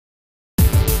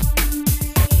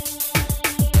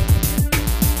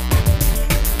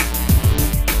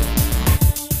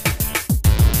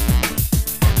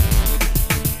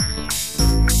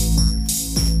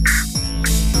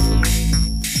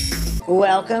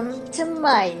Welcome to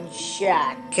Mind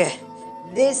Shock.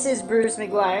 This is Bruce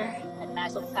McGuire. And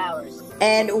Maxwell Powers.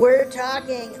 And we're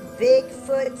talking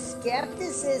Bigfoot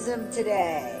skepticism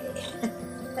today.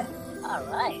 All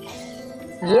right.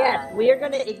 Yes, we are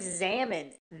going to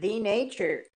examine the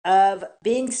nature of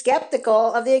being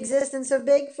skeptical of the existence of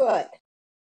Bigfoot.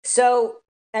 So,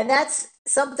 and that's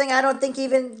something I don't think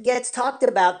even gets talked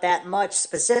about that much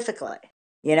specifically.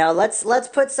 You know, let's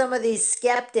put some of these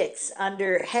skeptics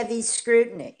under heavy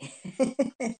scrutiny.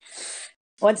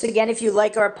 Once again, if you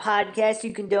like our podcast,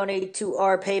 you can donate to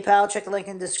our PayPal. Check the link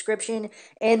in the description.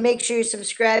 And make sure you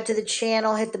subscribe to the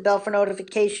channel. Hit the bell for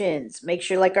notifications. Make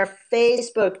sure you like our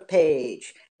Facebook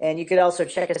page. And you could also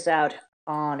check us out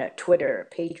on Twitter,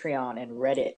 Patreon, and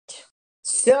Reddit.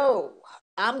 So,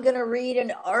 I'm going to read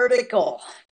an article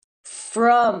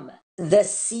from the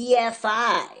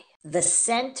CFI, the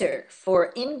Center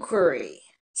for Inquiry,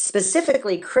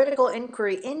 specifically critical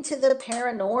inquiry into the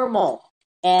paranormal.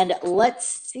 And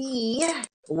let's see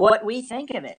what we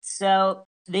think of it. So,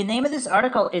 the name of this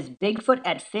article is Bigfoot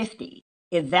at 50,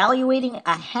 Evaluating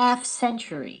a Half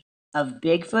Century of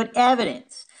Bigfoot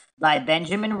Evidence by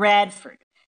Benjamin Radford.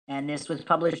 And this was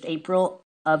published April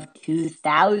of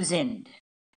 2000.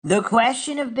 The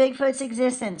question of Bigfoot's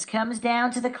existence comes down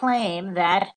to the claim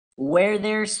that where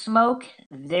there's smoke,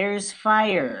 there's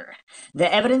fire.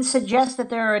 The evidence suggests that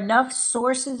there are enough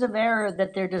sources of error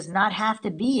that there does not have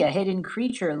to be a hidden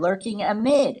creature lurking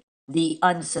amid the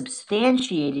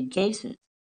unsubstantiated cases.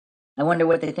 I wonder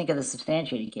what they think of the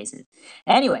substantiated cases.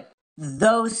 Anyway,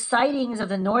 those sightings of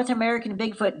the North American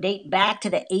Bigfoot date back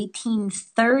to the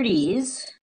 1830s.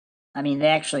 I mean, they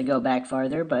actually go back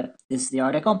farther, but this is the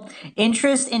article.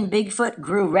 Interest in Bigfoot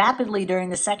grew rapidly during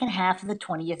the second half of the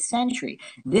 20th century.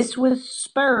 This was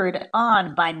spurred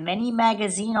on by many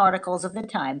magazine articles of the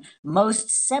time, most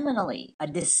seminally, a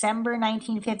December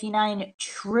 1959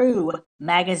 True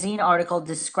magazine article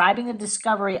describing the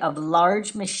discovery of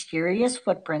large mysterious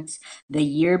footprints the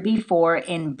year before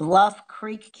in Bluff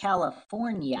Creek,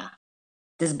 California.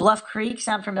 Does Bluff Creek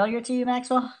sound familiar to you,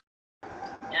 Maxwell?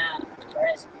 Yeah,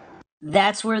 where is it?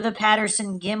 That's where the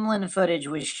Patterson-Gimlin footage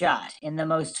was shot, in the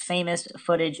most famous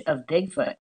footage of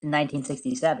Bigfoot in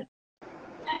 1967.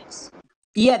 Nice.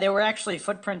 Yeah, there were actually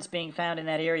footprints being found in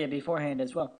that area beforehand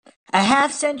as well. A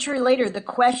half century later, the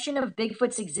question of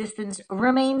Bigfoot's existence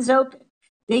remains open.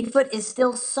 Bigfoot is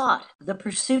still sought, the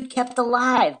pursuit kept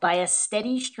alive by a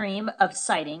steady stream of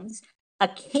sightings,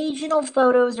 occasional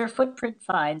photos or footprint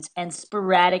finds, and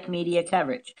sporadic media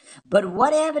coverage. But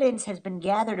what evidence has been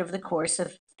gathered over the course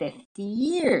of 50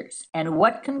 years? And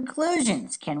what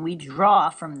conclusions can we draw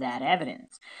from that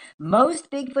evidence?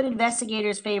 Most Bigfoot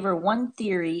investigators favor one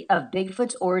theory of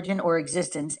Bigfoot's origin or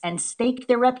existence and stake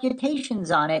their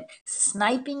reputations on it,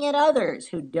 sniping at others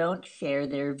who don't share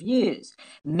their views.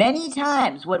 Many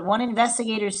times, what one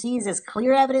investigator sees as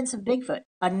clear evidence of Bigfoot,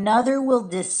 another will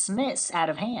dismiss out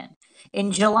of hand.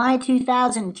 In July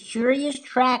 2000, curious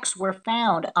tracks were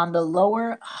found on the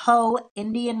Lower Hoh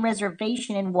Indian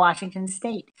Reservation in Washington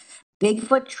state.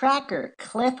 Bigfoot tracker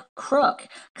Cliff Crook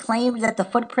claimed that the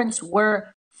footprints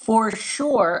were for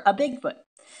sure a Bigfoot,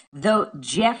 though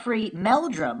Jeffrey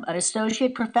Meldrum, an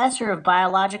associate professor of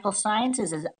biological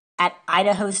sciences at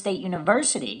Idaho State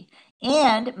University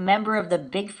and member of the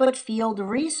Bigfoot Field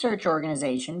Research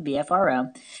Organization,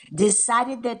 BFRO,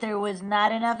 decided that there was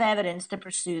not enough evidence to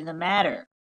pursue the matter.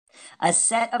 A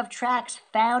set of tracks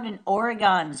found in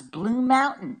Oregon's Blue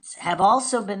Mountains have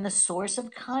also been the source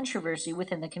of controversy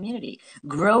within the community.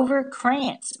 Grover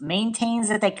Krantz maintains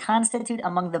that they constitute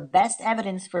among the best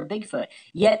evidence for Bigfoot,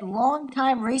 yet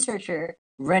longtime researcher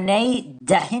Renee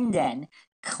Dahinden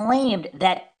claimed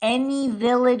that any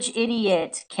village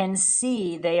idiot can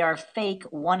see they are fake,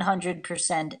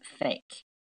 100% fake.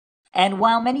 And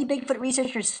while many Bigfoot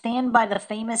researchers stand by the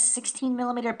famous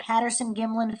 16mm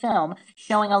Patterson-Gimlin film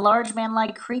showing a large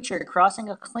man-like creature crossing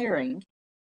a clearing,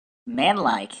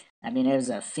 man-like, I mean, it was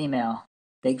a female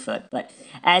Bigfoot, but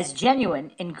as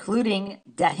genuine, including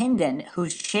Dahinden, who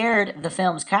shared the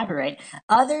film's copyright,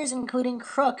 others, including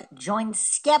Crook, joined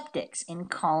skeptics in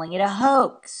calling it a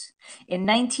hoax. In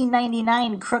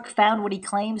 1999, Crook found what he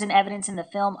claims in evidence in the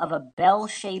film of a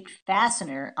bell-shaped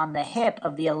fastener on the hip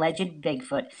of the alleged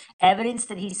Bigfoot, evidence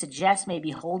that he suggests may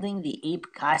be holding the ape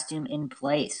costume in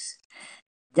place.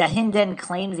 Dahinden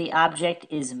claimed the object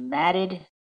is matted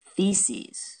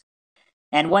feces.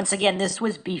 And once again, this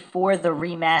was before the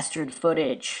remastered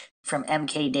footage from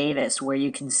MK Davis, where you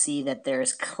can see that there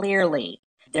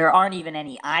aren't even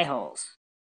any eye holes,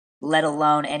 let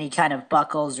alone any kind of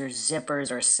buckles or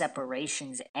zippers or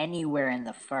separations anywhere in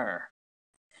the fur.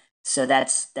 So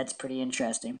that's pretty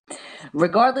interesting.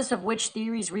 Regardless of which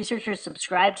theories researchers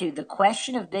subscribe to, the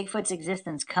question of Bigfoot's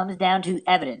existence comes down to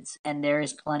evidence, and there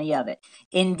is plenty of it.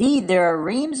 Indeed, there are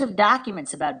reams of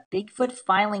documents about Bigfoot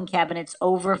filing cabinets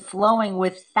overflowing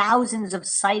with thousands of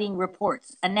sighting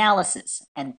reports, analysis,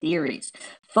 and theories.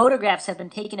 Photographs have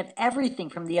been taken of everything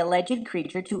from the alleged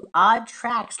creature to odd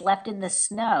tracks left in the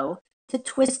snow to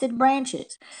twisted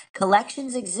branches.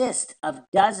 Collections exist of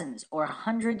dozens or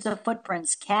hundreds of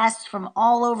footprints cast from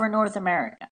all over North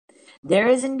America. There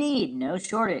is indeed no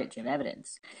shortage of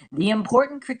evidence. The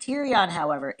important criterion,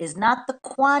 however, is not the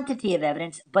quantity of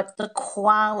evidence, but the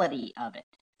quality of it.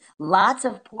 Lots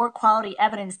of poor quality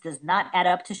evidence does not add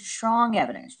up to strong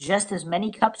evidence, just as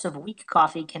many cups of weak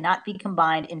coffee cannot be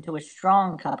combined into a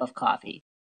strong cup of coffee.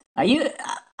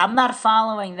 I'm not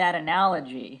following that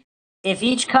analogy. If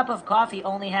each cup of coffee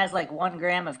only has like 1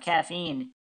 gram of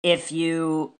caffeine, if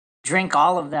you drink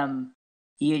all of them,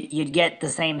 you'd get the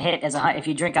same hit as if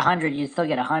you drink 100, you'd still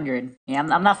get 100. Yeah,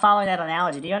 I'm not following that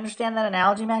analogy. Do you understand that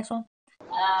analogy, Maxwell?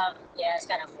 Yeah, it's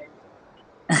kind of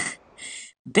weird.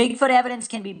 Bigfoot evidence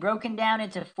can be broken down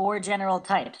into 4 general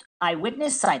types: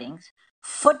 eyewitness sightings,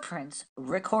 footprints,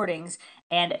 recordings,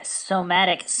 and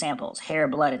somatic samples, hair,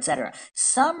 blood, etc.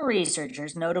 Some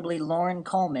researchers, notably Lauren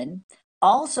Coleman,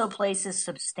 also places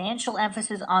substantial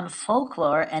emphasis on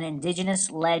folklore and indigenous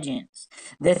legends.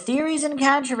 The theories and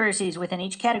controversies within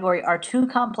each category are too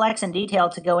complex and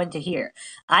detailed to go into here.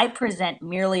 I present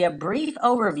merely a brief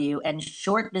overview and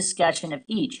short discussion of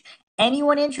each.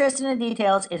 Anyone interested in the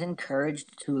details is encouraged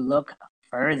to look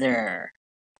further.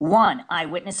 1.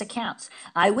 Eyewitness accounts.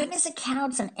 Eyewitness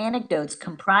accounts and anecdotes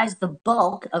comprise the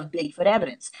bulk of Bigfoot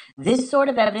evidence. This sort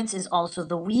of evidence is also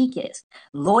the weakest.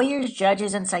 Lawyers,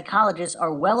 judges, and psychologists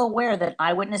are well aware that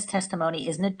eyewitness testimony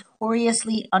is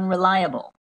notoriously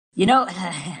unreliable. You know,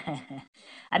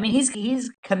 I mean,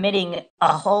 he's committing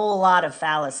a whole lot of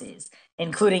fallacies,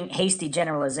 including hasty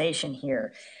generalization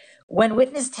here. When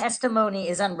witness testimony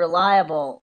is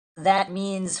unreliable, that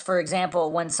means, for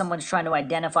example, when someone's trying to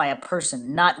identify a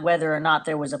person, not whether or not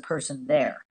there was a person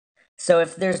there. So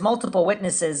if there's multiple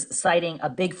witnesses citing a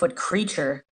Bigfoot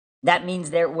creature, that means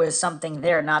there was something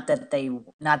there, not that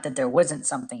there wasn't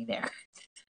something there.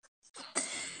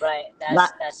 Right.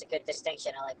 That's a good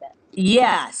distinction. I like that.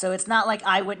 Yeah, so it's not like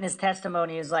eyewitness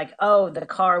testimony is like, oh, the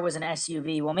car was an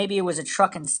SUV. Well, maybe it was a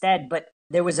truck instead, but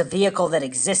there was a vehicle that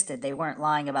existed. They weren't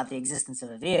lying about the existence of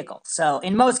a vehicle. So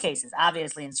in most cases,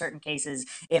 obviously in certain cases,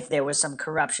 if there was some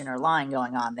corruption or lying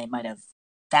going on, they might have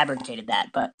fabricated that.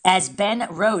 But as Ben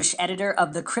Roche, editor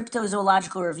of the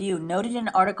Cryptozoological Review, noted in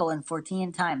an article in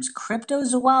Fortean Times,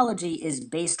 cryptozoology is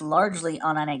based largely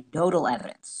on anecdotal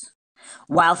evidence.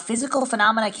 While physical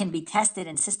phenomena can be tested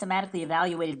and systematically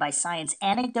evaluated by science,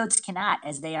 anecdotes cannot,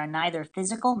 as they are neither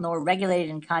physical nor regulated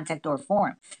in content or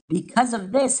form. Because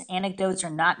of this, anecdotes are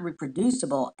not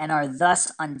reproducible and are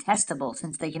thus untestable.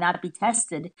 Since they cannot be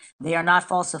tested, they are not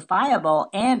falsifiable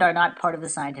and are not part of the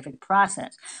scientific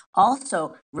process.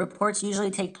 Also, reports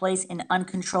usually take place in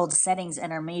uncontrolled settings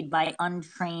and are made by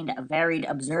untrained, varied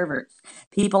observers.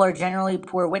 People are generally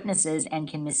poor witnesses and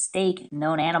can mistake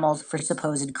known animals for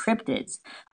supposed cryptids,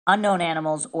 unknown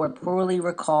animals, or poorly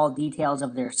recall details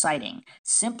of their sighting.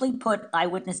 Simply put,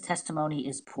 eyewitness testimony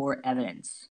is poor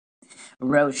evidence.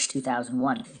 Roche,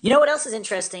 2001. You know what else is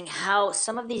interesting? How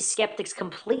some of these skeptics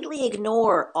completely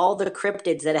ignore all the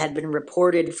cryptids that had been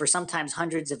reported for sometimes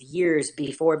hundreds of years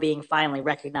before being finally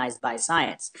recognized by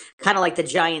science. Kind of like the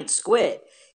giant squid.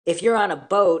 If you're on a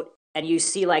boat and you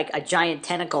see like a giant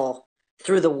tentacle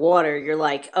through the water, you're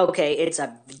like, okay, it's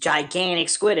a gigantic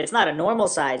squid. It's not a normal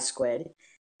sized squid.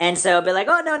 And so it'll be like,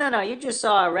 oh, no, you just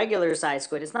saw a regular sized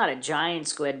squid. It's not a giant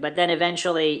squid. But then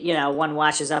eventually, one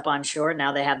washes up on shore.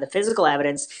 Now they have the physical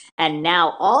evidence. And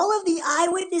now all of the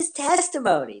eyewitness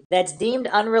testimony that's deemed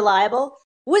unreliable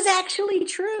was actually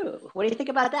true. What do you think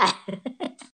about that?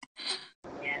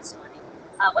 Yeah, it's funny.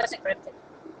 What's a cryptid?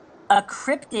 A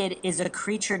cryptid is a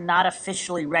creature not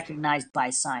officially recognized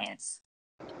by science.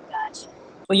 Gotcha.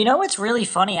 Well, you know what's really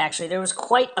funny, actually? There was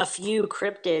quite a few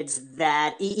cryptids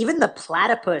that even the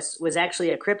platypus was actually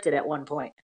a cryptid at one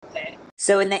point. Okay.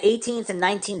 So in the 18th and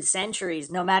 19th centuries,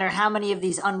 no matter how many of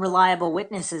these unreliable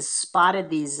witnesses spotted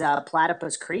these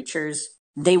platypus creatures,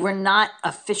 they were not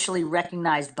officially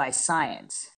recognized by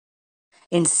science.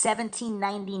 In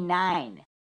 1799,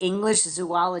 English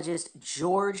zoologist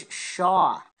George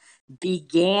Shaw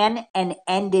began and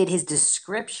ended his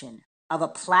description of a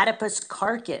platypus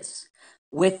carcass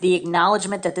with the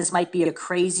acknowledgement that this might be a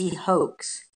crazy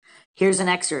hoax. Here's an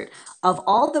excerpt. Of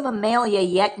all the mammalia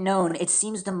yet known, it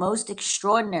seems the most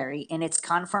extraordinary in its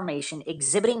conformation,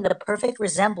 exhibiting the perfect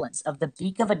resemblance of the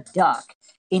beak of a duck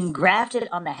engrafted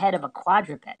on the head of a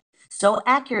quadruped. So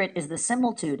accurate is the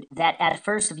similitude that at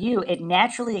first view it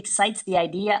naturally excites the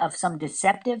idea of some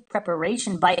deceptive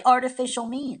preparation by artificial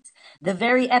means. The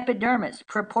very epidermis,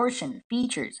 proportion,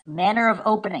 features, manner of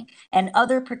opening, and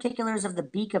other particulars of the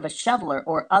beak of a shoveler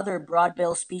or other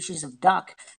broad-bill species of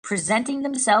duck presenting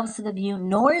themselves to the view,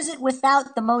 nor is it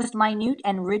without the most minute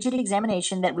and rigid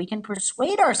examination that we can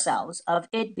persuade ourselves of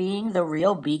it being the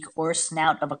real beak or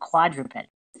snout of a quadruped.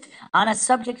 On a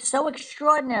subject so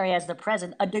extraordinary as the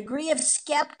present, a degree of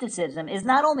skepticism is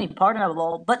not only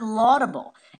pardonable, but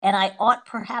laudable, and I ought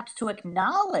perhaps to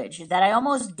acknowledge that I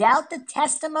almost doubt the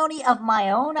testimony of my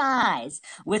own eyes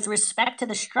with respect to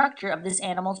the structure of this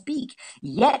animal's beak,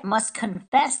 yet must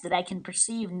confess that I can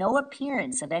perceive no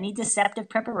appearance of any deceptive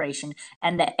preparation,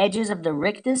 and the edges of the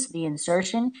rictus, the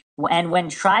insertion, and when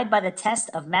tried by the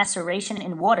test of maceration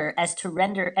in water as to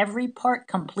render every part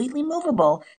completely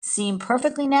movable, seem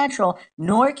perfectly natural,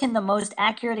 nor can the most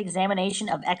accurate examination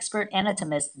of expert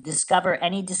anatomists discover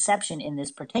any deception in this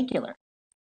particular.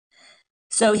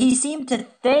 So he seemed to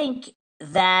think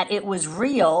that it was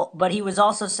real, but he was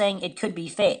also saying it could be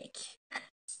fake.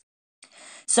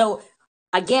 So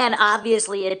again,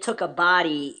 obviously it took a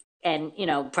body and,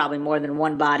 probably more than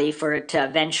one body for it to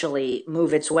eventually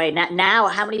move its way. Now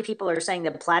how many people are saying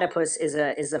that platypus is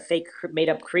a fake made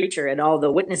up creature and all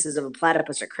the witnesses of a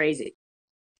platypus are crazy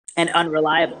and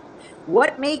unreliable?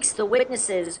 What makes the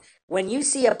witnesses, when you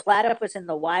see a platypus in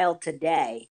the wild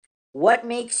today, what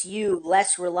makes you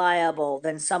less reliable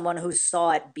than someone who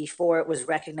saw it before it was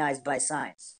recognized by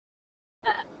science?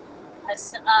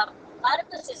 Platypus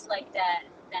is like that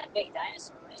big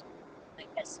dinosaur, right?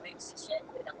 Like that Sphinx shit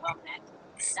with a long neck.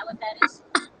 Is that what that is?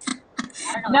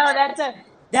 I don't know. No, What that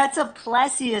that's a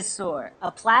plesiosaur.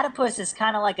 A platypus is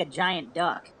kind of like a giant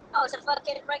duck. Oh, it's a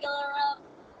fucking regular,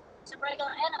 it's a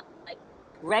regular animal. Like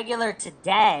regular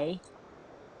today.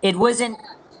 It wasn't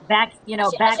back,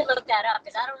 I should look that up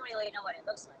because I don't really know what it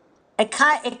looks like.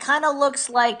 It kind of looks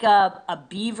like a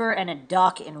beaver and a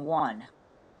duck in one.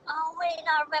 Oh wait,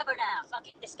 I remember now.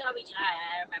 Fucking Discovery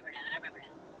Channel. I remember now.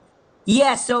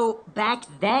 Yeah, so back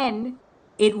then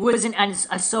it wasn't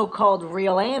a so-called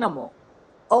real animal.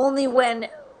 Only when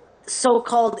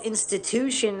so-called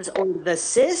institutions or the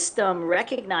system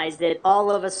recognized it,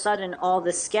 all of a sudden all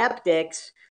the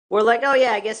skeptics were like, "Oh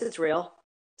yeah, I guess it's real."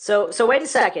 So wait a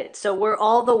second. So were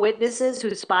all the witnesses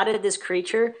who spotted this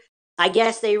creature, I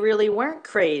guess they really weren't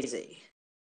crazy.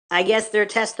 I guess their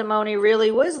testimony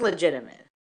really was legitimate.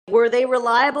 Were they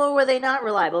reliable or were they not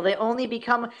reliable? They only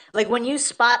become, like, when you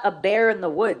spot a bear in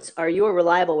the woods, are you a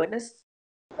reliable witness?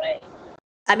 Right.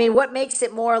 I mean, what makes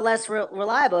it more or less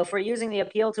reliable? If we're using the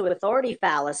appeal to authority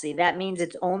fallacy, that means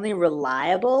it's only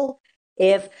reliable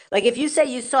if you say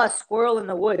you saw a squirrel in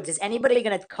the woods, is anybody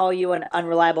going to call you an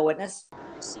unreliable witness?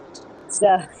 So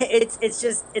it's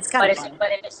kind of funny.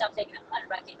 But if it's something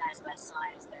unrecognized by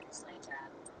science, then it's like,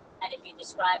 and if you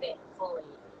describe it fully,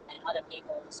 and other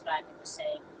people describe it the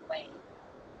same way,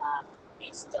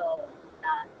 it's still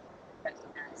not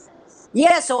recognized as.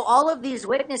 Yeah, so all of these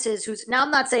witnesses now I'm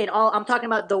not saying all, I'm talking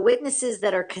about the witnesses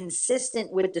that are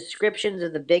consistent with descriptions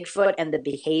of the Bigfoot and the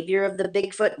behavior of the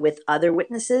Bigfoot with other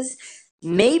witnesses.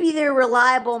 Maybe they're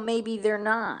reliable, maybe they're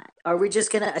not. Are we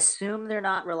just going to assume they're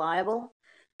not reliable?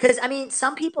 Because I mean,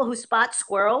 some people who spot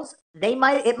squirrels, it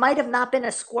might have not been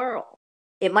a squirrel.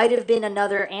 It might have been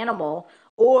another animal,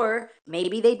 or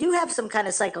maybe they do have some kind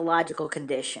of psychological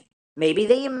condition. Maybe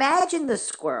they imagined the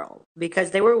squirrel because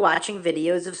they were watching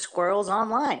videos of squirrels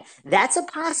online. That's a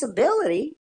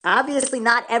possibility. Obviously,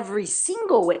 not every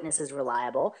single witness is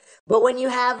reliable, but when you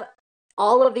have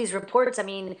all of these reports, I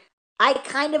mean, I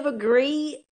kind of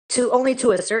agree only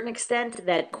to a certain extent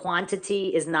that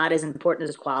quantity is not as important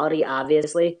as quality,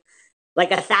 obviously. Like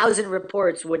 1,000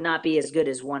 reports would not be as good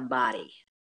as one body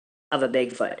of a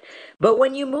Bigfoot. But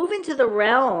when you move into the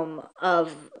realm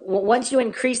of, once you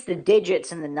increase the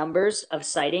digits and the numbers of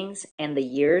sightings and the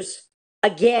years,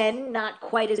 again, not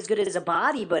quite as good as a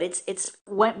body, but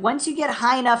once you get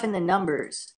high enough in the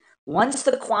numbers, once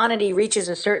the quantity reaches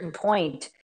a certain point,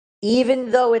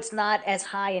 even though it's not as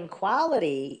high in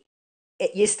quality,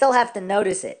 you still have to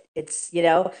notice it. It's,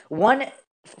 one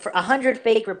for 100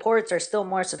 fake reports are still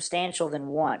more substantial than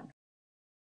one.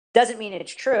 Doesn't mean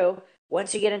it's true.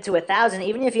 Once you get into 1,000,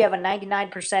 even if you have a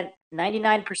 99%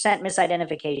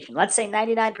 misidentification, let's say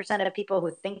 99% of people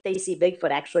who think they see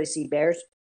Bigfoot actually see bears.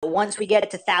 Once we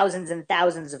get to thousands and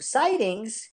thousands of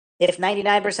sightings, if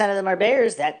 99% of them are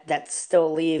bears, that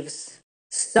still leaves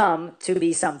some to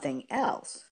be something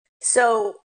else.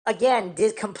 So again,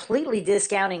 completely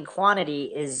discounting quantity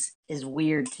is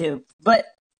weird too. But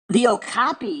the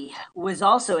okapi was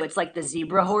also, it's like the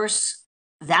zebra horse.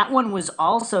 That one was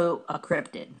also a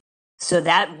cryptid. So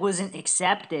that wasn't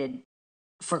accepted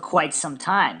for quite some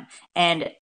time.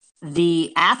 And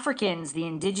the Africans, the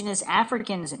indigenous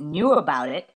Africans, knew about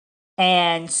it.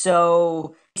 And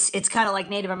so it's kind of like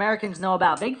Native Americans know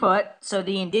about Bigfoot. So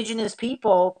the indigenous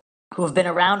people who have been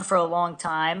around for a long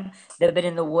time, they've been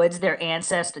in the woods, their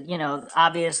ancestors,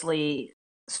 obviously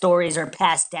stories are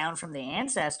passed down from the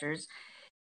ancestors.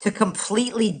 To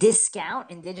completely discount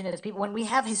indigenous people when we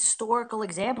have historical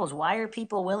examples, why are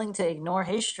people willing to ignore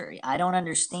history? I don't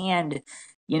understand.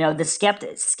 The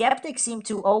skeptics seem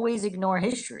to always ignore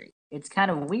history. It's kind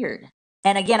of weird.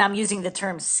 And again, I'm using the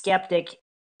term skeptic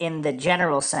in the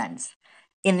general sense.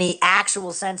 In the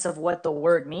actual sense of what the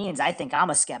word means, I think I'm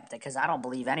a skeptic because I don't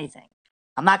believe anything.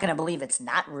 I'm not going to believe it's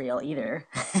not real either.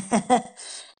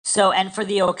 So, and for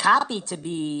the okapi to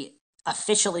be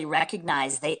officially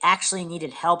recognized, they actually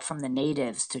needed help from the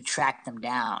natives to track them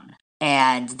down.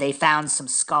 And they found some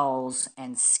skulls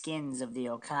and skins of the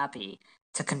okapi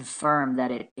to confirm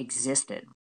that it existed.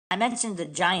 I mentioned the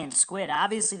giant squid.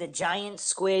 Obviously, the giant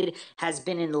squid has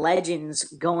been in legends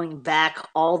going back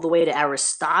all the way to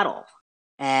Aristotle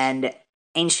and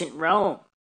ancient Rome.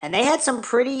 And they had some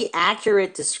pretty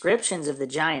accurate descriptions of the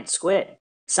giant squid.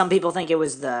 Some people think it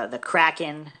was the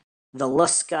kraken, the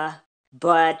Lusca,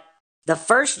 but the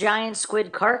first giant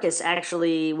squid carcass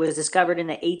actually was discovered in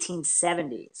the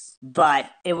 1870s, but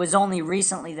it was only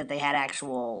recently that they had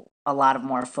a lot of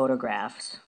more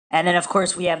photographs. And then of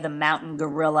course we have the mountain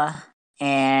gorilla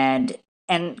and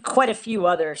quite a few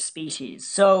other species.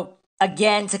 So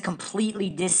again, to completely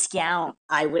discount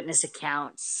eyewitness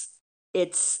accounts,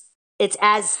 it's it's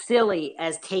as silly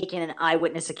as taking an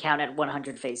eyewitness account at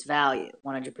 100% face value.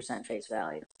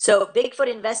 So Bigfoot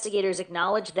investigators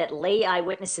acknowledge that lay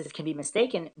eyewitnesses can be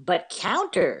mistaken, but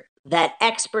counter that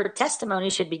expert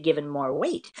testimony should be given more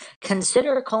weight.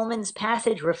 Consider Coleman's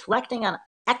passage reflecting on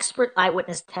expert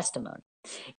eyewitness testimony.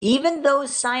 Even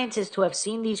those scientists who have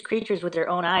seen these creatures with their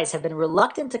own eyes have been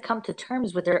reluctant to come to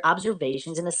terms with their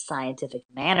observations in a scientific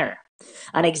manner.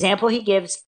 An example he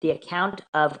gives the account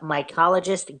of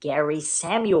mycologist Gary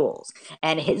Samuels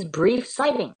and his brief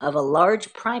sighting of a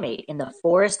large primate in the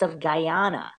forest of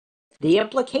Guyana. The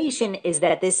implication is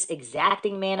that this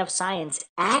exacting man of science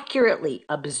accurately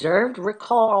observed,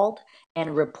 recalled,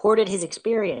 and reported his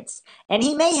experience. And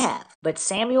he may have, but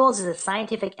Samuels is a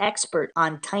scientific expert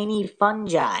on tiny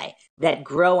fungi that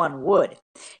grow on wood.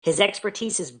 His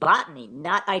expertise is botany,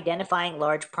 not identifying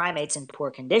large primates in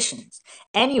poor conditions.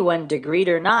 Anyone, degreed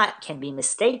or not, can be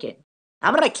mistaken.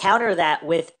 I'm going to counter that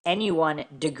with anyone,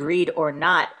 degreed or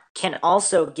not, can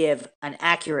also give an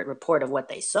accurate report of what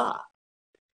they saw.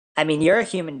 I mean, you're a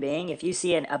human being. If you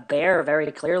see a bear very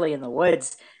clearly in the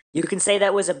woods, you can say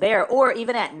that was a bear, or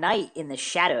even at night in the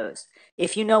shadows.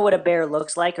 If you know what a bear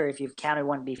looks like, or if you've counted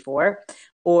one before,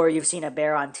 or you've seen a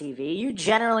bear on TV, you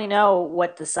generally know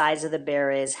what the size of the bear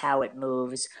is, how it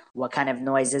moves, what kind of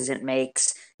noises it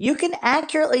makes. You can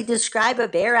accurately describe a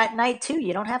bear at night too.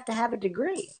 You don't have to have a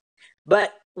degree.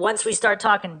 But once we start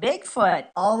talking Bigfoot,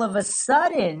 all of a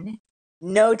sudden,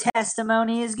 no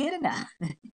testimony is good enough.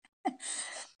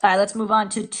 All right, let's move on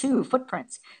to 2,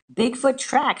 footprints. Bigfoot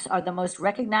tracks are the most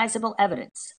recognizable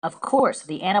evidence. Of course,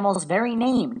 the animal's very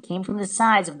name came from the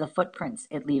size of the footprints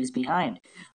it leaves behind.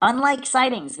 Unlike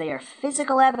sightings, they are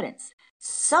physical evidence.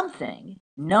 Something,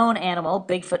 known animal,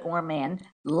 Bigfoot or man,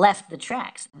 left the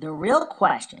tracks. The real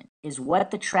question is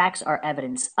what the tracks are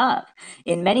evidence of.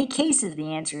 In many cases,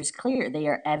 the answer is clear. They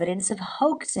are evidence of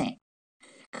hoaxing.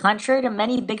 Contrary to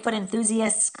many Bigfoot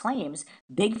enthusiasts' claims,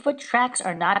 Bigfoot tracks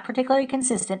are not particularly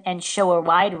consistent and show a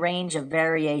wide range of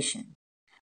variation.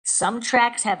 Some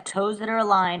tracks have toes that are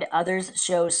aligned, others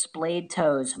show splayed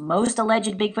toes. Most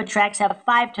alleged Bigfoot tracks have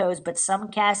 5 toes, but some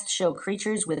casts show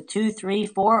creatures with 2, 3,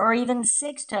 4, or even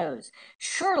 6 toes.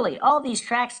 Surely all these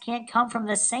tracks can't come from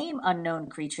the same unknown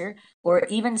creature or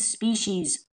even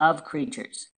species of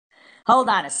creatures. Hold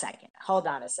on a second.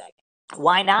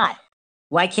 Why not?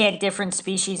 Why can't different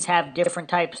species have different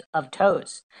types of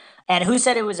toes? And who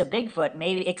said it was a Bigfoot?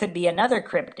 Maybe it could be another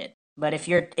cryptid. But if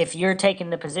you're taking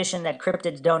the position that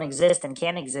cryptids don't exist and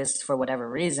can't exist for whatever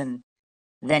reason,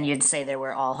 then you'd say they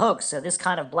were all hoax. So this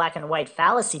kind of black and white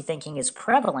fallacy thinking is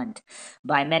prevalent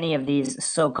by many of these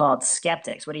so-called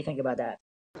skeptics. What do you think about that?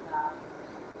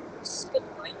 It's a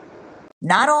good point.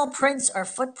 Not all prints are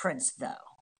footprints, though.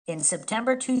 In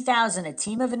September 2000, a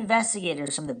team of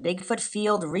investigators from the Bigfoot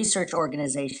Field Research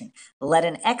Organization led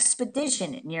an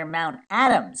expedition near Mount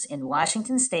Adams in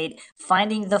Washington state,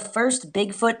 finding the first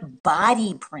Bigfoot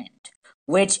body print,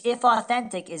 which, if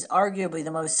authentic, is arguably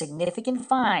the most significant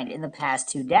find in the past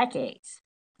 2 decades.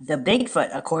 The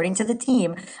Bigfoot, according to the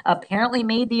team, apparently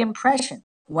made the impression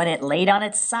when it laid on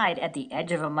its side at the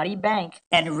edge of a muddy bank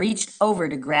and reached over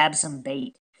to grab some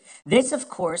bait. This, of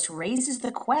course, raises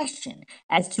the question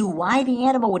as to why the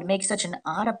animal would make such an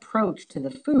odd approach to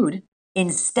the food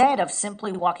instead of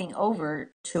simply walking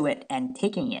over to it and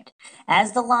taking it.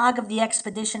 As the log of the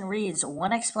expedition reads,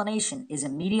 one explanation is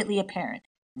immediately apparent.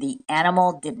 The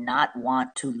animal did not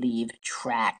want to leave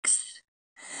tracks.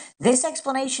 This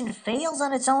explanation fails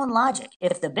on its own logic.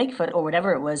 If the Bigfoot, or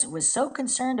whatever it was so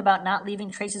concerned about not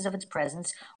leaving traces of its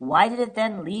presence, why did it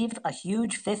then leave a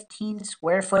huge 15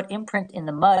 square foot imprint in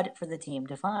the mud for the team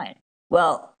to find?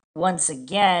 Well, once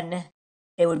again,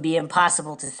 it would be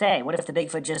impossible to say. What if the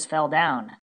Bigfoot just fell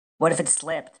down? What if it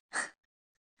slipped?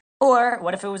 Or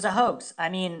what if it was a hoax? I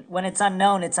mean, when it's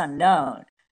unknown, it's unknown.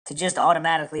 To just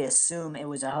automatically assume it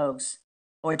was a hoax,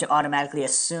 or to automatically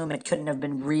assume it couldn't have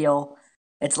been real,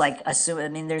 it's like assume. I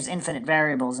mean, there's infinite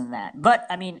variables in that. But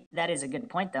I mean, that is a good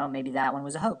point, though. Maybe that one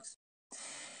was a hoax.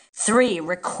 3.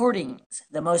 Recordings.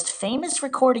 The most famous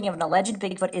recording of an alleged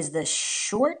Bigfoot is the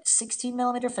short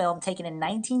 16mm film taken in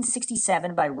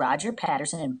 1967 by Roger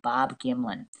Patterson and Bob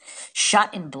Gimlin.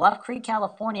 Shot in Bluff Creek,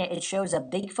 California, it shows a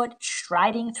Bigfoot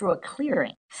striding through a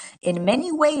clearing. In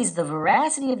many ways, the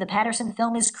veracity of the Patterson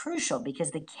film is crucial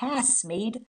because the casts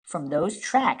made from those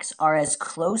tracks are as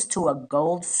close to a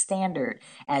gold standard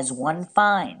as one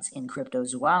finds in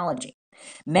cryptozoology.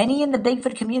 Many in the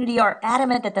Bigfoot community are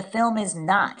adamant that the film is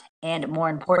not, and more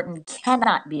important,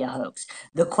 cannot be a hoax.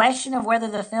 The question of whether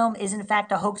the film is in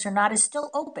fact a hoax or not is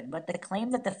still open, but the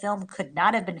claim that the film could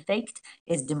not have been faked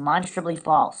is demonstrably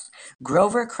false.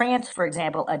 Grover Krantz, for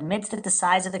example, admits that the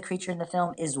size of the creature in the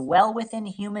film is well within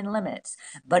human limits,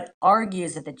 but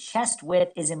argues that the chest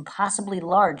width is impossibly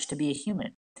large to be a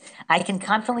human. I can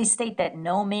confidently state that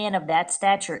no man of that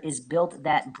stature is built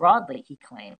that broadly, he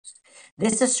claims.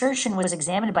 This assertion was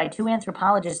examined by two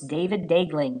anthropologists, David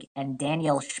Daegling and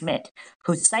Daniel Schmidt,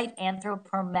 who cite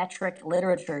anthropometric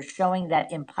literature showing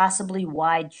that impossibly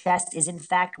wide chest is in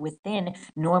fact within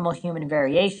normal human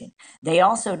variation. They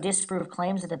also disprove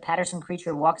claims that the Patterson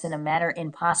creature walks in a manner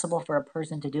impossible for a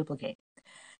person to duplicate.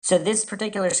 So this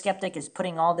particular skeptic is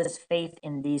putting all this faith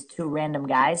in these two random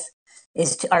guys.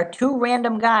 Are two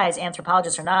random guys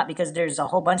anthropologists or not? Because there's a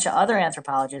whole bunch of other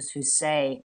anthropologists who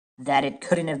say that it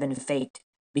couldn't have been faked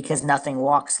because nothing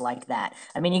walks like that.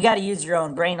 I mean, you got to use your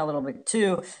own brain a little bit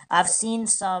too. I've seen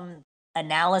some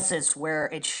analysis where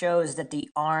it shows that the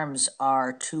arms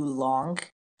are too long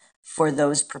for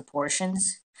those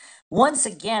proportions. Once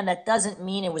again, that doesn't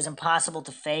mean it was impossible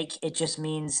to fake. It just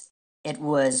means it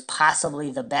was possibly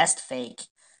the best fake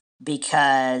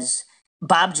because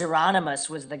Bob Geronimus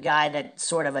was the guy that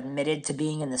sort of admitted to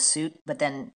being in the suit, but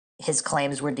then his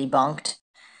claims were debunked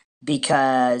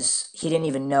because he didn't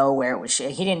even know where it was.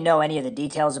 He didn't know any of the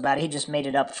details about it. He just made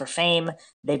it up for fame.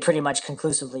 They pretty much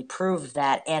conclusively proved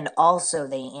that. And also,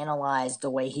 they analyzed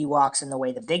the way he walks and the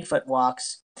way the Bigfoot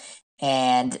walks.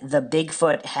 And the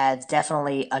Bigfoot has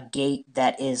definitely a gait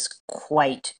that is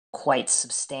quite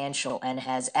substantial and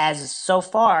has, as so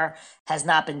far, has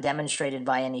not been demonstrated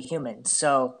by any human.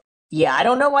 So yeah, I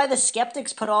don't know why the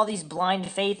skeptics put all these blind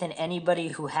faith in anybody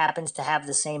who happens to have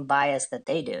the same bias that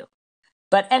they do.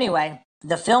 But anyway,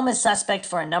 the film is suspect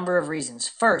for a number of reasons.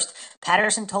 First,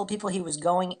 Patterson told people he was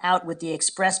going out with the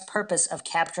express purpose of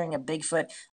capturing a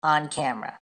Bigfoot on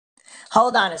camera.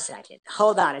 Hold on a second.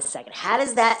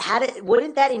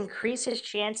 Wouldn't that increase his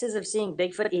chances of seeing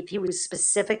Bigfoot if he was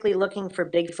specifically looking for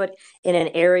Bigfoot in an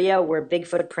area where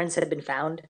Bigfoot prints had been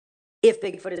found? If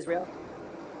Bigfoot is real?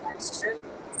 That's true.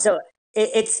 So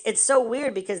it's so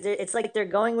weird because it's like they're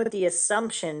going with the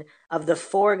assumption of the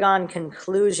foregone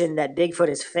conclusion that Bigfoot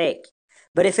is fake.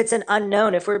 But if it's an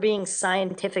unknown, if we're being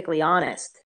scientifically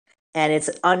honest, and it's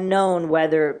unknown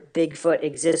whether Bigfoot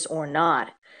exists or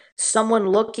not, someone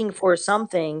looking for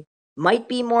something might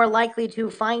be more likely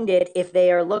to find it if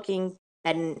they are looking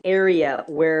at an area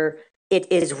where it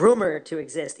is rumored to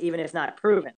exist, even if not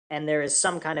proven, and there is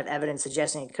some kind of evidence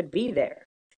suggesting it could be there.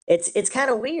 It's kind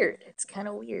of weird.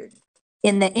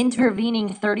 In the intervening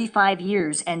 35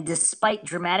 years, and despite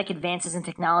dramatic advances in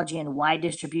technology and wide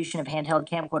distribution of handheld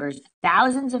camcorders,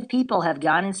 thousands of people have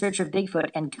gone in search of Bigfoot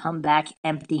and come back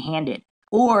empty-handed,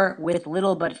 or with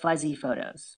little but fuzzy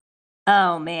photos.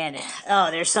 Oh man,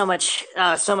 there's so much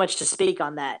to speak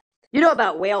on that. You know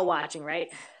about whale watching, right?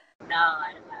 No,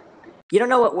 I don't know. You don't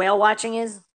know what whale watching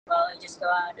is? Well, you just go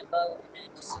out on the boat and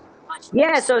then just watch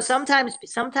Yeah, whales. so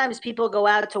sometimes people go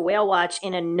out to whale watch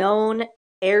in a known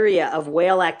area of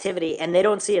whale activity and they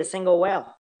don't see a single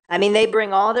whale. I mean, they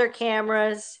bring all their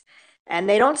cameras and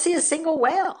they don't see a single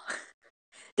whale.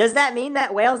 Does that mean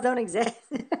that whales don't exist?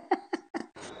 I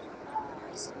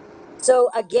see. So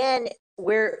again,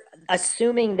 we're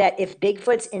assuming that if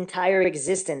Bigfoot's entire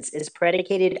existence is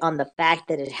predicated on the fact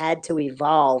that it had to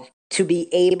evolve to be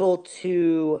able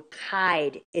to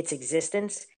hide its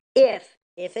existence, if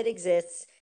it exists,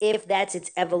 if that's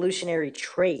its evolutionary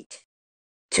trait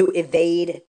to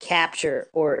evade capture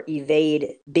or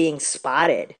evade being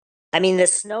spotted. I mean, the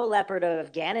snow leopard of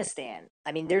Afghanistan,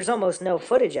 I mean, there's almost no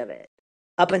footage of it.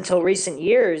 Up until recent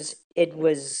years,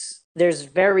 there's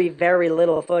very, very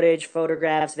little footage,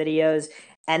 photographs, videos,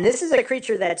 and this is a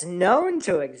creature that's known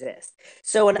to exist.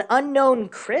 So, an unknown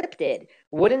cryptid,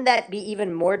 wouldn't that be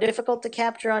even more difficult to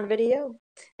capture on video?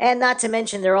 And not to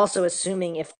mention, they're also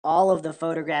assuming if all of the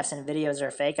photographs and videos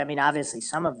are fake. I mean, obviously,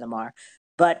 some of them are,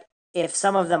 but if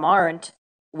some of them aren't,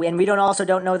 and we don't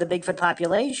know the Bigfoot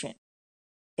population.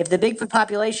 If the Bigfoot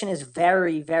population is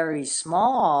very, very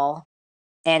small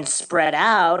and spread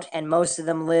out, and most of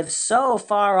them live so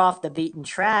far off the beaten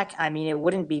track, I mean, it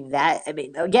wouldn't be that. I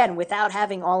mean, again, without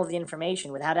having all of the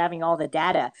information, without having all the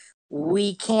data,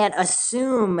 we can't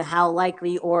assume how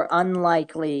likely or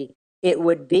unlikely it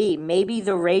would be. Maybe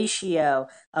the ratio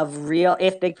of real,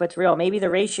 if Bigfoot's real, maybe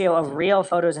the ratio of real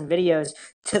photos and videos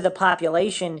to the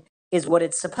population is what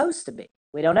it's supposed to be.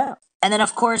 We don't know. And then,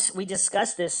 of course, we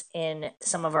discussed this in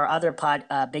some of our other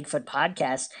Bigfoot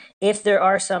podcasts. If there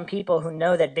are some people who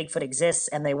know that Bigfoot exists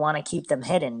and they want to keep them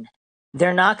hidden,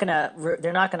 they're not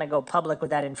gonna go public with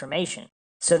that information.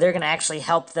 So they're gonna actually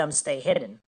help them stay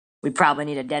hidden. We probably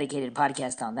need a dedicated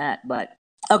podcast on that, but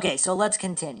okay. So let's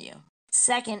continue.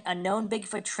 Second, a known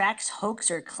Bigfoot tracks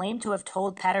hoaxer claimed to have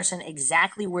told Patterson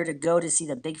exactly where to go to see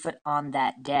the Bigfoot on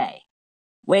that day.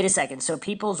 Wait a second. So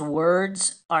people's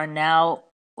words are now.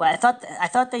 Well, I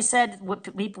thought they said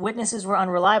witnesses were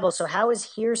unreliable. So how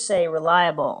is hearsay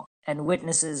reliable and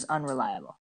witnesses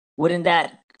unreliable? Wouldn't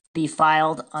that be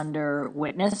filed under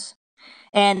witness?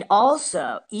 And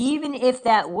also, even if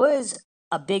that was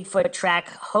a Bigfoot track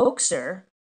hoaxer,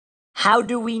 how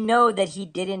do we know that he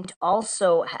didn't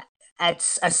also,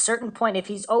 at a certain point, if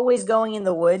he's always going in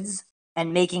the woods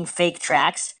and making fake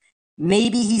tracks,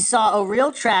 maybe he saw a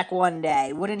real track one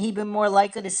day. Wouldn't he be more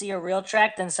likely to see a real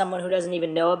track than someone who doesn't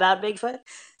even know about Bigfoot?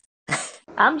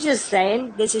 I'm just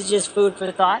saying, this is just food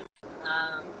for thought.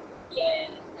 Um, yeah,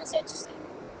 that's interesting.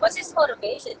 What's his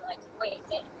motivation? Like, wait,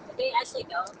 did they actually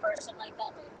know a person like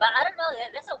that? But I don't know.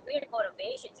 That's a weird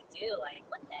motivation to do. Like,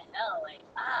 what the hell? Like,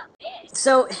 man.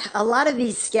 So, a lot of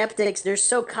these skeptics, they're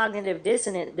so cognitive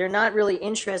dissonant, they're not really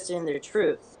interested in their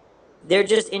truth. They're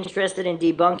just interested in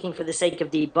debunking for the sake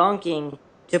of debunking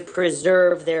to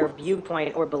preserve their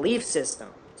viewpoint or belief system.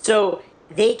 So,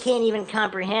 they can't even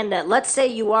comprehend that. Let's say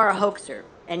you are a hoaxer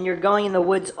and you're going in the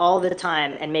woods all the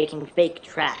time and making fake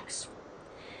tracks.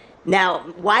 Now,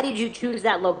 why did you choose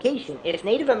that location? If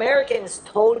Native Americans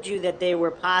told you that they were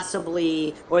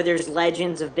possibly, or there's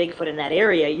legends of Bigfoot in that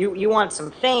area, you want some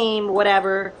fame,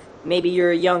 whatever. Maybe you're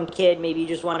a young kid, maybe you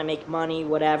just want to make money,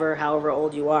 whatever, however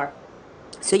old you are.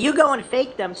 So you go and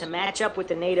fake them to match up with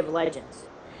the native legends.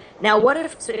 Now,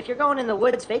 if you're going in the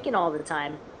woods faking all the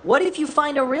time, what if you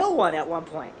find a real one at one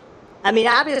point? I mean,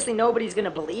 obviously nobody's going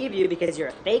to believe you because you're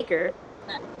a faker.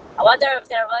 I wonder if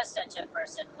there was such a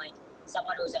person, like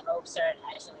someone who's a hoaxer and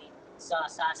actually saw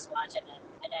Sasquatch, and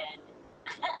then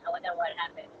I wonder what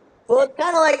happened. Well, it's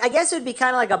kind of like, I guess it would be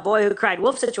kind of like a boy who cried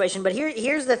wolf situation. But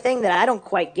here's the thing that I don't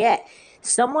quite get: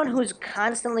 someone who's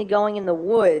constantly going in the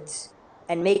woods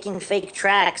and making fake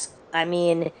tracks. I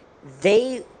mean,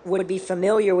 they would be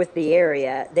familiar with the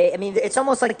area. I mean, it's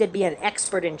almost like they'd be an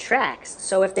expert in tracks.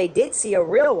 So if they did see a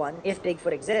real one, if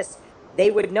Bigfoot exists,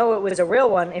 they would know it was a real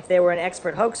one if they were an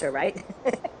expert hoaxer, right?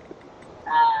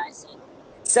 I see.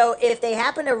 So if they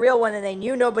happened a real one and they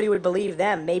knew nobody would believe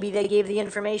them, maybe they gave the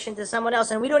information to someone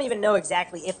else, and we don't even know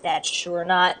exactly if that's true or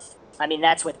not. I mean,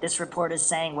 that's what this report is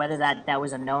saying, whether that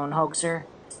was a known hoaxer,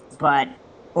 but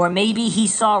or maybe he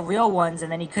saw real ones and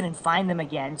then he couldn't find them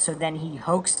again, so then he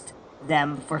hoaxed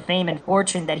them for fame and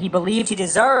fortune that he believed he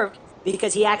deserved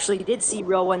because he actually did see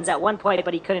real ones at one point,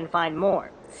 but he couldn't find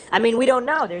more. I mean, we don't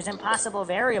know. There's impossible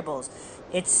variables.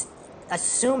 It's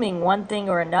assuming one thing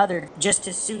or another just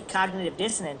to suit cognitive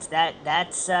dissonance.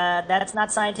 That's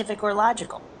not scientific or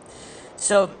logical.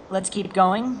 So let's keep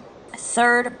going.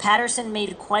 Third, Patterson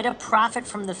made quite a profit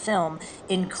from the film,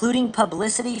 including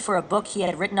publicity for a book he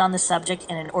had written on the subject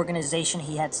and an organization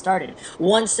he had started.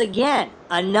 Once again,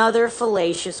 another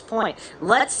fallacious point.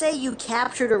 Let's say you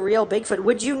captured a real Bigfoot.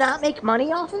 Would you not make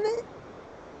money off of it?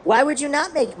 Why would you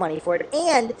not make money for it?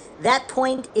 And that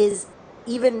point is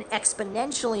even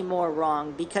exponentially more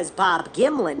wrong because Bob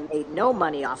Gimlin made no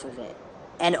money off of it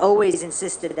and always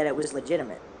insisted that it was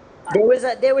legitimate.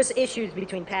 There was issues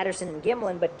between Patterson and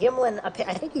Gimlin, but Gimlin,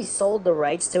 I think he sold the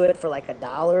rights to it for like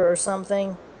 $1 or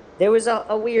something. There was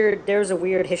a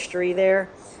weird history there.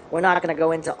 We're not going to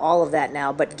go into all of that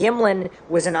now, but Gimlin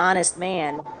was an honest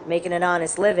man making an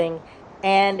honest living,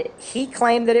 and he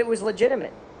claimed that it was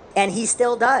legitimate, and he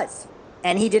still does.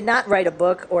 And he did not write a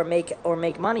book or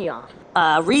make money off.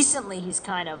 Recently, he's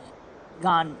kind of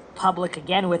gone public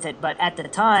again with it, but at the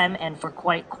time and for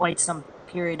quite some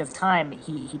period of time,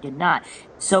 he did not.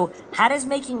 So how does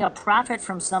making a profit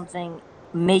from something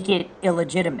make it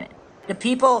illegitimate?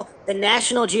 The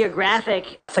National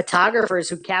Geographic photographers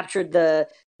who captured the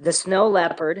snow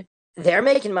leopard, they're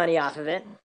making money off of it.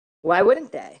 Why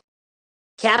wouldn't they?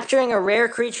 Capturing a rare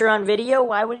creature on video,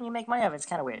 why wouldn't you make money off it? It's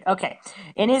kind of weird. Okay.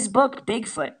 In his book,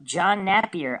 Bigfoot, John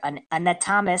Napier, an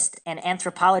anatomist and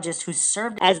anthropologist who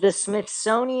served as the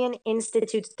Smithsonian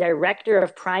Institute's director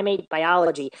of primate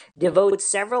biology, devotes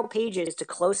several pages to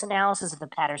close analysis of the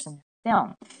Patterson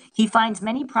film. He finds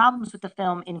many problems with the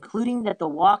film, including that the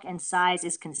walk and size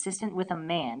is consistent with a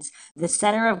man's, the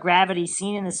center of gravity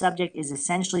seen in the subject is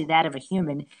essentially that of a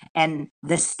human, and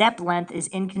the step length is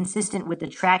inconsistent with the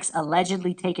tracks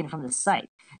allegedly taken from the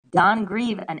site. Don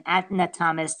Grieve, an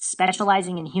anatomist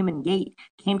specializing in human gait,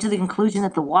 came to the conclusion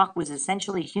that the walk was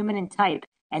essentially human in type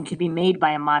and could be made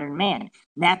by a modern man.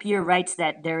 Napier writes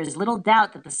that there is little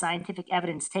doubt that the scientific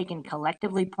evidence taken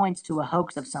collectively points to a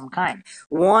hoax of some kind.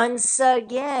 Once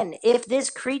again, if this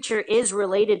creature is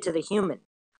related to the human,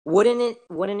 wouldn't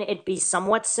it be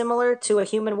somewhat similar to a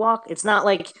human walk? It's not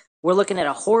like we're looking at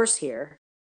a horse here.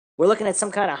 We're looking at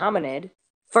some kind of hominid.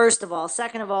 First of all.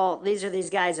 Second of all, these are these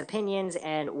guys' opinions,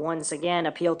 and once again,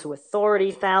 appeal to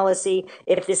authority fallacy.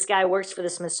 If this guy works for the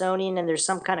Smithsonian and there's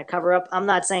some kind of cover up, I'm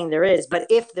not saying there is, but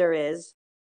if there is,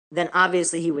 then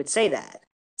obviously he would say that.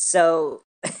 So,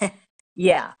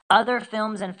 yeah. Other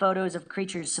films and photos of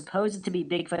creatures supposed to be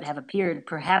Bigfoot have appeared,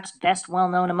 perhaps best well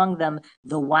known among them,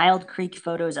 the Wild Creek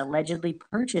photos allegedly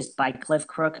purchased by Cliff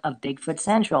Crook of Bigfoot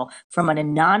Central from an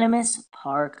anonymous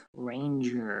park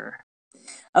ranger.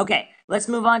 Okay, let's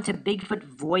move on to Bigfoot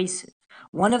voices.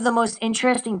 One of the most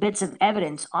interesting bits of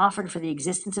evidence offered for the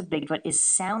existence of Bigfoot is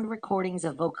sound recordings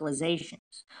of vocalizations.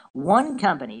 One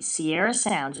company, Sierra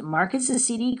Sounds, markets a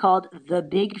CD called The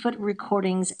Bigfoot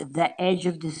Recordings: The Edge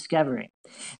of Discovery.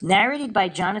 Narrated by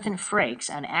Jonathan Frakes,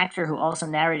 an actor who also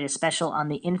narrated a special on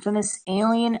the infamous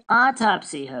alien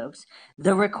autopsy hoax,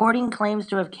 the recording claims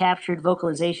to have captured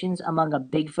vocalizations among a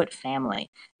Bigfoot family.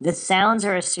 The sounds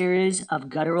are a series of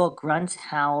guttural grunts,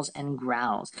 howls, and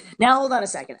growls. Now, hold on a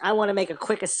second. I want to make a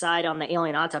quick aside on the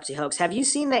alien autopsy hoax. Have you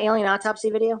seen the alien autopsy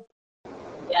video?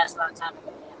 Yes, a long time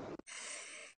ago. Yeah.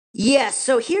 Yes,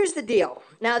 so here's the deal.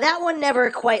 Now, that one never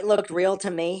quite looked real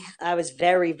to me. I was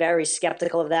very, very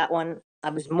skeptical of that one. I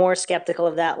was more skeptical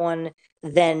of that one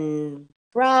than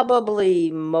probably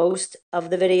most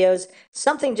of the videos.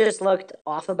 Something just looked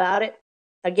off about it.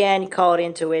 Again, call it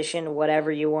intuition,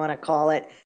 whatever you want to call it.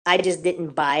 I just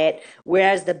didn't buy it.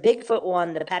 Whereas the Bigfoot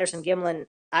one, the Patterson Gimlin,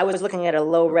 I was looking at a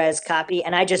low res copy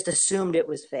and I just assumed it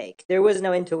was fake. There was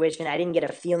no intuition. I didn't get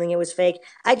a feeling it was fake.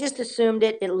 I just assumed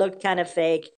it. It looked kind of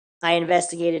fake. I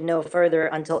investigated no further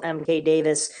until MK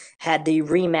Davis had the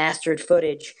remastered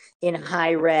footage in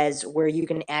high res where you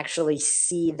can actually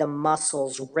see the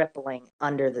muscles rippling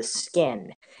under the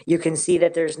skin. You can see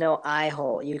that there's no eye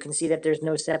hole. You can see that there's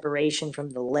no separation from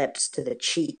the lips to the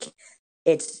cheek.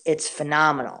 It's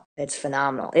phenomenal. It's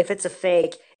phenomenal. If it's a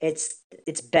fake, it's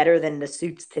better than the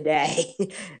suits today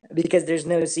because there's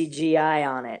no CGI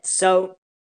on it. So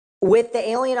with the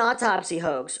alien autopsy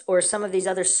hoax or some of these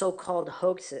other so-called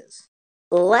hoaxes,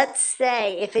 let's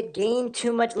say if it gained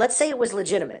too much, let's say it was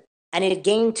legitimate and it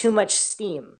gained too much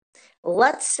steam.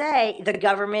 Let's say the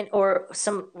government or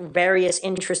some various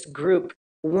interest group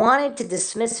wanted to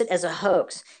dismiss it as a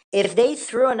hoax. If they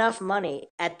threw enough money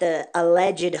at the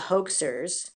alleged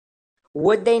hoaxers,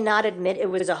 would they not admit it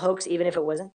was a hoax even if it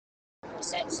wasn't?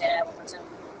 Say that one more time.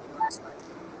 The last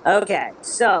part. Okay,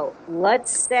 so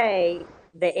let's say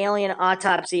the alien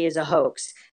autopsy is a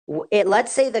hoax.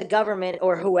 Let's say the government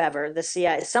or whoever, the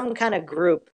CIA, some kind of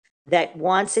group that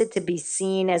wants it to be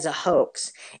seen as a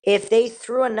hoax. If they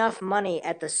threw enough money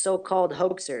at the so-called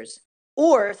hoaxers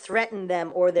or threatened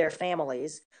them or their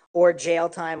families, or jail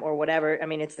time or whatever. I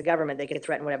mean, it's the government; they can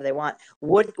threaten whatever they want.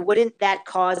 Wouldn't that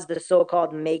cause the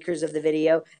so-called makers of the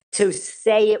video to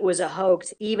say it was a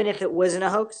hoax, even if it wasn't a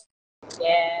hoax?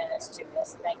 Yeah, that's true.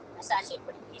 That's actually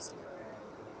pretty easy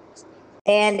for.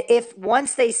 And if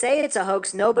once they say it's a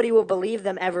hoax, nobody will believe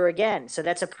them ever again. So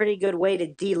that's a pretty good way to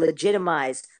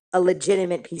delegitimize a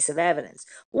legitimate piece of evidence.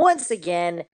 Once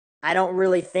again, I don't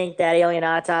really think that alien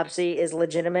autopsy is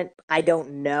legitimate. I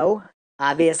don't know.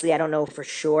 Obviously, I don't know for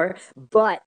sure.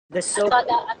 But the I thought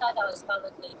that was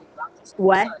publicly debunked.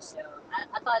 What? So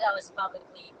I thought that was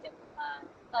publicly. I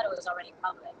thought it was already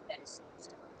public that it's.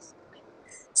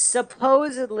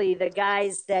 Supposedly the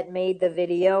guys that made the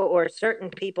video, or certain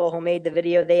people who made the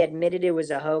video, they admitted it was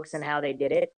a hoax and how they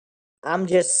did it. I'm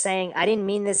just saying, I didn't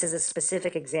mean this as a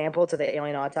specific example to the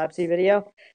alien autopsy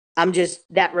video.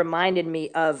 That reminded me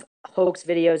of hoax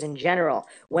videos in general.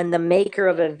 When the maker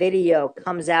of a video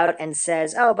comes out and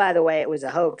says, oh, by the way, it was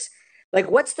a hoax, like,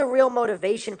 what's the real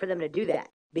motivation for them to do that?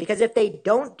 Because if they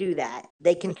don't do that,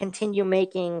 they can continue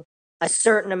making a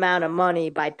certain amount of money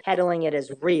by peddling it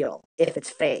as real if it's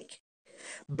fake.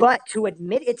 But to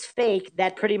admit it's fake,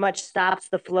 that pretty much stops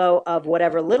the flow of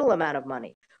whatever little amount of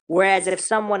money. Whereas if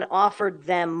someone offered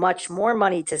them much more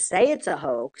money to say it's a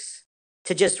hoax,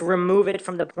 to just remove it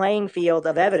from the playing field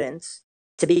of evidence,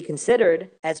 to be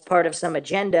considered as part of some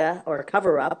agenda or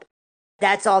cover up,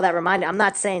 that's all that reminded. I'm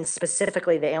not saying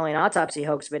specifically the alien autopsy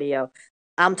hoax video.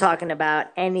 I'm talking about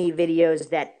any videos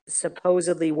that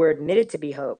supposedly were admitted to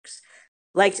be hoax.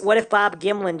 Like, what if Bob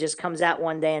Gimlin just comes out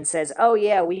one day and says, oh,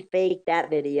 yeah, we faked that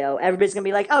video? Everybody's going to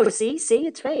be like, oh, see,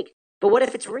 it's fake. But what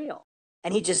if it's real?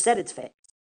 And he just said it's fake.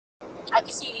 I can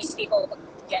see these people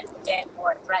get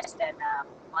more threats than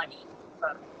money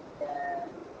from the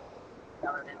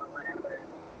government or whatever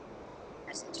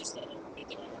that's interested in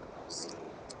making it a post.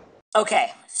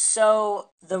 Okay, so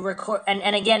the record,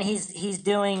 and again, he's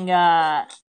doing,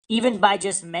 even by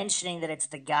just mentioning that it's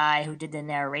the guy who did the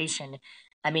narration,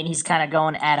 I mean, he's kind of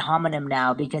going ad hominem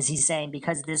now, because he's saying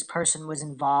because this person was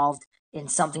involved in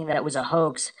something that was a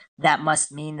hoax, that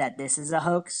must mean that this is a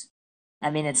hoax. I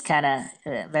mean, it's kind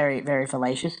of very, very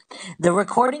fallacious. The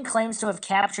recording claims to have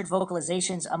captured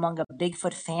vocalizations among a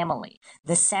Bigfoot family.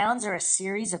 The sounds are a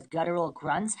series of guttural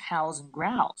grunts, howls, and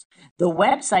growls. The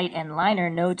website and liner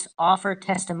notes offer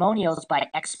testimonials by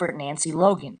expert Nancy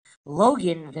Logan.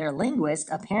 Logan, their linguist,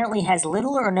 apparently has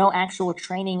little or no actual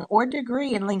training or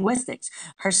degree in linguistics.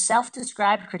 Her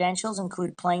self-described credentials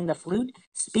include playing the flute,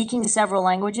 speaking several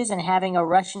languages, and having a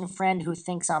Russian friend who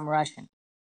thinks I'm Russian.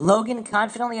 Logan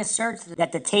confidently asserts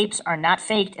that the tapes are not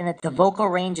faked and that the vocal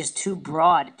range is too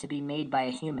broad to be made by a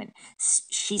human.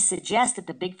 She suggests that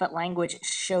the Bigfoot language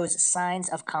shows signs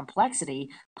of complexity,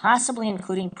 possibly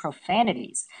including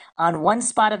profanities. On one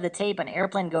spot of the tape, an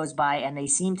airplane goes by and they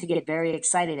seem to get very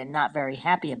excited and not very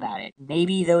happy about it.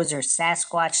 Maybe those are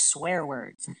Sasquatch swear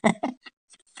words.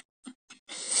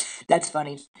 That's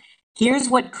funny. Here's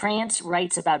what Krantz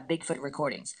writes about Bigfoot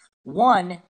recordings.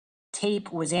 One,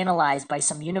 tape was analyzed by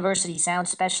some university sound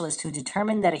specialist who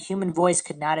determined that a human voice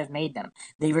could not have made them.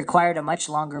 They required a much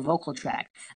longer vocal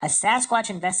tract. A Sasquatch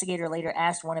investigator later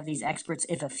asked one of these experts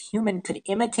if a human could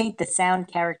imitate the sound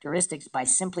characteristics by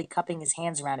simply cupping his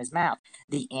hands around his mouth.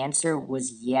 The answer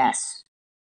was yes.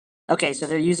 Okay, so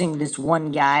they're using this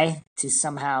one guy to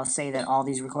somehow say that all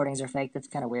these recordings are fake. That's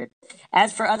kind of weird.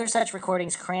 As for other such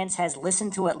recordings, Krantz has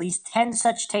listened to at least 10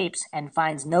 such tapes and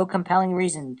finds no compelling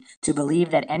reason to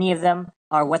believe that any of them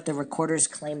are what the recorders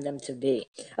claim them to be.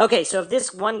 Okay, so if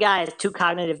this one guy is too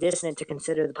cognitive dissonant to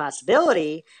consider the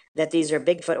possibility that these are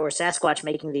Bigfoot or Sasquatch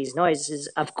making these noises,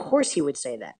 of course he would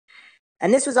say that.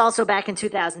 And this was also back in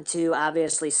 2002.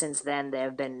 Obviously, since then, there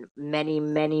have been many,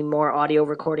 many more audio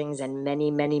recordings and many,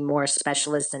 many more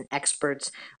specialists and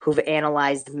experts who've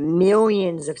analyzed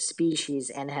millions of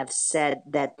species and have said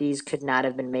that these could not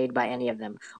have been made by any of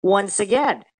them. Once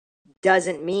again,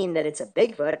 doesn't mean that it's a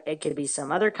Bigfoot. It could be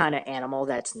some other kind of animal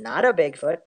that's not a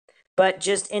Bigfoot. But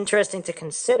just interesting to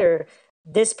consider,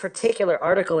 this particular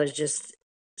article is just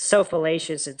so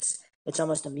fallacious, it's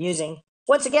almost amusing.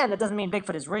 Once again, that doesn't mean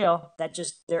Bigfoot is real. That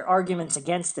just, their arguments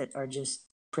against it are just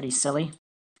pretty silly.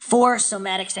 4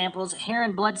 somatic samples, hair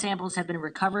and blood samples have been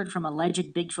recovered from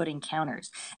alleged Bigfoot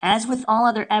encounters. As with all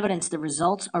other evidence, the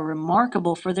results are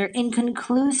remarkable for their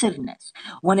inconclusiveness.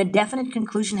 When a definite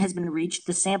conclusion has been reached,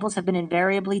 the samples have been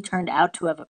invariably turned out to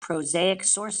have prosaic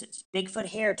sources. Bigfoot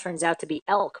hair turns out to be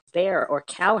elk, bear, or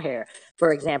cow hair,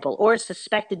 for example, or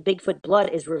suspected Bigfoot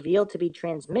blood is revealed to be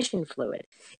transmission fluid.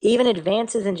 Even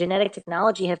advances in genetic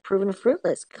technology have proven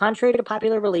fruitless. Contrary to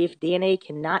popular belief, DNA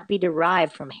cannot be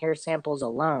derived from hair samples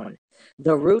alone.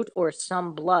 The root or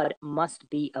some blood must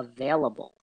be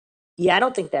available. Yeah, I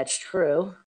don't think that's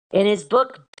true. In his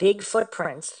book, Big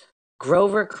Footprints,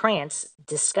 Grover Krantz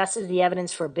discusses the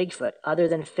evidence for Bigfoot other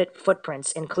than fit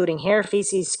footprints, including hair,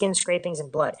 feces, skin scrapings,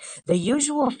 and blood. The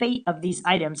usual fate of these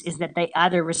items is that they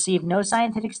either receive no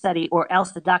scientific study or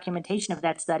else the documentation of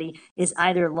that study is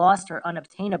either lost or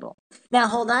unobtainable. Now,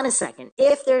 hold on a second.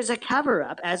 If there's a cover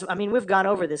up, as I mean, we've gone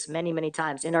over this many, many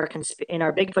times in our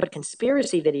Bigfoot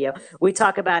conspiracy video, we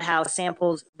talk about how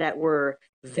samples that were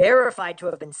verified to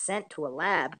have been sent to a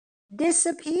lab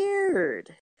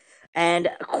disappeared. And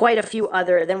quite a few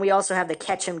other. Then we also have the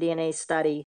Ketchum DNA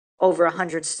study, over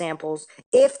 100 samples.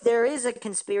 If there is a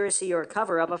conspiracy or a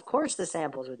cover up, of course the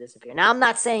samples would disappear. Now, I'm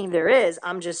not saying there is,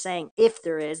 I'm just saying if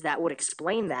there is, that would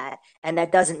explain that. And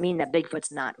that doesn't mean that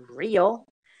Bigfoot's not real.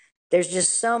 There's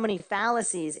just so many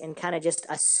fallacies in kind of just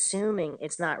assuming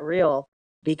it's not real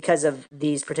because of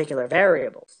these particular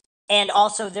variables. And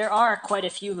also, there are quite a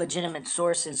few legitimate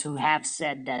sources who have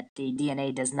said that the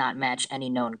DNA does not match any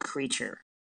known creature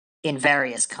in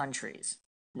various countries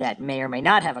that may or may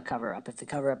not have a cover up. If the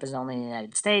cover up is only in the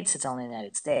United States, it's only in the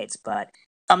United States. But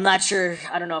I'm not sure.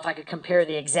 I don't know if I could compare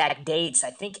the exact dates.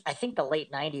 I think the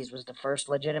late '90s was the first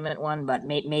legitimate one, but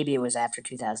maybe it was after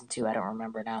 2002. I don't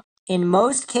remember now. In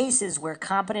most cases where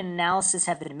competent analysis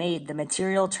have been made, the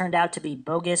material turned out to be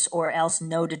bogus or else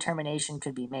no determination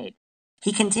could be made.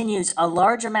 He continues, a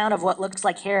large amount of what looks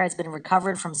like hair has been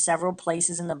recovered from several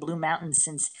places in the Blue Mountains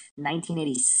since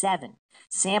 1987.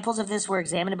 Samples of this were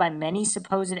examined by many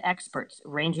supposed experts,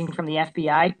 ranging from the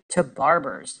FBI to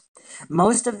barbers.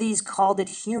 Most of these called it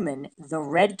human. The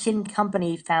Redkin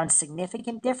Company found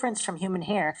significant difference from human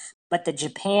hair, but the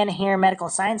Japan Hair Medical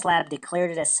Science Lab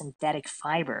declared it as synthetic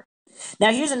fiber.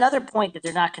 Now, here's another point that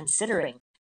they're not considering.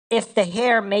 If the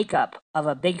hair makeup of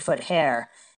a Bigfoot hair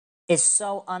is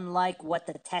so unlike what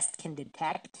the test can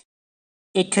detect,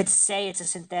 it could say it's a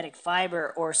synthetic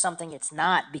fiber or something it's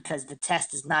not because the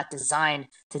test is not designed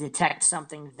to detect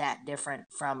something that different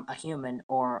from a human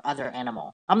or other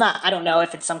animal. I don't know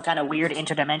if it's some kind of weird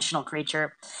interdimensional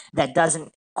creature that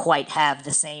doesn't quite have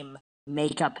the same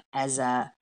makeup as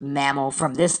a mammal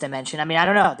from this dimension. I mean, I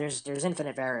don't know. There's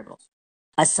infinite variables.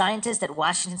 A scientist at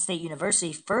Washington State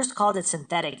University first called it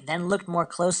synthetic, then looked more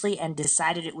closely and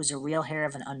decided it was a real hair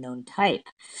of an unknown type.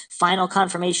 Final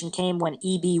confirmation came when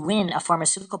E.B. Wynn, a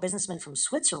pharmaceutical businessman from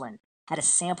Switzerland, had a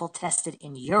sample tested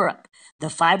in Europe. The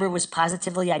fiber was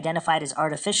positively identified as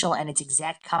artificial and its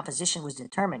exact composition was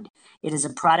determined. It is a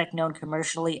product known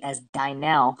commercially as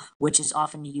Dynel, which is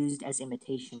often used as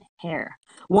imitation hair.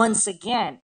 Once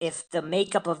again, if the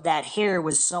makeup of that hair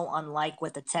was so unlike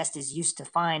what the test is used to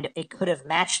find, it could have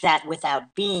matched that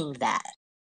without being that.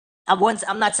 I'm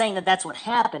not saying that that's what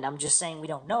happened. I'm just saying we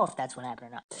don't know if that's what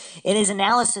happened or not. In his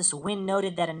analysis, Wynn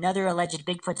noted that another alleged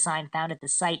Bigfoot sign found at the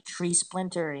site, tree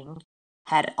splintering,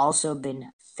 had also been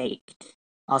faked.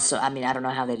 Also, I mean, I don't know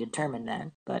how they determined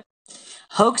that, but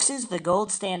hoaxes, the gold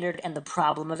standard, and the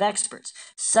problem of experts.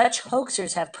 Such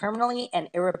hoaxers have permanently and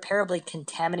irreparably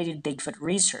contaminated Bigfoot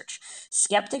research.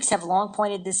 Skeptics have long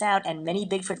pointed this out, and many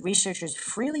Bigfoot researchers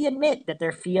freely admit that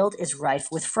their field is rife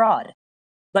with fraud.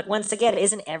 But once again,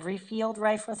 isn't every field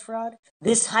rife with fraud?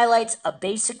 This highlights a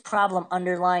basic problem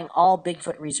underlying all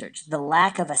Bigfoot research, the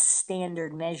lack of a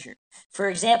standard measure. For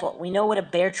example, we know what a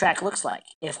bear track looks like.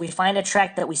 If we find a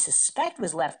track that we suspect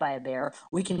was left by a bear,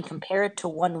 we can compare it to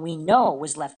one we know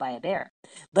was left by a bear.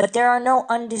 But there are no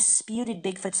undisputed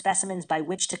Bigfoot specimens by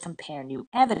which to compare new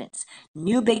evidence.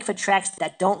 New Bigfoot tracks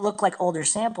that don't look like older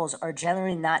samples are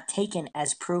generally not taken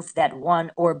as proof that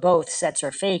one or both sets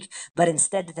are fake, but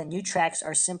instead that the new tracks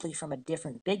are simply from a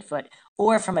different Bigfoot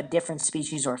or from a different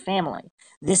species or family.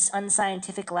 This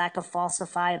unscientific lack of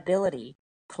falsifiability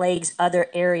plagues other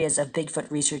areas of Bigfoot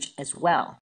research as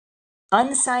well.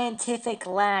 Unscientific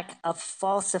lack of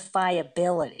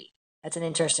falsifiability. That's an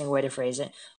interesting way to phrase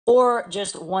it. Or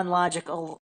just one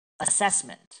logical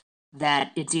assessment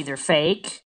that it's either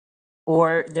fake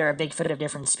or they're a Bigfoot of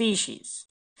different species.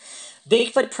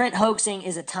 Bigfoot print hoaxing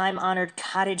is a time-honored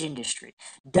cottage industry.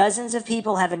 Dozens of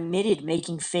people have admitted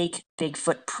making fake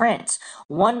Bigfoot prints.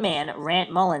 One man,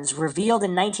 Rant Mullins, revealed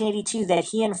in 1982 that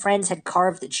he and friends had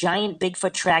carved giant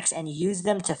Bigfoot tracks and used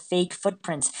them to fake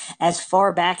footprints as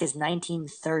far back as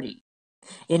 1930.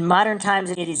 In modern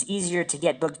times, it is easier to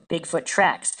get Bigfoot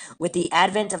tracks. With the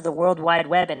advent of the World Wide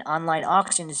Web and online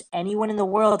auctions, anyone in the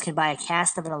world can buy a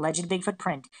cast of an alleged Bigfoot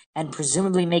print and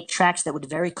presumably make tracks that would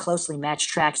very closely match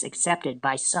tracks accepted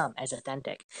by some as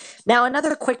authentic. Now,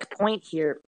 another quick point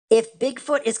here. If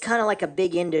Bigfoot is kind of like a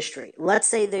big industry, let's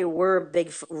say there were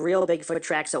real Bigfoot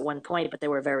tracks at one point, but they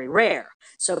were very rare.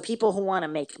 So people who want to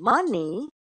make money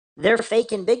They're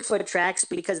faking Bigfoot tracks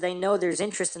because they know there's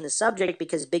interest in the subject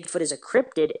because Bigfoot is a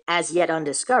cryptid as yet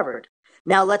undiscovered.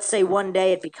 Now, let's say one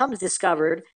day it becomes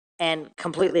discovered and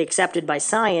completely accepted by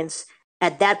science.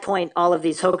 At that point, all of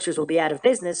these hoaxers will be out of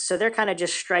business, so they're kind of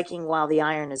just striking while the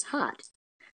iron is hot.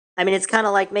 I mean, it's kind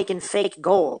of like making fake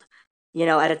gold.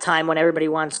 At a time when everybody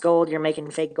wants gold, you're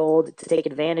making fake gold to take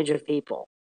advantage of people.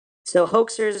 So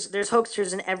there's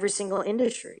hoaxers in every single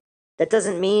industry. That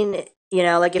doesn't mean,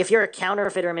 like if you're a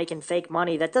counterfeiter making fake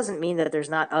money, that doesn't mean that there's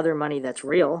not other money that's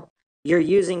real. You're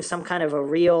using some kind of a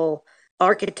real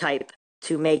archetype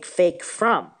to make fake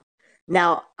from.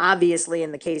 Now, obviously,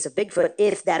 in the case of Bigfoot,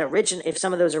 if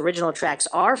some of those original tracks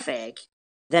are fake,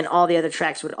 then all the other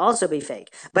tracks would also be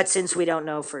fake. But since we don't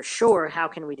know for sure, how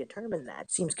can we determine that?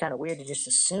 It seems kind of weird to just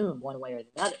assume one way or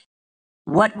the other.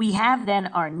 What we have then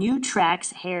are new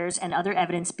tracks, hairs, and other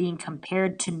evidence being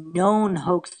compared to known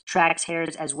hoax tracks,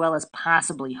 hairs, as well as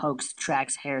possibly hoax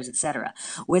tracks, hairs, etc.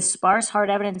 With sparse hard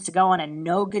evidence to go on and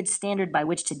no good standard by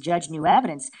which to judge new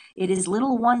evidence, it is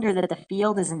little wonder that the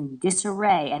field is in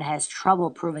disarray and has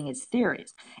trouble proving its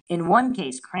theories. In one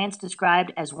case, Krantz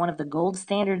described as one of the gold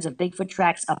standards of Bigfoot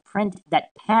tracks a print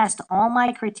that passed all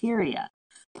my criteria,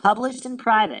 published in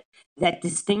private, that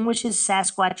distinguishes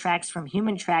Sasquatch tracks from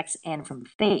human tracks and from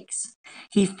fakes.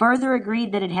 He further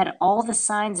agreed that it had all the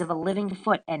signs of a living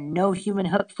foot and no human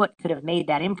foot could have made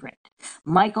that imprint.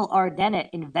 Michael R. Dennett,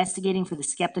 investigating for the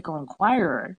Skeptical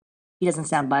Inquirer, he doesn't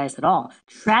sound biased at all,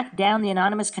 tracked down the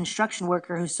anonymous construction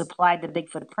worker who supplied the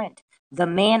Bigfoot print. The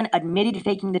man admitted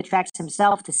faking the tracks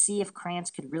himself to see if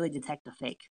Krantz could really detect a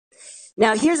fake.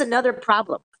 Now, here's another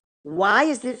problem. Why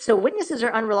is this? So witnesses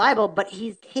are unreliable, but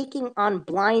he's taking on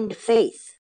blind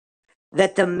faith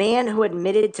that the man who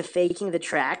admitted to faking the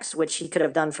tracks, which he could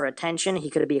have done for attention,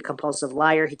 he could be a compulsive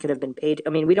liar, he could have been paid.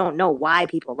 I mean, we don't know why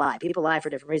people lie. People lie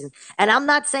for different reasons. And I'm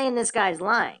not saying this guy's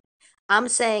lying. I'm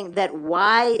saying that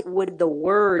why would the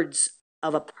words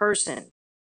of a person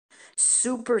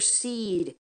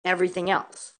supersede everything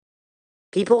else?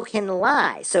 People can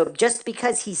lie. So just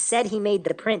because he said he made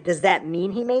the print, does that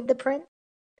mean he made the print?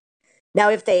 Now,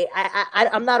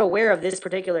 I'm not aware of this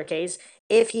particular case.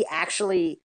 If he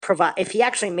actually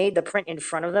made the print in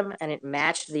front of them and it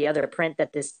matched the other print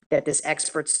that this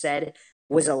expert said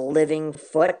was a living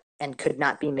foot and could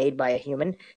not be made by a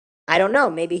human, I don't know.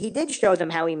 Maybe he did show them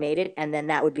how he made it, and then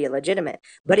that would be legitimate.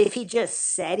 But if he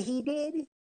just said he did,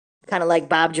 kind of like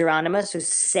Bob Geronimus, who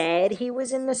said he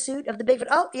was in the suit of the Bigfoot.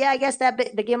 Oh, yeah, I guess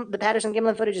the Patterson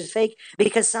Gimlin footage is fake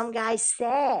because some guy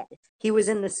said he was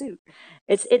in the suit.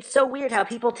 It's so weird how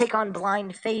people take on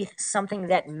blind faith something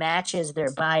that matches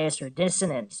their bias or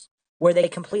dissonance, where they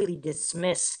completely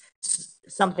dismiss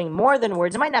something more than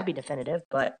words. It might not be definitive,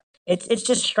 but it's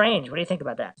just strange. What do you think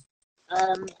about that?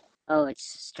 It's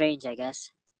strange, I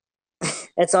guess.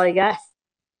 That's all you got?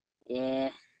 Yeah.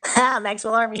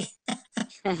 Maxwell Army.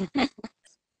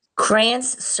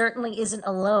 Krantz certainly isn't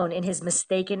alone in his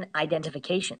mistaken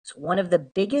identifications. One of the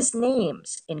biggest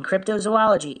names in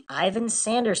cryptozoology, Ivan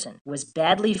Sanderson, was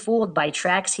badly fooled by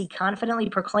tracks he confidently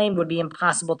proclaimed would be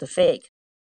impossible to fake.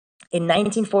 In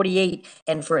 1948,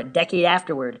 and for a decade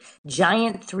afterward,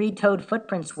 giant three-toed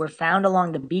footprints were found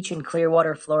along the beach in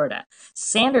Clearwater, Florida.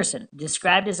 Sanderson,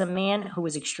 described as a man who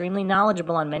was extremely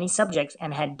knowledgeable on many subjects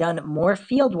and had done more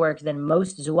field work than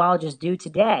most zoologists do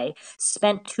today,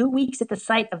 spent 2 weeks at the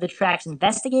site of the tracks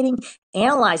investigating,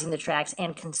 analyzing the tracks,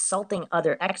 and consulting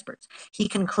other experts. He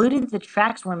concluded the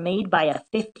tracks were made by a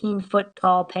 15-foot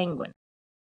tall penguin.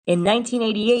 In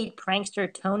 1988,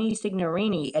 prankster Tony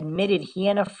Signorini admitted he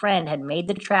and a friend had made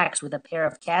the tracks with a pair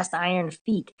of cast iron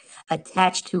feet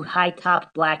attached to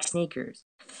high-topped black sneakers.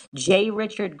 J.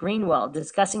 Richard Greenwald,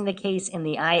 discussing the case in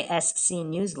the ISC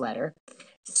newsletter,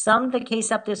 summed the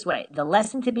case up this way: the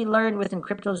lesson to be learned within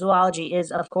cryptozoology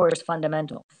is, of course,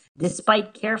 fundamental.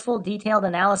 Despite careful, detailed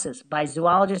analysis by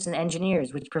zoologists and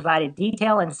engineers, which provided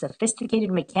detailed and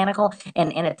sophisticated mechanical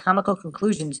and anatomical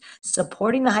conclusions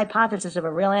supporting the hypothesis of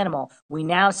a real animal, we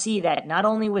now see that not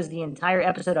only was the entire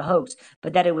episode a hoax,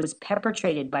 but that it was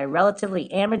perpetrated by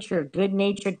relatively amateur,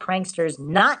 good-natured pranksters,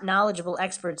 not knowledgeable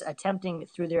experts attempting,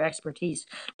 through their expertise,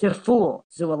 to fool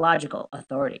zoological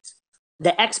authorities.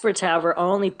 The experts, however,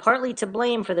 are only partly to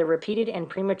blame for the repeated and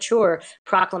premature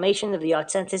proclamation of the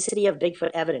authenticity of Bigfoot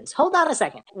evidence. Hold on a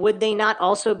second. Would they not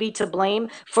also be to blame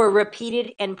for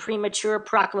repeated and premature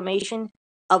proclamation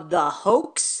of the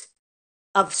hoax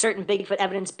of certain Bigfoot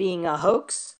evidence being a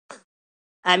hoax?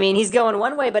 I mean, he's going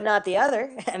one way but not the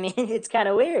other. I mean, it's kind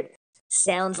of weird.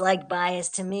 Sounds like bias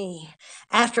to me.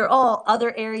 After all,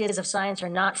 other areas of science are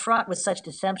not fraught with such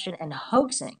deception and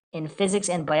hoaxing. In physics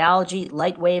and biology,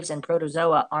 light waves and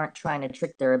protozoa aren't trying to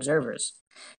trick their observers.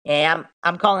 Yeah,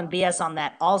 I'm calling BS on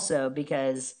that also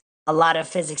because a lot of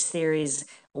physics theories,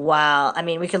 while I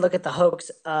mean we could look at the hoax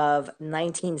of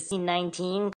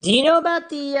 1919. Do you know about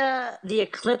the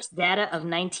eclipse data of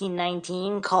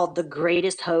 1919 called the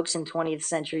greatest hoax in 20th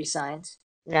century science?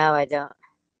 No, I don't.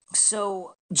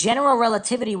 So, general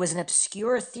relativity was an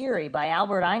obscure theory by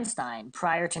Albert Einstein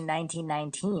prior to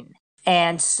 1919.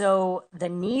 And so, the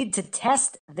need to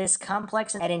test this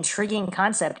complex and intriguing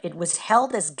concept, it was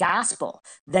held as gospel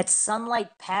that sunlight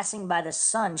passing by the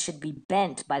sun should be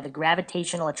bent by the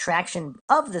gravitational attraction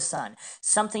of the sun,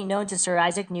 something known to Sir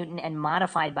Isaac Newton and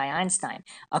modified by Einstein.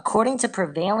 According to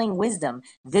prevailing wisdom,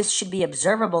 this should be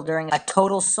observable during a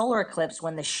total solar eclipse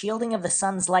when the shielding of the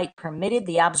sun's light permitted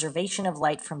the observation of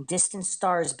light from distant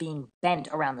stars being bent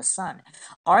around the sun.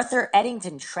 Arthur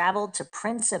Eddington traveled to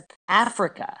Principe,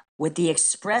 Africa, with the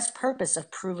express purpose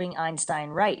of proving Einstein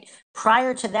right.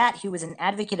 Prior to that, he was an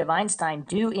advocate of Einstein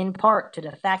due in part to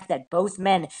the fact that both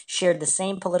men shared the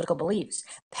same political beliefs,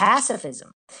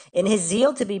 pacifism. In his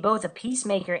zeal to be both a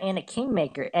peacemaker and a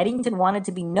kingmaker, Eddington wanted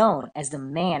to be known as the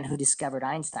man who discovered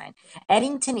Einstein.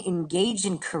 Eddington engaged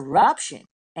in corruption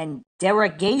and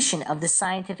derogation of the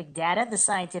scientific data, the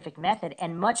scientific method,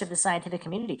 and much of the scientific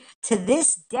community. To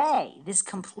this day, this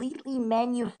completely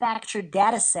manufactured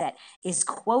data set is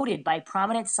quoted by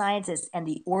prominent scientists and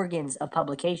the organs of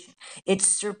publication. It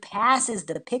surpasses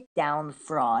the Pickdown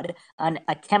fraud, an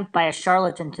attempt by a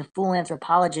charlatan to fool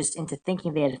anthropologists into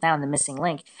thinking they had found the missing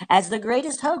link, as the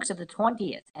greatest hoax of the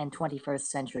 20th and 21st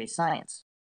century science.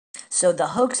 So the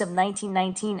hoax of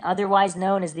 1919, otherwise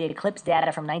known as the eclipse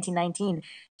data from 1919,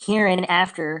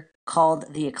 hereinafter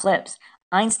called the eclipse.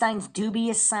 Einstein's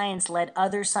dubious science led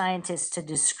other scientists to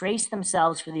disgrace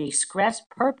themselves for the express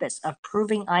purpose of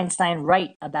proving Einstein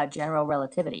right about general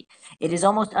relativity. It is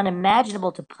almost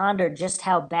unimaginable to ponder just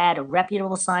how bad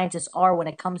reputable scientists are when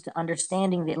it comes to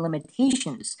understanding the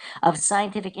limitations of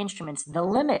scientific instruments, the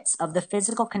limits of the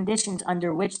physical conditions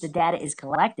under which the data is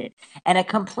collected, and a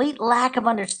complete lack of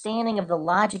understanding of the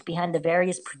logic behind the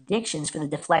various predictions for the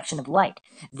deflection of light.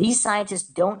 These scientists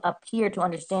don't appear to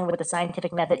understand what the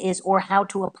scientific method is or how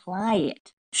to apply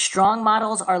it. Strong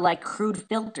models are like crude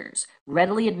filters,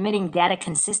 readily admitting data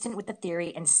consistent with the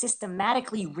theory and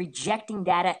systematically rejecting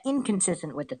data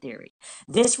inconsistent with the theory.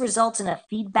 This results in a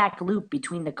feedback loop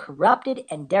between the corrupted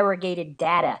and derogated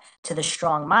data to the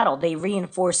strong model. They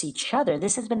reinforce each other.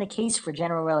 This has been the case for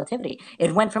general relativity.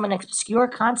 It went from an obscure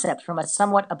concept from a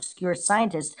somewhat obscure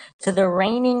scientist to the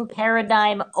reigning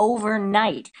paradigm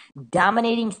overnight,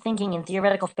 dominating thinking in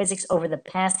theoretical physics over the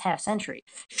past half century.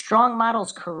 Strong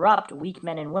models corrupt weak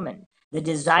men and women. The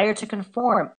desire to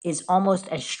conform is almost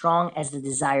as strong as the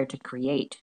desire to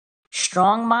create.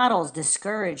 Strong models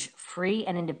discourage free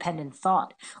and independent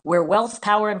thought. Where wealth,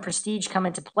 power, and prestige come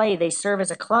into play, they serve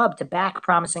as a club to back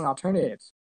promising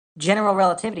alternatives. General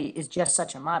relativity is just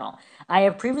such a model. I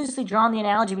have previously drawn the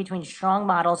analogy between strong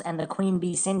models and the queen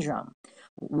bee syndrome.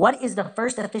 What is the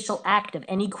first official act of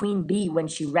any queen bee when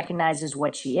she recognizes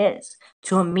what she is?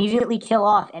 To immediately kill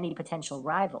off any potential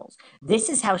rivals. This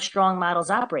is how strong models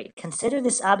operate. Consider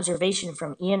this observation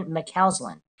from Ian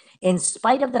McCausland. In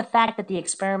spite of the fact that the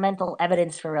experimental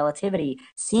evidence for relativity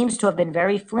seems to have been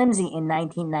very flimsy in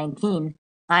 1919,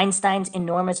 Einstein's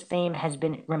enormous fame has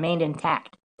remained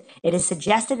intact. It is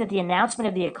suggested that the announcement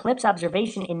of the eclipse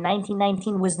observation in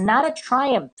 1919 was not a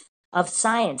triumph of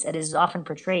science, as is often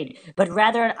portrayed, but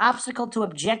rather an obstacle to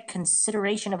object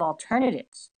consideration of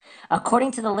alternatives.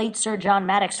 According to the late Sir John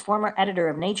Maddox, former editor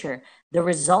of Nature, the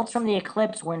results from the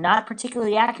eclipse were not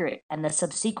particularly accurate, and the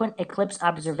subsequent eclipse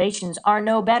observations are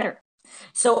no better.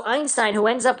 So Einstein, who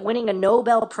ends up winning a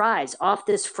Nobel Prize off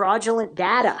this fraudulent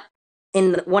data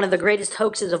in one of the greatest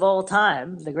hoaxes of all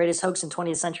time, the greatest hoax in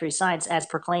 20th century science, as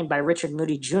proclaimed by Richard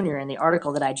Moody Jr. in the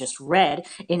article that I just read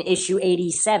in issue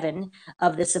 87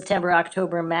 of the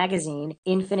September-October magazine,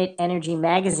 Infinite Energy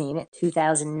Magazine,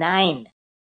 2009.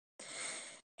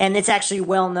 And it's actually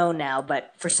well known now,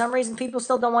 but for some reason people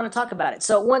still don't want to talk about it.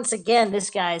 So once again, this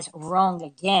guy's wrong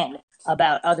again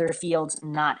about other fields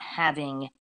not having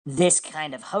this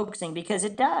kind of hoaxing, because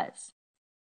it does.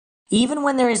 Even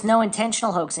when there is no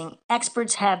intentional hoaxing,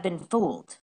 experts have been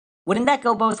fooled. Wouldn't that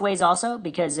go both ways also?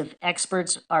 Because if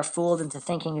experts are fooled into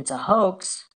thinking it's a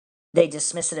hoax, they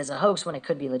dismiss it as a hoax when it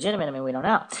could be legitimate. I mean, we don't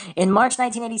know. In March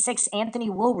 1986, Anthony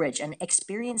Woolridge, an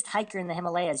experienced hiker in the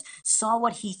Himalayas, saw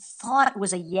what he thought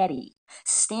was a Yeti.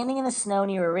 standing in the snow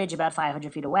near a ridge about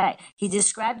 500 feet away. He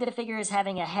described the figure as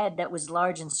having a head that was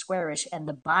large and squarish, and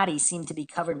the body seemed to be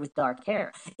covered with dark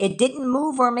hair. It didn't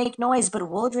move or make noise, but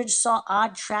Wooldridge saw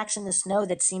odd tracks in the snow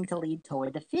that seemed to lead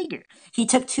toward the figure. He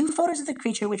took 2 photos of the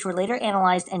creature, which were later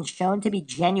analyzed and shown to be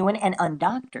genuine and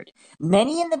undoctored.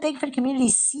 Many in the Bigfoot community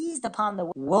seized upon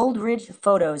the Wooldridge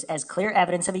photos as clear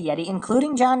evidence of a Yeti,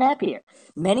 including John Napier.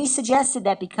 Many suggested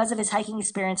that because of his hiking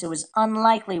experience, it was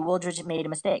unlikely Wooldridge made a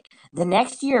mistake. The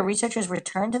next year, researchers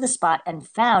returned to the spot and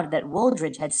found that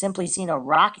Wooldridge had simply seen a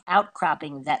rock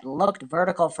outcropping that looked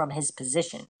vertical from his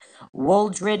position.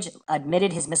 Wooldridge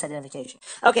admitted his misidentification.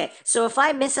 Okay, so if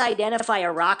I misidentify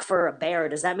a rock for a bear,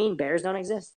 does that mean bears don't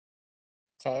exist?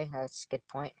 Okay, that's a good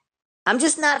point. I'm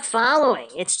just not following.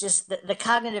 It's just the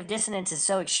cognitive dissonance is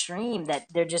so extreme that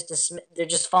they're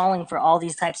just falling for all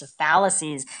these types of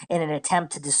fallacies in an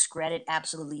attempt to discredit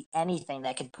absolutely anything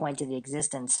that could point to the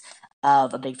existence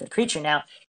of a Bigfoot creature. Now,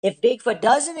 if Bigfoot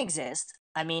doesn't exist,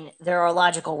 I mean, there are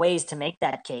logical ways to make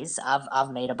that case.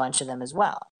 I've made a bunch of them as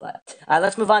well. But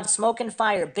let's move on. Smoke and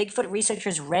fire. Bigfoot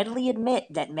researchers readily admit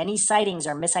that many sightings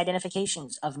are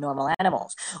misidentifications of normal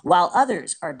animals, while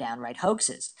others are downright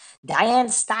hoaxes. Diane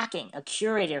Stocking, a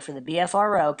curator for the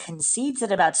BFRO, concedes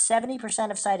that about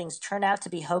 70% of sightings turn out to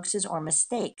be hoaxes or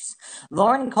mistakes.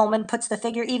 Lauren Coleman puts the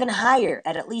figure even higher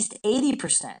at least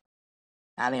 80%.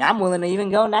 I mean, I'm willing to even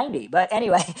go 90. But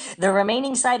anyway, the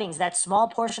remaining sightings, that small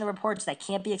portion of reports that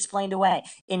can't be explained away,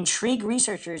 intrigue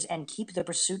researchers and keep the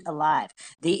pursuit alive.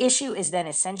 The issue is then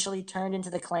essentially turned into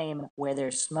the claim, where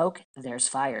there's smoke, there's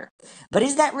fire. But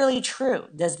is that really true?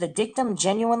 Does the dictum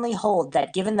genuinely hold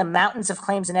that given the mountains of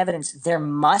claims and evidence, there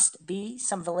must be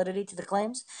some validity to the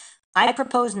claims? I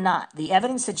propose not. The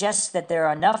evidence suggests that there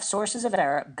are enough sources of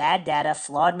error, bad data,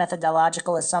 flawed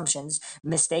methodological assumptions,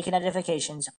 mistaken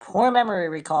identifications, poor memory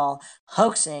recall,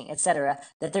 hoaxing, etc.,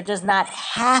 that there does not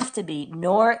have to be,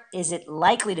 nor is it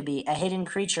likely to be, a hidden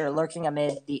creature lurking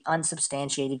amid the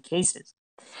unsubstantiated cases.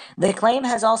 The claim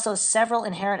has also several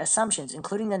inherent assumptions,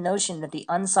 including the notion that the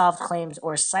unsolved claims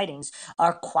or sightings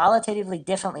are qualitatively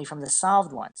differently from the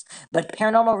solved ones. But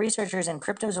paranormal researchers and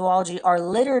cryptozoology are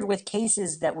littered with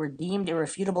cases that were deemed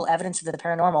irrefutable evidence of the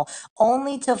paranormal,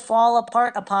 only to fall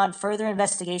apart upon further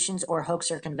investigations or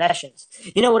hoax or confessions.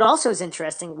 You know what also is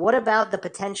interesting? What about the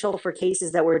potential for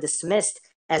cases that were dismissed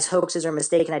as hoaxes or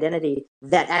mistaken identity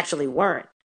that actually weren't?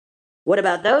 What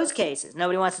about those cases?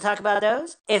 Nobody wants to talk about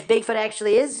those? If Bigfoot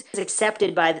actually is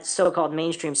accepted by the so-called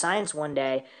mainstream science one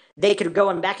day, they could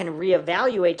go back and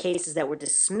reevaluate cases that were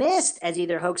dismissed as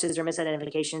either hoaxes or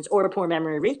misidentifications or poor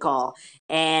memory recall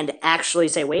and actually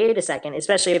say, wait a second,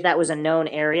 especially if that was a known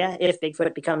area. If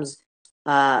Bigfoot becomes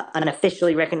an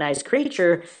officially recognized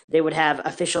creature, they would have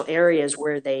official areas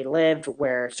where they lived,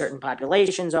 where certain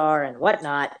populations are and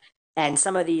whatnot. And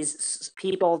some of these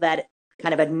people that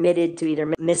kind of admitted to either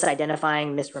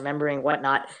misidentifying, misremembering,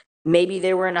 whatnot, maybe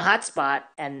they were in a hot spot,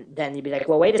 and then you'd be like,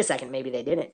 well, wait a second, maybe they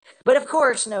didn't. But of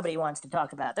course, nobody wants to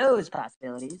talk about those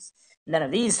possibilities. None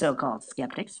of these so-called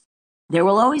skeptics. There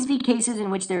will always be cases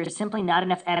in which there is simply not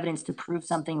enough evidence to prove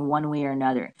something one way or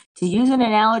another. To use an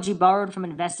analogy borrowed from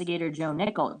investigator Joe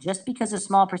Nickel, just because a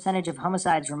small percentage of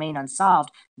homicides remain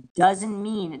unsolved doesn't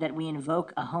mean that we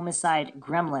invoke a homicide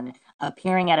gremlin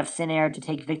appearing out of thin air to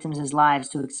take victims' lives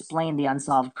to explain the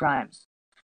unsolved crimes.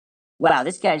 Wow,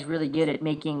 this guy's really good at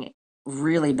making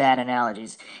really bad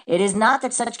analogies. It is not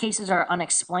that such cases are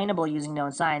unexplainable using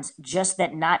known science, just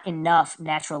that not enough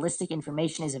naturalistic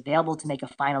information is available to make a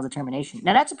final determination.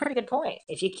 Now, that's a pretty good point.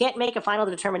 If you can't make a final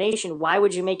determination, why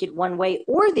would you make it one way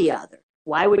or the other?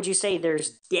 Why would you say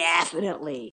there's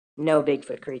definitely no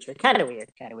Bigfoot creature? Kind of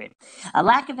weird. A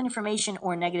lack of information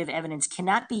or negative evidence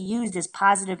cannot be used as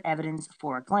positive evidence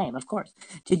for a claim, of course.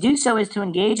 To do so is to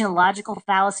engage in a logical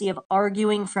fallacy of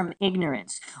arguing from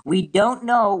ignorance. We don't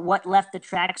know what left the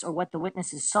tracks or what the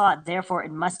witnesses saw, therefore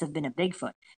it must have been a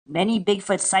Bigfoot. Many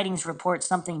Bigfoot sightings report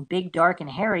something big, dark,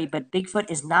 and hairy, but Bigfoot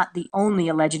is not the only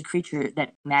alleged creature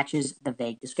that matches the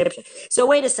vague description. So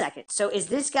wait a second. So is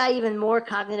this guy even more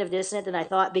cognitive dissonant than I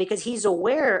thought? Because he's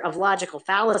aware of logical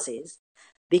fallacies,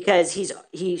 because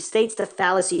he states the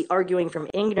fallacy arguing from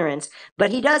ignorance,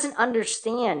 but he doesn't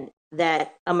understand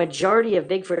that a majority of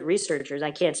Bigfoot researchers,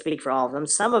 I can't speak for all of them,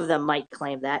 some of them might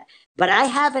claim that, but I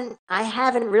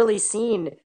haven't really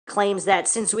seen claims that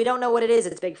since we don't know what it is,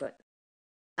 it's Bigfoot.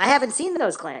 I haven't seen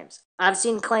those claims. I've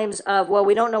seen claims of, well,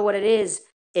 we don't know what it is.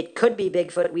 It could be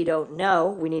Bigfoot. We don't know.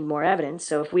 We need more evidence.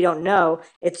 So if we don't know,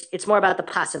 it's more about the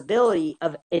possibility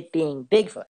of it being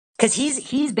Bigfoot. Because he's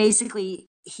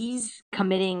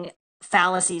committing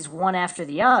fallacies one after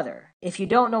the other. If you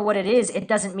don't know what it is, it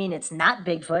doesn't mean it's not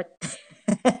Bigfoot.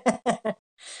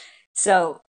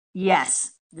 So,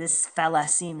 yes, this fella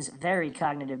seems very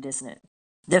cognitive dissonant.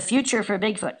 The future for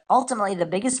Bigfoot. Ultimately, the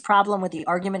biggest problem with the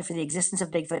argument for the existence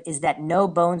of Bigfoot is that no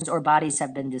bones or bodies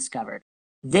have been discovered.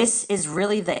 This is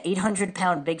really the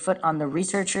 800-pound Bigfoot on the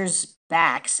researchers'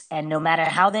 backs, and no matter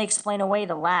how they explain away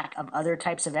the lack of other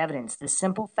types of evidence, the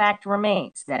simple fact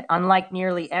remains that unlike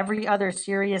nearly every other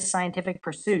serious scientific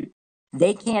pursuit,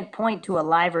 they can't point to a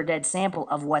live or dead sample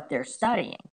of what they're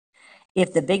studying.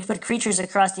 If the Bigfoot creatures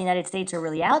across the United States are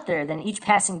really out there, then each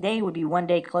passing day would be one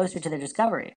day closer to their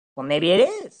discovery. Well, maybe it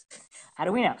is. How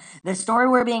do we know? The story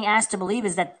we're being asked to believe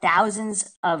is that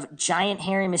thousands of giant,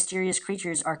 hairy, mysterious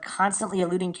creatures are constantly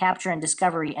eluding capture and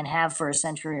discovery and have for a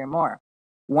century or more.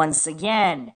 Once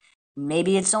again,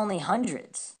 maybe it's only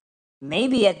hundreds.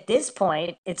 Maybe at this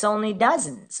point, it's only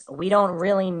dozens. We don't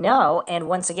really know. And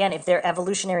once again, if their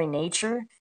evolutionary nature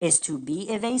is to be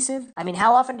evasive. I mean,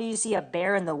 how often do you see a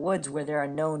bear in the woods where there are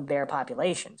known bear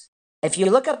populations? If you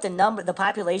look up the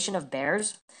population of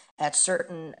bears at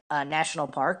certain national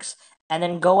parks, and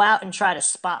then go out and try to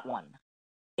spot one,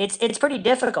 it's pretty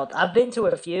difficult. I've been to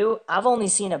a few. I've only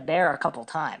seen a bear a couple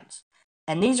times,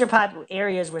 and these are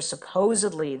areas where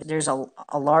supposedly there's a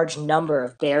large number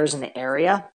of bears in the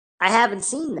area. I haven't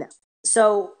seen them.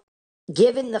 So,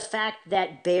 given the fact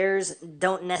that bears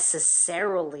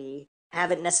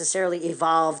haven't necessarily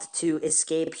evolved to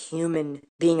escape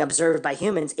being observed by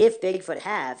humans, if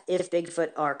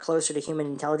Bigfoot are closer to human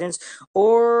intelligence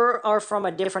or are from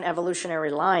a different evolutionary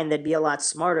line, they'd be a lot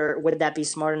smarter. Would that be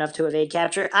smart enough to evade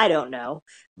capture? I don't know.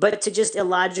 But to just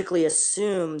illogically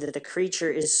assume that the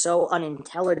creature is so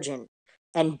unintelligent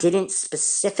and didn't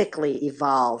specifically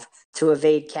evolve to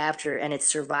evade capture and its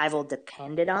survival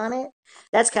depended on it,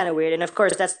 that's kind of weird. And of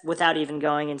course, that's without even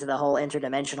going into the whole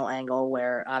interdimensional angle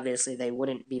where obviously they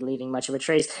wouldn't be leaving much of a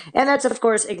trace. And that's, of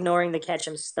course, ignoring the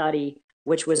Ketchum study,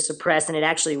 which was suppressed, and it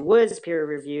actually was peer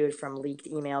reviewed from leaked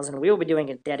emails. And we will be doing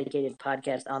a dedicated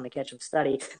podcast on the Ketchum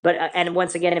study. But, and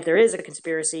once again, if there is a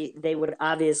conspiracy, they would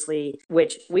obviously,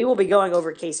 which we will be going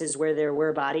over cases where there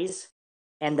were bodies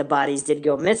and the bodies did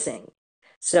go missing.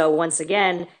 So once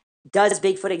again, does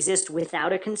Bigfoot exist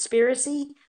without a conspiracy?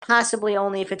 Possibly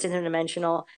only if it's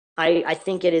interdimensional. I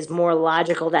think it is more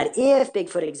logical that if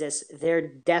Bigfoot exists, there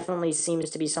definitely seems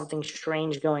to be something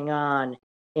strange going on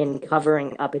in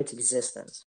covering up its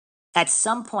existence. At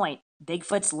some point,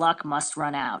 Bigfoot's luck must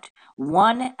run out.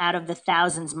 One out of the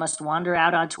thousands must wander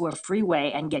out onto a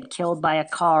freeway and get killed by a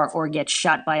car or get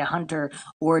shot by a hunter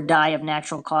or die of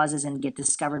natural causes and get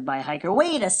discovered by a hiker.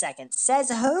 Wait a second, says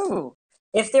who?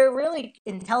 If they're really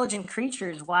intelligent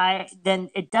creatures, why then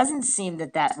it doesn't seem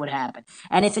that would happen.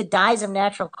 And if it dies of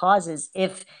natural causes,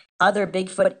 if other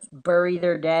Bigfoot bury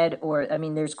their dead, or I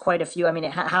mean, there's quite a few. I mean,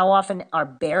 how often are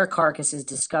bear carcasses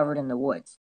discovered in the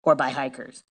woods or by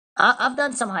hikers? I've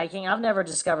done some hiking. I've never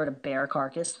discovered a bear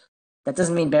carcass. That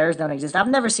doesn't mean bears don't exist. I've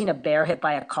never seen a bear hit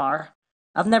by a car.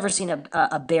 I've never seen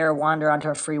a bear wander onto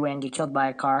a freeway and get killed by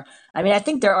a car. I mean, I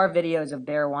think there are videos of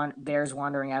bears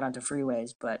wandering out onto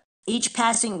freeways, but each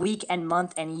passing week and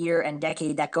month and year and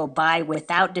decade that go by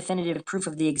without definitive proof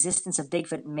of the existence of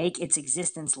Bigfoot make its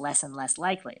existence less and less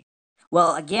likely.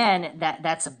 Well, again,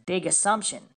 that's a big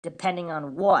assumption, depending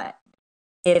on what.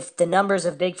 If the numbers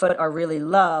of Bigfoot are really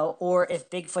low, or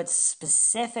if Bigfoot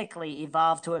specifically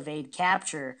evolved to evade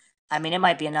capture, I mean, it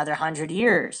might be another 100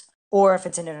 years. Or if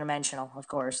it's interdimensional, of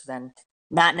course, then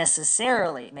not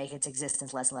necessarily make its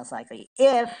existence less and less likely.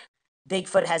 If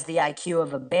Bigfoot has the IQ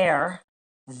of a bear,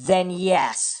 then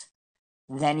yes.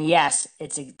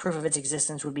 Its proof of its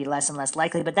existence would be less and less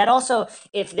likely. But that also,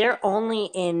 if they're only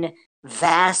in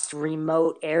vast,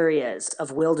 remote areas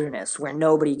of wilderness where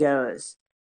nobody goes,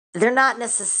 they're not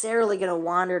necessarily going to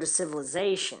wander to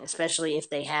civilization, especially if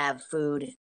they have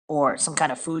food or some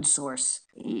kind of food source.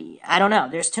 I don't know.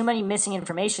 There's too many missing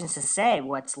information to say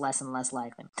what's less and less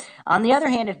likely. On the other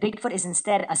hand, if Bigfoot is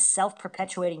instead a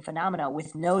self-perpetuating phenomena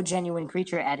with no genuine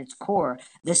creature at its core,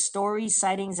 the stories,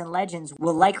 sightings, and legends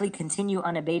will likely continue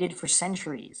unabated for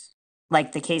centuries,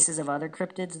 like the cases of other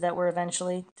cryptids that were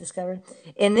eventually discovered.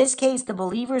 In this case, the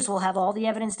believers will have all the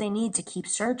evidence they need to keep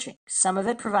searching, some of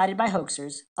it provided by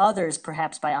hoaxers, others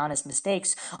perhaps by honest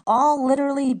mistakes, all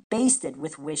literally basted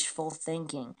with wishful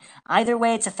thinking. Either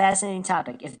way, it's a fascinating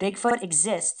topic. If Bigfoot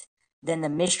exists, then the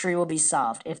mystery will be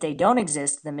solved. If they don't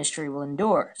exist, the mystery will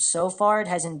endure. So far, it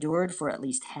has endured for at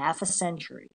least half a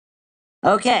century.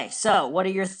 Okay, so what are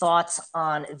your thoughts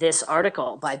on this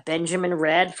article by Benjamin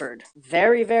Radford?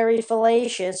 Very, very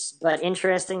fallacious, but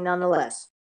interesting nonetheless.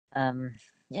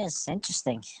 Yes,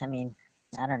 interesting. I mean,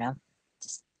 I don't know.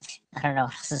 Just I don't know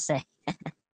what else to say.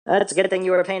 That's a good thing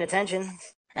you were paying attention.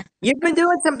 You've been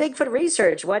doing some Bigfoot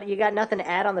research. What, you got nothing to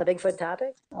add on the Bigfoot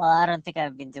topic? Well, I don't think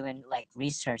I've been doing like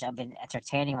research. I've been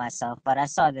entertaining myself, but I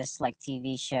saw this like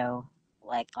TV show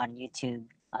like on YouTube.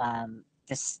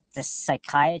 This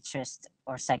psychiatrist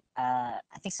or I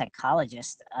think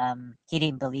psychologist. He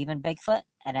didn't believe in Bigfoot,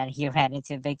 and then he ran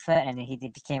into Bigfoot, and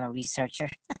then became a researcher.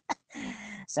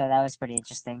 So that was pretty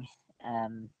interesting.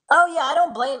 Oh yeah, I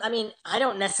don't blame. I mean, I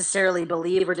don't necessarily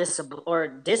believe or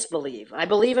disbelieve. I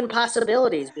believe in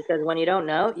possibilities because when you don't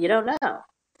know, you don't know.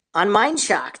 On Mind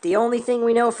Shock, the only thing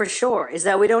we know for sure is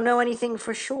that we don't know anything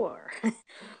for sure.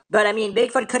 But I mean,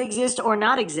 Bigfoot could exist or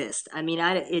not exist. I mean,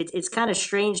 it's kind of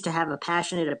strange to have a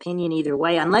passionate opinion either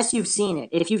way, unless you've seen it.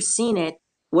 If you've seen it,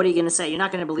 what are you going to say? You're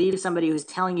not going to believe somebody who's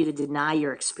telling you to deny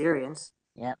your experience.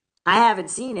 Yep. I haven't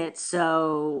seen it,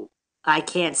 so I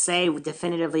can't say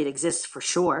definitively it exists for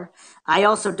sure. I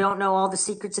also don't know all the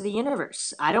secrets of the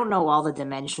universe. I don't know all the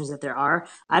dimensions that there are.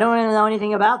 I don't really know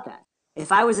anything about that.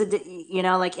 If I was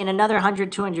like in another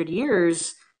 100, 200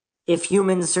 years, if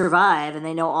humans survive and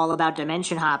they know all about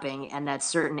dimension hopping and that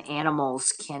certain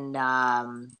animals can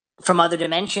from other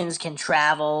dimensions can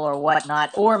travel or whatnot,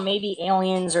 or maybe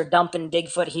aliens are dumping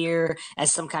Bigfoot here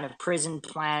as some kind of prison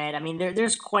planet. I mean,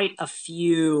 there's quite a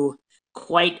few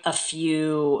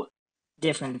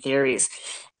different theories.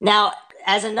 Now,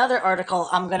 as another article,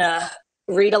 I'm gonna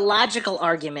read a logical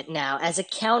argument now as a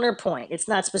counterpoint. It's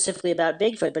not specifically about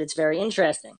Bigfoot, but it's very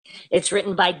interesting. It's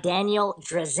written by Daniel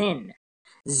Drazin.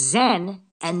 Zen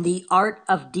and the Art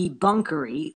of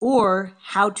Debunkery, or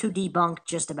How to Debunk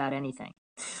Just About Anything.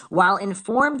 While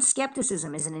informed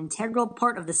skepticism is an integral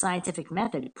part of the scientific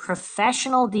method,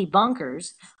 professional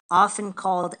debunkers, often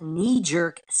called knee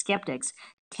jerk skeptics,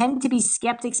 tend to be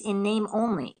skeptics in name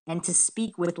only and to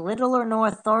speak with little or no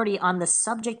authority on the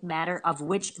subject matter of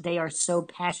which they are so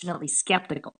passionately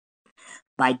skeptical.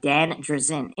 By Dan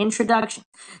Drazin. Introduction.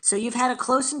 So you've had a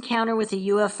close encounter with a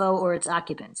UFO or its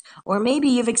occupants, or maybe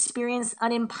you've experienced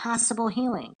an impossible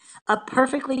healing, a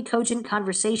perfectly cogent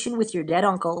conversation with your dead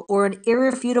uncle, or an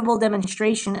irrefutable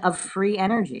demonstration of free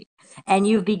energy. And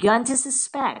you've begun to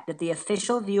suspect that the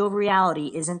official view of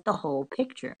reality isn't the whole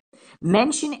picture.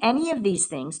 Mention any of these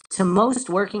things to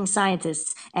most working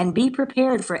scientists and be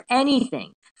prepared for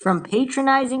anything from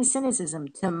patronizing cynicism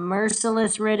to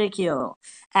merciless ridicule.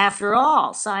 After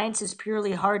all, science is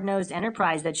purely hard-nosed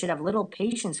enterprise that should have little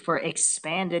patience for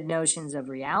expanded notions of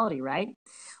reality, right?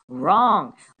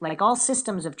 Wrong. Like all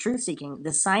systems of truth-seeking,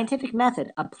 the scientific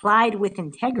method, applied with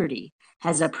integrity,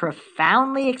 has a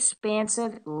profoundly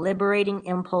expansive, liberating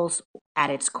impulse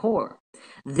at its core.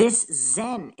 This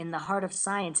Zen in the heart of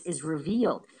science is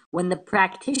revealed when the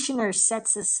practitioner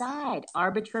sets aside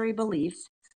arbitrary beliefs,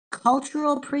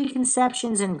 cultural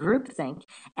preconceptions, and groupthink,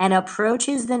 and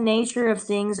approaches the nature of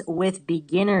things with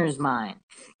beginner's mind.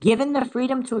 Given the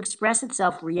freedom to express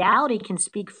itself, reality can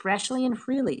speak freshly and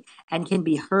freely and can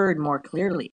be heard more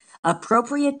clearly.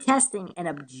 Appropriate testing and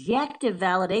objective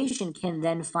validation can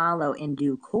then follow in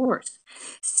due course.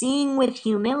 Seeing with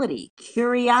humility,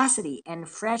 curiosity, and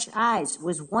fresh eyes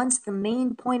was once the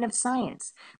main point of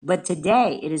science, but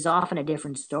today it is often a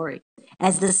different story.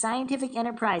 As the scientific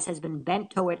enterprise has been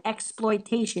bent toward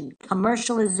exploitation,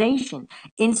 commercialization,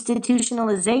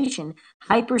 institutionalization,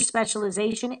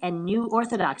 hyperspecialization, and new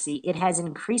orthodoxy, it has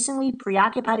increasingly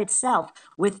preoccupied itself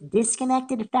with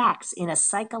disconnected facts in a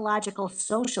psychological,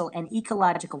 social, and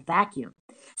ecological vacuum.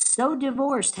 So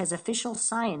divorced has official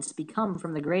science become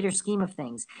from the greater scheme of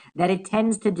things that it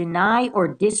tends to deny or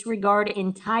disregard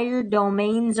entire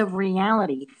domains of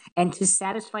reality and to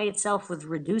satisfy itself with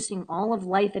reducing all of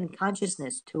life and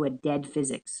consciousness to a dead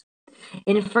physics.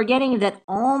 In forgetting that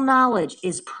all knowledge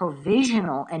is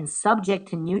provisional and subject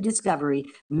to new discovery,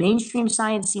 mainstream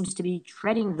science seems to be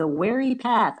treading the wary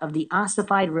path of the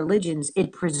ossified religions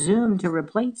it presumed to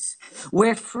replace.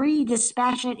 Where free,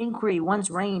 dispassionate inquiry once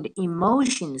reigned,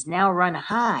 emotions now run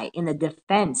high in the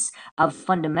defense of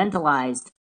fundamentalized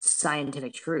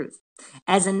scientific truth.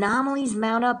 As anomalies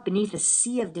mount up beneath a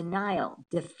sea of denial,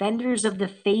 defenders of the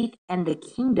faith and the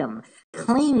kingdom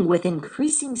cling with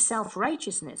increasing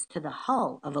self-righteousness to the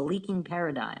hull of a leaking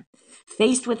paradigm.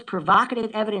 Faced with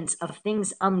provocative evidence of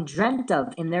things undreamt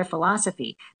of in their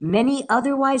philosophy, many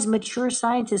otherwise mature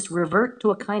scientists revert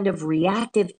to a kind of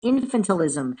reactive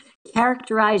infantilism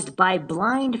characterized by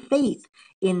blind faith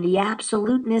in the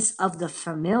absoluteness of the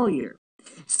familiar.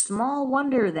 Small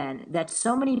wonder, then, that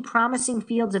so many promising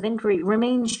fields of inquiry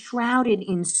remain shrouded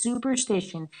in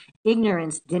superstition,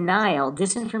 ignorance, denial,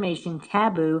 disinformation,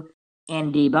 taboo,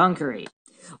 and debunkery.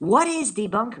 What is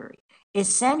debunkery?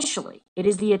 Essentially, it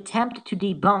is the attempt to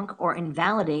debunk or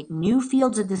invalidate new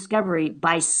fields of discovery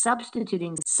by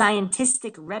substituting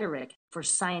scientific rhetoric for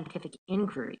scientific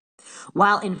inquiry.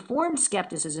 While informed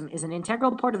skepticism is an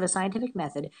integral part of the scientific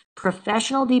method,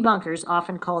 professional debunkers,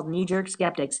 often called knee-jerk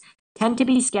skeptics, tend to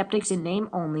be skeptics in name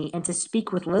only and to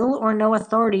speak with little or no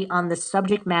authority on the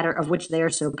subject matter of which they are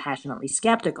so passionately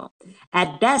skeptical.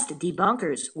 At best,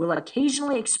 debunkers will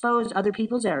occasionally expose other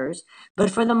people's errors, but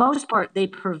for the most part, they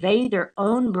purvey their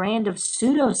own brand of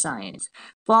pseudoscience,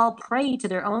 fall prey to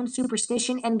their own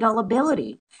superstition and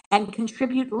gullibility, and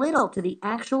contribute little to the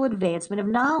actual advancement of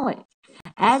knowledge.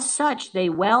 As such, they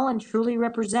well and truly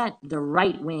represent the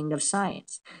right wing of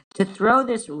science. To throw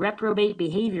this reprobate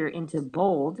behavior into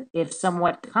bold, if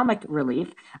somewhat comic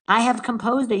relief, I have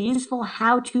composed a useful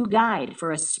how-to guide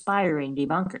for aspiring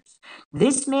debunkers.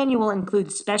 This manual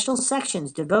includes special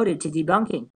sections devoted to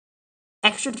debunking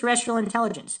extraterrestrial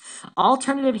intelligence,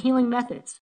 alternative healing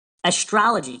methods,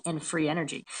 astrology, and free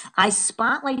energy. I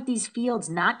spotlight these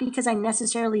fields not because I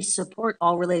necessarily support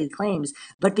all related claims,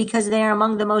 but because they are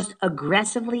among the most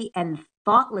aggressively and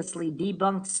thoughtlessly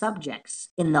debunked subjects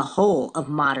in the whole of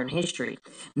modern history.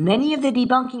 Many of the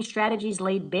debunking strategies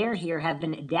laid bare here have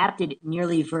been adapted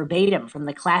nearly verbatim from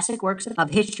the classic works of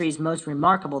history's most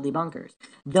remarkable debunkers.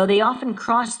 Though they often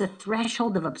cross the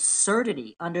threshold of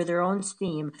absurdity under their own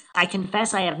steam, I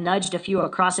confess I have nudged a few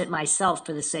across it myself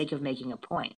for the sake of making a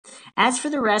point. As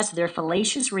for the rest, their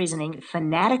fallacious reasoning,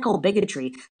 fanatical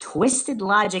bigotry, twisted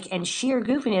logic, and sheer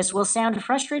goofiness will sound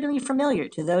frustratingly familiar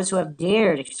to those who have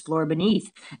dared explore beneath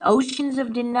oceans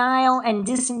of denial and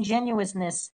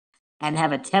disingenuousness and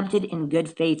have attempted in good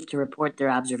faith to report their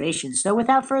observations. So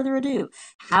without further ado,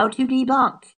 how to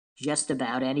debunk just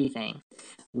about anything.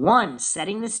 1.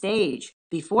 Setting the stage.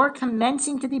 Before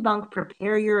commencing to debunk,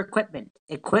 prepare your equipment.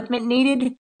 Equipment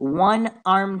needed: 1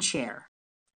 armchair.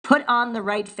 Put on the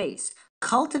right face.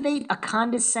 Cultivate a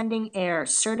condescending air,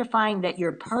 certifying that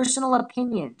your personal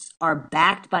opinions are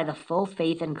backed by the full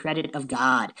faith and credit of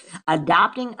God.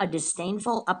 Adopting a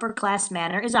disdainful upper-class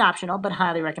manner is optional, but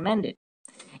highly recommended.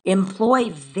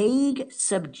 Employ vague,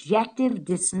 subjective,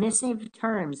 dismissive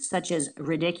terms such as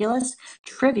ridiculous,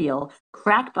 trivial,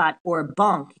 crackpot, or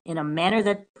bunk in a manner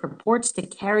that purports to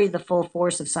carry the full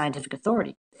force of scientific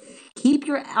authority. Keep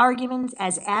your arguments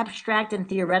as abstract and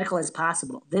theoretical as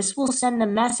possible. This will send the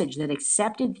message that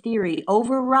accepted theory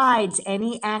overrides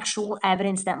any actual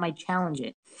evidence that might challenge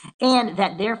it, and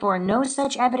that therefore no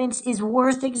such evidence is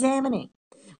worth examining.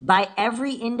 By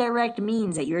every indirect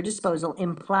means at your disposal,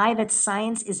 imply that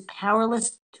science is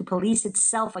powerless to police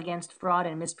itself against fraud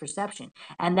and misperception,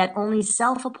 and that only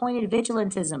self-appointed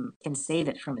vigilantism can save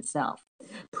it from itself.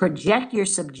 Project your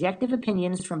subjective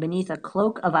opinions from beneath a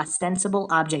cloak of ostensible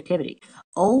objectivity.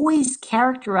 Always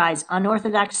characterize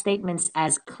unorthodox statements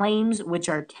as claims which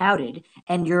are touted,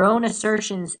 and your own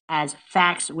assertions as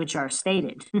facts which are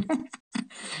stated.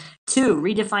 2.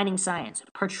 Redefining science.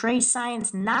 Portray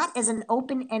science not as an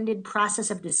open-ended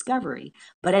process of discovery,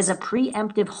 but as a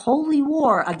preemptive holy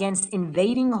war against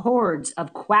invading hordes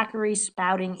of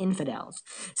quackery-spouting infidels.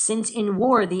 Since in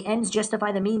war the ends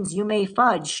justify the means, you may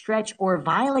fudge, stretch, or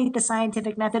violate the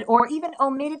scientific method, or even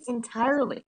omit it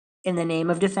entirely in the name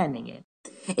of defending it.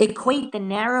 Equate the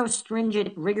narrow,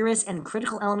 stringent, rigorous, and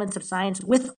critical elements of science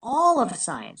with all of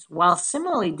science, while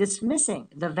similarly dismissing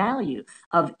the value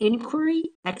of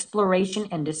inquiry, exploration,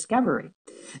 and discovery.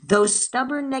 Though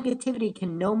stubborn negativity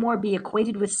can no more be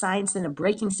equated with science than a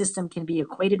braking system can be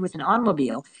equated with an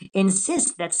automobile,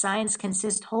 insist that science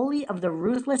consists wholly of the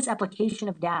ruthless application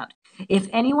of doubt. If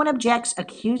anyone objects,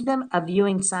 accuse them of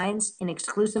viewing science in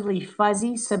exclusively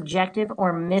fuzzy, subjective,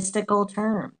 or mystical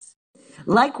terms.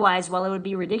 Likewise, while it would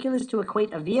be ridiculous to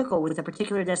equate a vehicle with a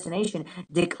particular destination,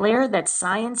 declare that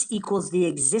science equals the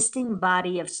existing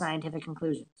body of scientific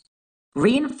conclusions.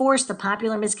 Reinforce the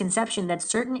popular misconception that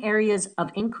certain areas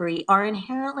of inquiry are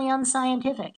inherently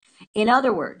unscientific. In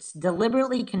other words,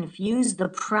 deliberately confuse the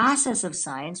process of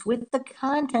science with the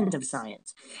content of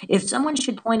science. If someone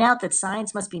should point out that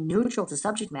science must be neutral to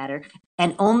subject matter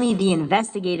and only the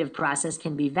investigative process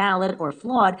can be valid or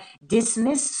flawed,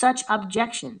 dismiss such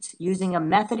objections using a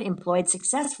method employed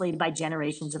successfully by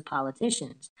generations of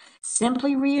politicians.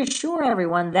 Simply reassure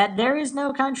everyone that there is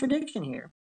no contradiction here.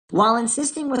 While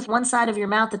insisting with one side of your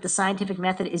mouth that the scientific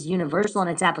method is universal in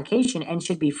its application and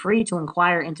should be free to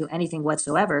inquire into anything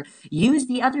whatsoever, use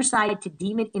the other side to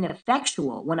deem it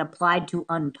ineffectual when applied to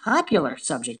unpopular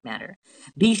subject matter.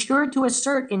 Be sure to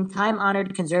assert in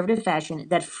time-honored conservative fashion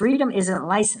that freedom isn't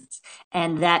license,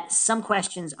 and that some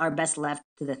questions are best left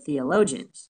to the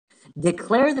theologians.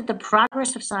 Declare that the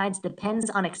progress of science depends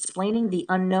on explaining the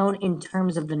unknown in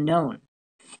terms of the known.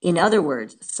 In other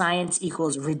words, science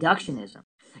equals reductionism.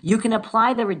 You can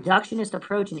apply the reductionist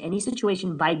approach in any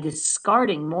situation by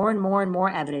discarding more and more and more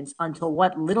evidence until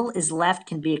what little is left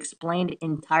can be explained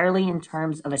entirely in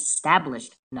terms of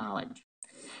established knowledge.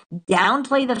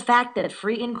 Downplay the fact that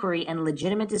free inquiry and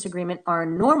legitimate disagreement are a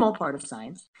normal part of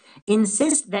science.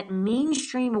 Insist that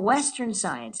mainstream Western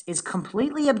science is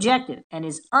completely objective and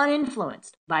is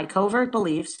uninfluenced by covert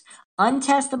beliefs,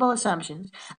 untestable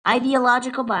assumptions,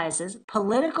 ideological biases,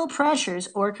 political pressures,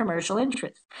 or commercial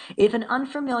interests. If an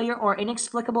unfamiliar or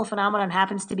inexplicable phenomenon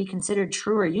happens to be considered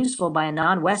true or useful by a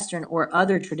non-Western or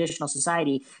other traditional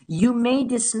society, you may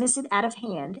dismiss it out of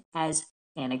hand as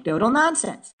anecdotal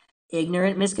nonsense,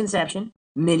 ignorant misconception,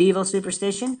 medieval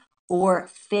superstition, or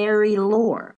fairy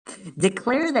lore.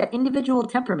 Declare that individual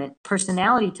temperament,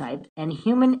 personality type, and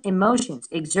human emotions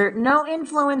exert no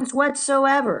influence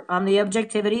whatsoever on the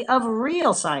objectivity of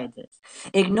real scientists.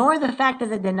 Ignore the fact that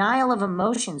the denial of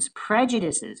emotions,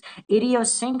 prejudices,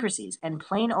 idiosyncrasies, and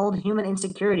plain old human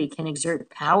insecurity can exert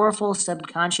powerful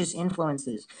subconscious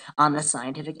influences on the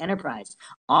scientific enterprise,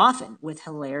 often with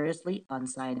hilariously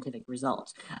unscientific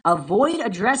results. Avoid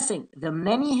addressing the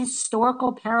many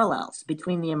historical parallels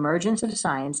between the emergence of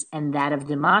science and that of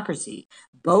democracy,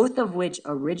 both of which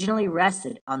originally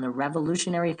rested on the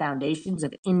revolutionary foundations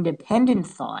of independent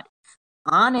thought,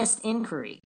 honest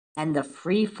inquiry, and the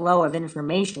free flow of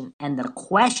information and the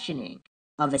questioning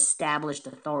of established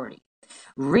authority.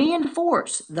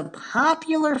 Reinforce the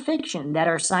popular fiction that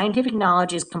our scientific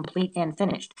knowledge is complete and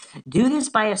finished. Do this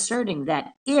by asserting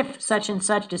that if such and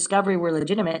such discovery were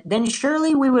legitimate, then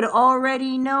surely we would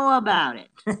already know about it.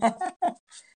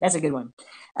 That's a good one.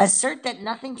 Assert that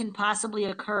nothing can possibly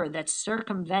occur that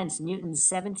circumvents Newton's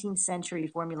 17th century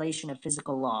formulation of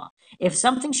physical law. If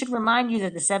something should remind you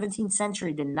that the 17th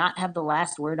century did not have the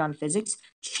last word on physics,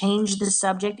 change the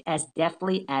subject as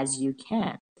deftly as you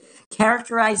can.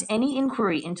 Characterize any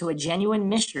inquiry into a genuine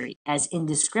mystery as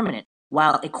indiscriminate,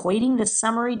 while equating the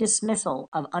summary dismissal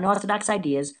of unorthodox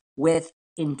ideas with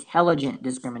intelligent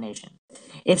discrimination.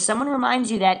 If someone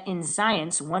reminds you that in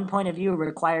science, one point of view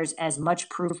requires as much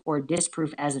proof or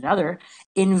disproof as another,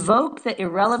 invoke the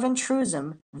irrelevant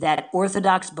truism that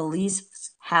orthodox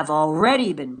beliefs have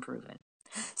already been proven.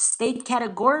 State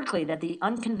categorically that the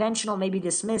unconventional may be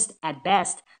dismissed at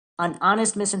best an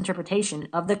honest misinterpretation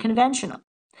of the conventional.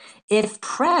 If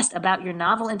pressed about your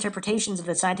novel interpretations of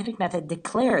the scientific method,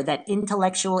 declare that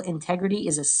intellectual integrity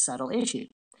is a subtle issue.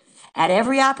 At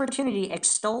every opportunity,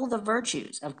 extol the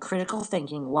virtues of critical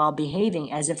thinking while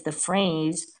behaving as if the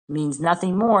phrase means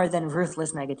nothing more than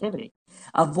ruthless negativity.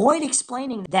 Avoid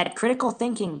explaining that critical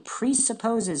thinking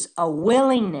presupposes a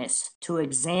willingness to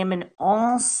examine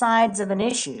all sides of an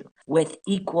issue with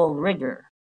equal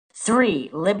rigor. 3.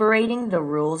 Liberating the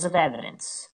rules of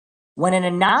evidence. When an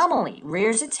anomaly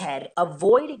rears its head,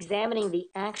 avoid examining the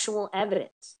actual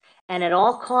evidence, and at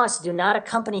all costs do not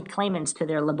accompany claimants to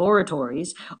their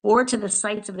laboratories or to the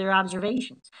sites of their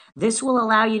observations. This will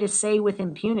allow you to say with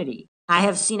impunity, "I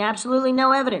have seen absolutely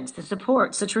no evidence to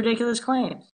support such ridiculous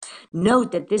claims."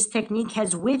 Note that this technique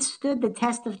has withstood the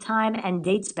test of time and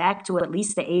dates back to at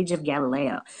least the age of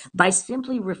Galileo. By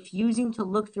simply refusing to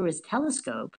look through his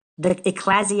telescope, the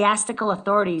ecclesiastical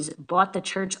authorities bought the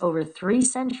church over 3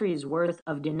 centuries worth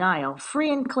of denial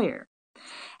free and clear.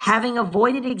 Having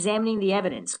avoided examining the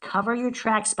evidence, cover your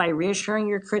tracks by reassuring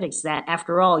your critics that,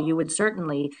 after all, you would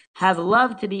certainly have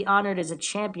loved to be honored as a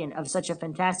champion of such a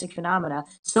fantastic phenomena,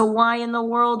 so why in the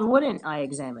world wouldn't I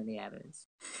examine the evidence?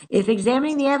 If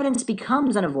examining the evidence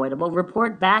becomes unavoidable,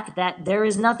 report back that there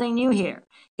is nothing new here.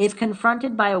 If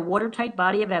confronted by a watertight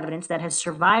body of evidence that has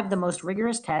survived the most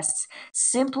rigorous tests,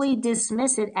 simply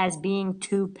dismiss it as being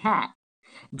too pat.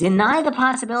 Deny the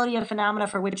possibility of phenomena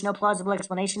for which no plausible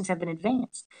explanations have been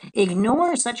advanced.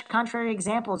 Ignore such contrary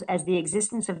examples as the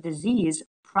existence of disease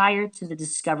prior to the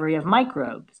discovery of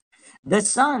microbes, the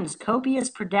sun's copious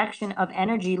production of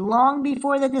energy long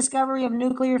before the discovery of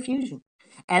nuclear fusion,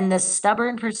 and the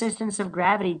stubborn persistence of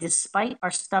gravity despite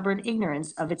our stubborn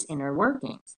ignorance of its inner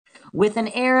workings. With an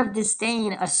air of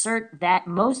disdain, assert that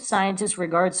most scientists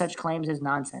regard such claims as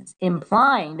nonsense,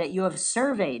 implying that you have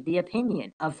surveyed the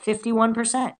opinion of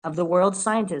 51% of the world's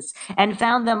scientists and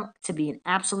found them to be in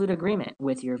absolute agreement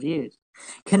with your views.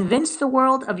 Convince the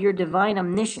world of your divine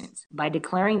omniscience by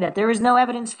declaring that there is no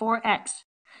evidence for X.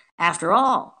 After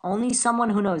all, only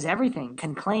someone who knows everything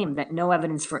can claim that no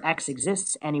evidence for X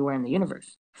exists anywhere in the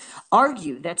universe.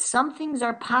 Argue that some things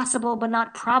are possible but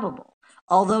not probable,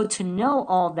 although to know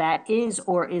all that is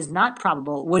or is not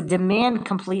probable would demand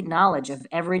complete knowledge of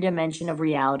every dimension of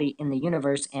reality in the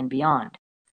universe and beyond.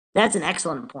 That's an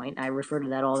excellent point. I refer to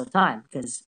that all the time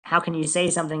because How can you say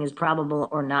something is probable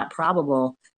or not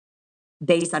probable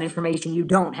based on information you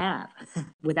don't have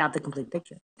without the complete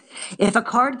picture? If a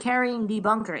card-carrying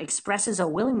debunker expresses a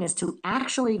willingness to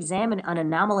actually examine an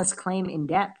anomalous claim in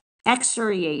depth,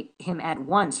 excoriate him at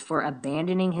once for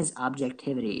abandoning his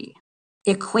objectivity.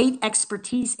 Equate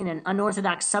expertise in an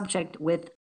unorthodox subject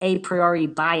with a priori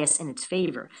bias in its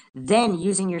favor. Then,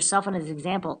 using yourself as an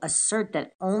example, assert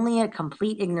that only a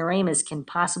complete ignoramus can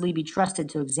possibly be trusted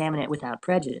to examine it without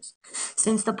prejudice.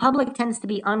 Since the public tends to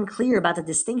be unclear about the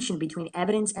distinction between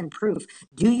evidence and proof,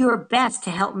 do your best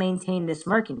to help maintain this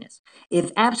murkiness.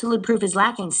 If absolute proof is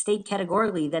lacking, state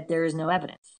categorically that there is no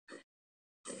evidence.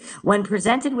 When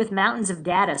presented with mountains of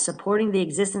data supporting the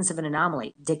existence of an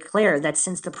anomaly, declare that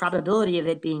since the probability of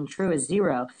it being true is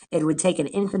 0, it would take an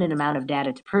infinite amount of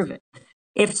data to prove it.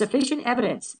 If sufficient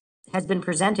evidence has been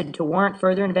presented to warrant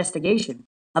further investigation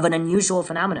of an unusual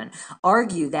phenomenon,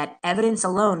 argue that evidence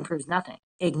alone proves nothing.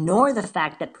 Ignore the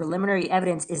fact that preliminary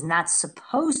evidence is not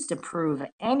supposed to prove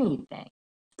anything.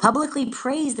 Publicly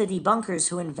praise the debunkers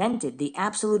who invented the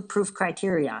absolute proof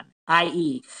criterion,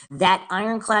 i.e., that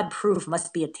ironclad proof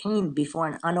must be attained before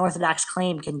an unorthodox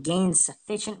claim can gain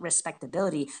sufficient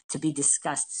respectability to be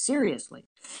discussed seriously.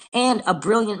 And a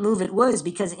brilliant move it was,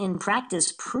 because in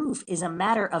practice, proof is a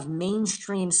matter of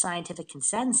mainstream scientific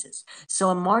consensus, so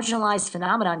a marginalized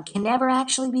phenomenon can never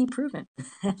actually be proven.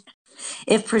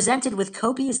 If presented with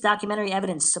copious documentary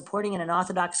evidence supporting an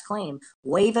unorthodox claim,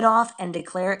 wave it off and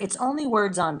declare it's only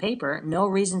words on paper, no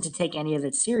reason to take any of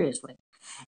it seriously.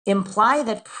 Imply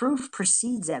that proof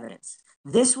precedes evidence.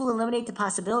 This will eliminate the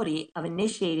possibility of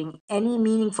initiating any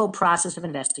meaningful process of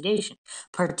investigation,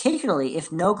 particularly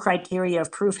if no criteria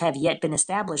of proof have yet been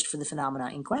established for the phenomena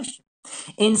in question.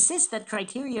 Insist that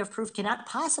criteria of proof cannot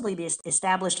possibly be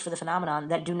established for the phenomenon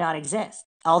that do not exist.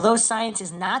 Although science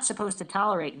is not supposed to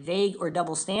tolerate vague or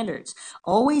double standards,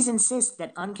 always insist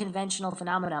that unconventional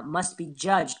phenomena must be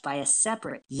judged by a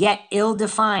separate, yet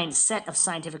ill-defined set of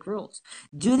scientific rules.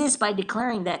 Do this by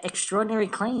declaring that extraordinary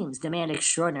claims demand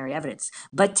extraordinary evidence,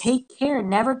 but take care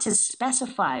never to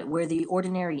specify where the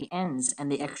ordinary ends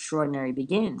and the extraordinary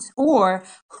begins, or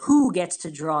who gets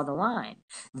to draw the line.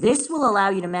 This will allow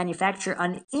you to manufacture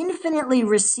an infinitely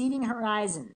receding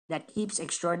horizon that keeps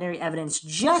extraordinary evidence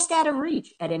just out of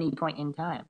reach at any point in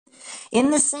time.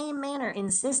 In the same manner,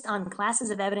 insist on classes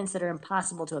of evidence that are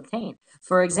impossible to obtain.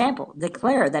 For example,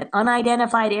 declare that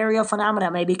unidentified aerial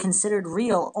phenomena may be considered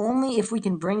real only if we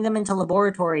can bring them into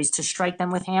laboratories to strike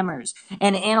them with hammers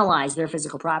and analyze their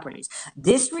physical properties.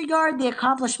 Disregard the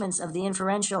accomplishments of the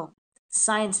inferential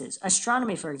sciences,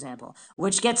 astronomy, for example,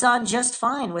 which gets on just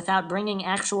fine without bringing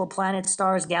actual planets,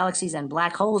 stars, galaxies, and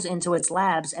black holes into its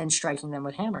labs and striking them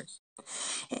with hammers.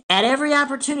 At every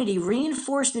opportunity,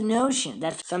 reinforce the notion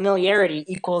that familiarity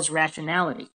equals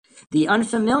rationality. The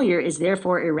unfamiliar is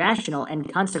therefore irrational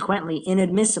and consequently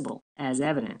inadmissible as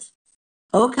evidence.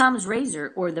 Occam's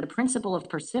razor, or the principle of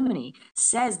parsimony,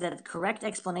 says that the correct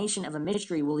explanation of a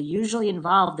mystery will usually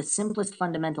involve the simplest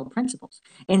fundamental principles.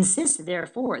 Insist,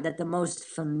 therefore, that the most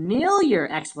familiar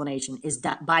explanation is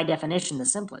by definition the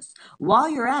simplest. While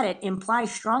you're at it, imply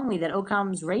strongly that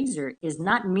Occam's razor is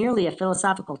not merely a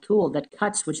philosophical tool that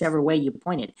cuts whichever way you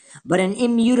point it, but an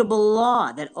immutable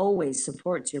law that always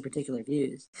supports your particular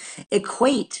views.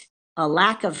 Equate a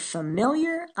lack of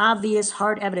familiar, obvious,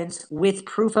 hard evidence with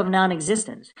proof of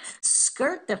non-existence.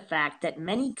 Skirt the fact that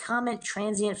many common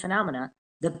transient phenomena,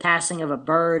 the passing of a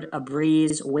bird, a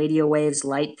breeze, radio waves,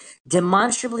 light,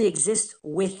 demonstrably exist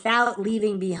without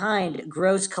leaving behind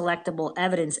gross collectible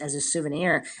evidence as a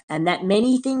souvenir, and that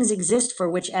many things exist for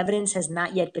which evidence has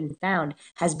not yet been found,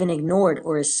 has been ignored,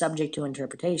 or is subject to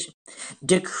interpretation.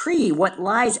 Decree what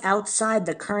lies outside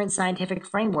the current scientific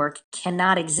framework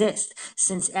cannot exist,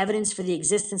 since evidence for the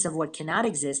existence of what cannot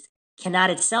exist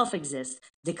cannot itself exist.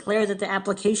 Declare that the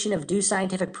application of due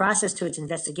scientific process to its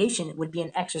investigation would be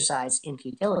an exercise in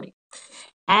futility.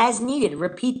 As needed,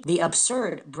 repeat the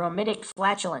absurd bromidic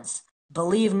flatulence.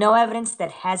 Believe no evidence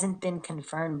that hasn't been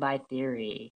confirmed by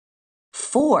theory.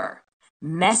 4.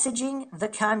 Messaging the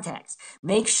context.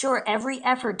 Make sure every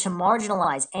effort to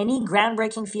marginalize any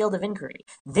groundbreaking field of inquiry.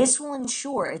 This will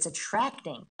ensure it's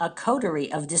attracting a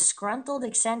coterie of disgruntled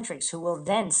eccentrics who will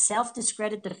then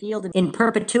self-discredit the field in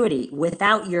perpetuity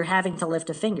without your having to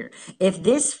lift a finger. If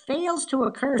this fails to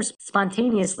occur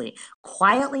spontaneously,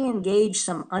 quietly engage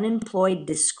some unemployed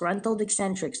disgruntled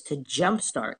eccentrics to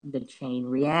jumpstart the chain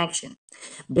reaction.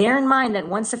 Bear in mind that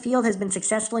once a field has been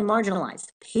successfully marginalized,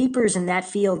 papers in that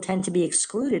field tend to be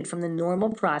excluded from the normal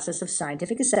process of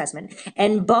scientific assessment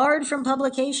and barred from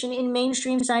publication in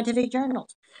mainstream scientific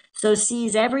journals. So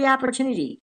seize every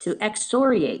opportunity to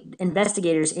excoriate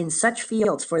investigators in such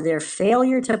fields for their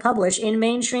failure to publish in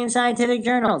mainstream scientific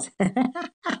journals.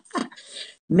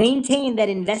 Maintain that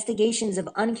investigations of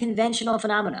unconventional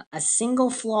phenomena, a single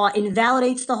flaw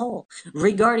invalidates the whole.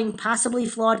 Regarding possibly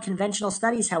flawed conventional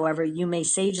studies, however, you may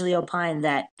sagely opine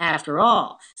that, after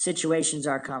all, situations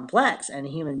are complex and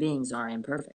human beings are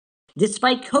imperfect.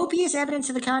 Despite copious evidence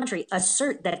to the contrary,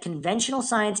 assert that conventional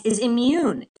science is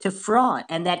immune to fraud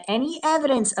and that any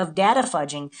evidence of data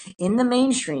fudging in the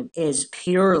mainstream is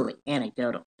purely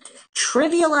anecdotal.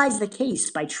 Trivialize the case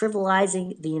by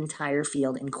trivializing the entire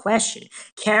field in question.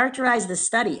 Characterize the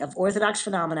study of orthodox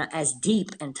phenomena as deep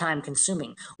and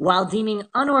time-consuming, while deeming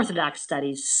unorthodox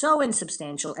studies so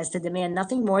insubstantial as to demand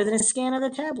nothing more than a scan of the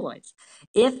tabloids.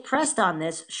 If pressed on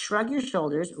this, shrug your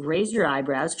shoulders, raise your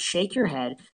eyebrows, shake your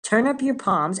head, turn up your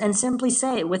palms, and simply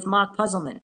say with mock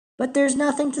puzzlement, "But there's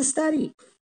nothing to study."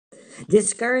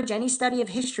 Discourage any study of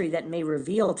history that may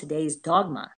reveal today's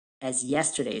dogma as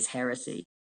yesterday's heresy.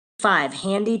 5.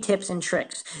 Handy tips and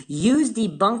tricks. Use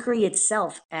debunkery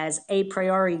itself as a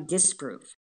priori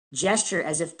disproof. Gesture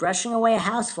as if brushing away a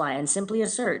housefly and simply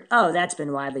assert, "Oh, that's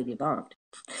been widely debunked."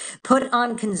 Put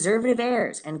on conservative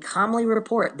airs and calmly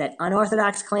report that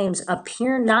unorthodox claims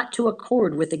appear not to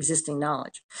accord with existing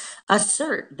knowledge.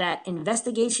 Assert that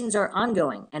investigations are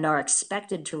ongoing and are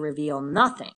expected to reveal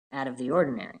nothing out of the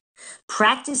ordinary.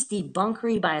 Practice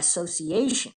debunkery by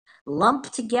association.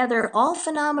 Lump together all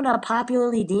phenomena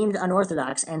popularly deemed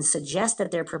unorthodox and suggest that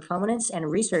their proponents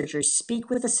and researchers speak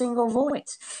with a single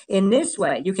voice. In this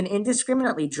way, you can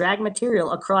indiscriminately drag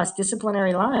material across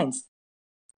disciplinary lines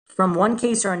from one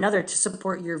case or another to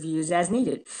support your views as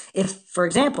needed. If, for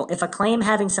example, if a claim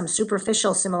having some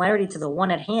superficial similarity to the one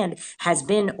at hand has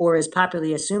been, or is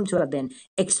popularly assumed to have been,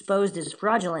 exposed as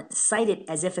fraudulent, cite it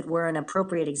as if it were an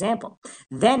appropriate example.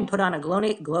 Then put on a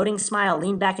gloating smile,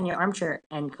 lean back in your armchair,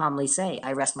 and calmly say,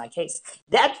 "I rest my case."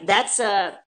 That's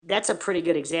a pretty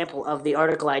good example of the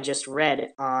article I just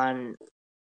read on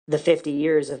the 50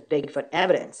 years of Bigfoot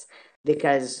evidence,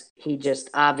 because he just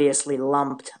obviously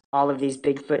lumped all of these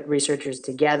Bigfoot researchers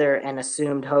together and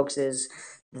assumed hoaxes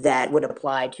that would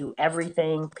apply to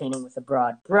everything, painting with a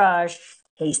broad brush,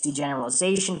 hasty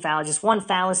generalization, just one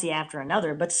fallacy after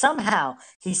another. But somehow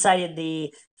he cited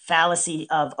the fallacy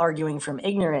of arguing from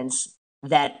ignorance,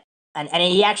 that and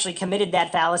he actually committed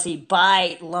that fallacy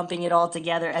by lumping it all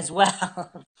together as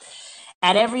well.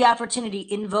 At every opportunity,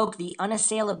 invoke the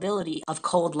unassailability of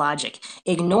cold logic.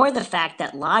 Ignore the fact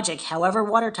that logic, however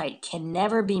watertight, can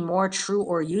never be more true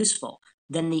or useful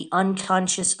than the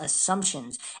unconscious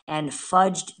assumptions and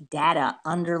fudged data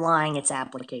underlying its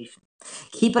application.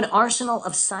 Keep an arsenal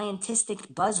of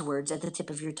scientific buzzwords at the tip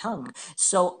of your tongue.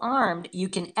 So armed, you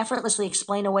can effortlessly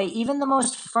explain away even the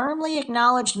most firmly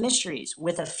acknowledged mysteries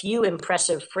with a few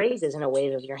impressive phrases and a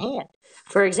wave of your hand.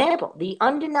 For example, the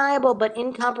undeniable but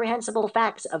incomprehensible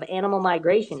facts of animal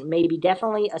migration may be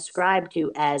definitely ascribed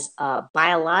to as a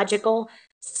biological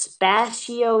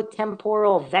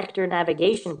spatio-temporal vector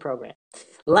navigation program.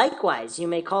 Likewise, you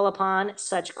may call upon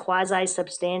such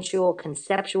quasi-substantial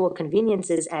conceptual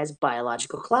conveniences as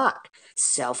biological clock,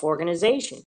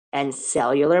 self-organization, and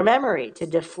cellular memory to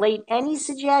deflate any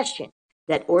suggestion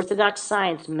that orthodox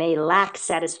science may lack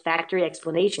satisfactory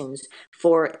explanations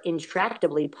for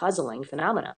intractably puzzling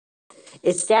phenomena.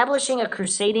 Establishing a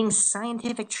crusading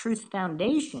scientific truth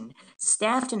foundation,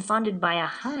 staffed and funded by a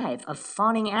hive of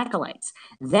fawning acolytes,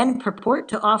 then purport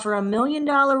to offer $1 million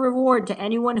reward to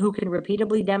anyone who can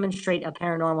repeatedly demonstrate a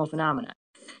paranormal phenomena.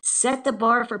 Set the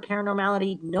bar for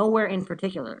paranormality nowhere in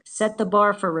particular. Set the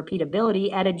bar for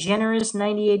repeatability at a generous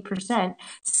 98%,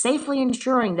 safely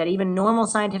ensuring that even normal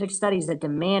scientific studies that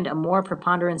demand a more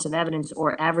preponderance of evidence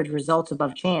or average results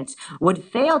above chance would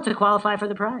fail to qualify for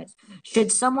the prize.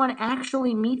 Should someone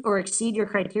actually meet or exceed your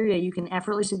criteria, you can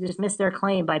effortlessly dismiss their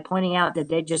claim by pointing out that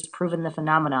they've just proven the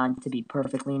phenomenon to be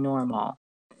perfectly normal.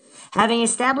 Having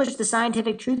established the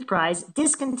Scientific Truth Prize,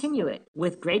 discontinue it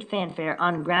with great fanfare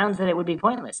on grounds that it would be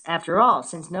pointless. After all,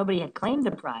 since nobody had claimed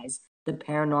the prize, the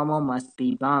paranormal must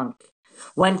be bunk.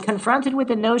 When confronted with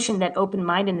the notion that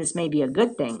open-mindedness may be a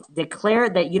good thing, declare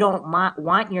that you don't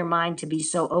want your mind to be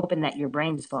so open that your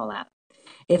brains fall out.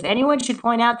 If anyone should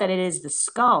point out that it is the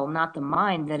skull, not the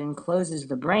mind, that encloses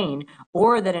the brain,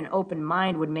 or that an open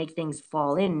mind would make things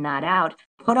fall in, not out,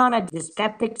 put on a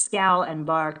dyspeptic scowl and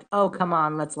bark, "Oh, come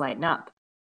on, let's lighten up."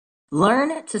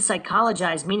 Learn to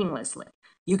psychologize meaninglessly.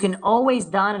 You can always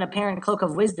don an apparent cloak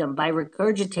of wisdom by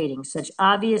regurgitating such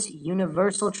obvious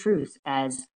universal truths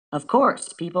as, "Of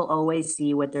course, people always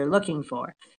see what they're looking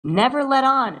for." Never let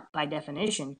on, by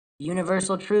definition,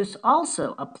 universal truths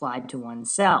also applied to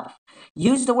oneself.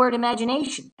 Use the word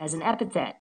imagination as an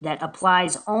epithet that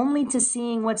applies only to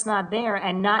seeing what's not there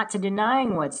and not to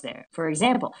denying what's there. For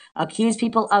example, accuse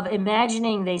people of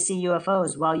imagining they see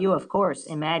UFOs while you, of course,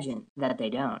 imagine that they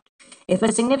don't. If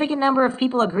a significant number of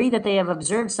people agree that they have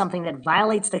observed something that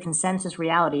violates the consensus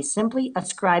reality, simply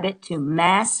ascribe it to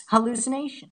mass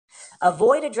hallucination.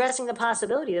 Avoid addressing the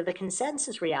possibility that the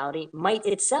consensus reality might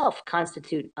itself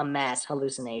constitute a mass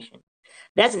hallucination.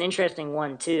 That's an interesting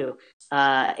one too.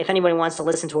 If anybody wants to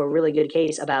listen to a really good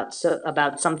case about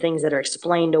some things that are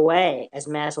explained away as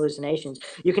mass hallucinations,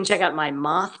 you can check out my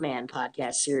Mothman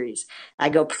podcast series. I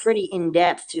go pretty in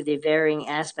depth to the varying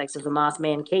aspects of the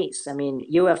Mothman case. I mean,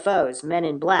 UFOs, Men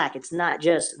in Black. It's not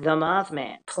just the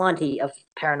Mothman. Plenty of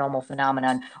paranormal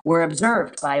phenomenon were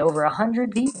observed by over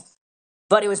 100 people.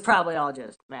 But it was probably all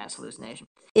just mass hallucination.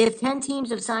 If 10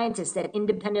 teams of scientists at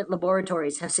independent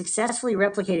laboratories have successfully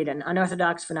replicated an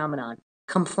unorthodox phenomenon,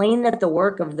 complain that the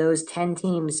work of those 10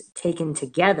 teams taken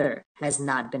together has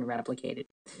not been replicated.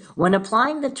 When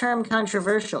applying the term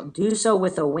controversial, do so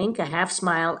with a wink, a half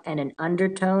smile, and an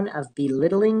undertone of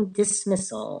belittling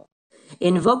dismissal.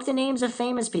 Invoke the names of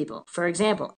famous people. For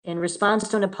example, in response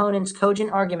to an opponent's cogent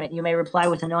argument, you may reply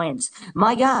with annoyance,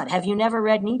 "My God, have you never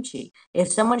read Nietzsche?" If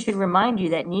someone should remind you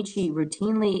that Nietzsche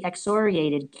routinely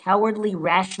excoriated cowardly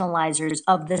rationalizers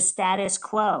of the status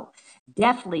quo,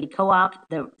 deftly co-opt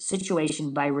the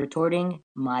situation by retorting,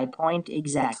 "My point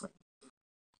exactly."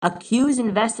 Accuse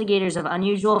investigators of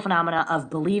unusual phenomena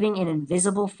of believing in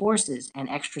invisible forces and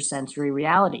extrasensory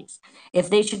realities.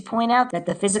 If they should point out that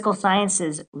the physical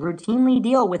sciences routinely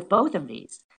deal with both of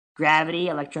these, gravity,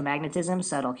 electromagnetism,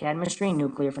 subtle chemistry,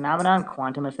 nuclear phenomenon,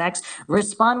 quantum effects,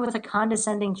 respond with a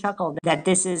condescending chuckle that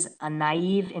this is a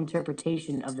naive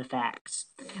interpretation of the facts.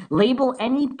 Label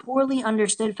any poorly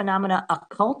understood phenomena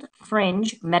occult,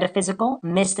 fringe, metaphysical,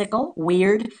 mystical,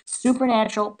 weird,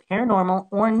 supernatural, paranormal,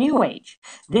 or new age.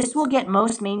 This will get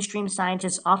most mainstream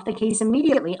scientists off the case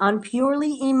immediately on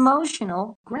purely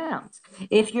emotional grounds.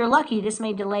 If you're lucky, this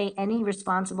may delay any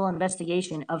responsible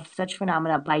investigation of such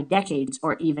phenomena by decades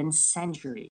or even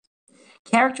centuries.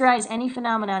 Characterize any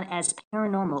phenomenon as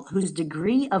paranormal whose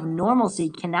degree of normalcy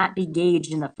cannot be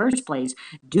gauged in the first place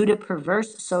due to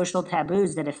perverse social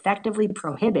taboos that effectively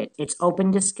prohibit its open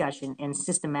discussion and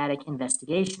systematic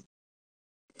investigation.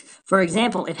 For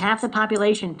example, if half the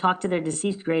population talked to their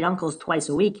deceased great uncles twice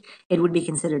a week, it would be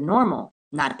considered normal,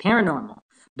 not paranormal.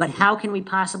 But how can we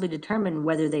possibly determine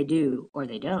whether they do or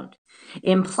they don't?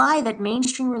 Imply that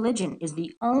mainstream religion is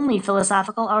the only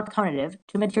philosophical alternative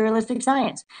to materialistic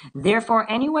science. Therefore,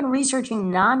 anyone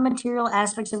researching non-material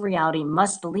aspects of reality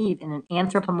must believe in an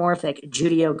anthropomorphic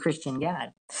Judeo-Christian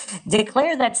God.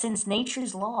 Declare that since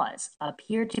nature's laws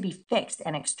appear to be fixed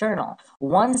and external,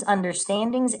 one's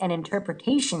understandings and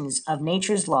interpretations of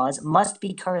nature's laws must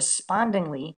be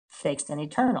correspondingly fixed and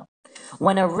eternal.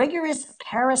 When a rigorous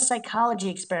parapsychology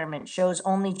experiment shows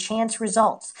only chance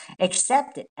results,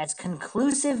 accept it as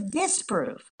conclusive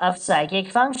disproof of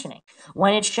psychic functioning.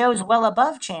 When it shows well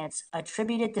above chance,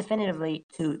 attribute it definitively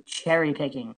to cherry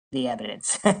picking the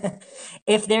evidence.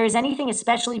 If there is anything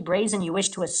especially brazen you wish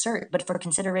to assert, but for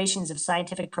considerations of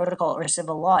scientific protocol or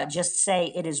civil law, just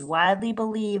say it is widely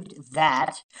believed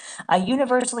that, a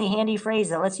universally handy phrase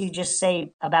that lets you just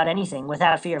say about anything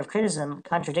without fear of criticism,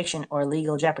 contradiction, or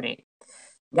legal jeopardy.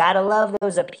 Gotta love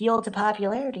those appeal to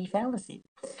popularity fallacies.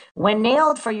 When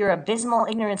nailed for your abysmal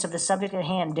ignorance of the subject at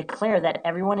hand, declare that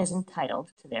everyone is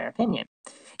entitled to their opinion.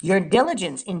 Your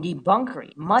diligence in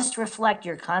debunkery must reflect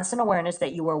your constant awareness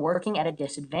that you are working at a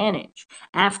disadvantage.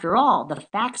 After all, the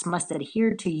facts must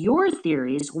adhere to your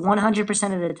theories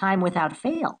 100% of the time without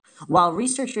fail, while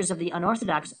researchers of the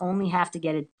unorthodox only have to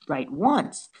get it right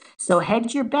once. So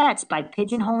hedge your bets by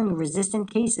pigeonholing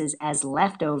resistant cases as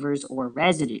leftovers or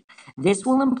residue. This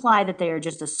will imply that they are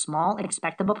just a small,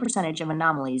 expectable percentage of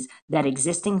anomalies that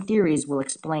existing theories will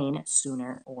explain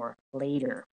sooner or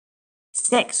later.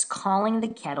 6. Calling the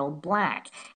kettle black.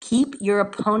 Keep your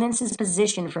opponent's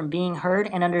position from being heard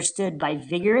and understood by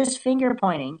vigorous finger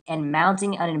pointing and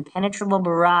mounting an impenetrable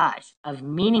barrage of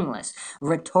meaningless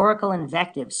rhetorical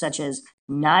invectives such as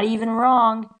 "not even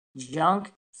wrong,"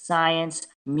 "junk," "science,"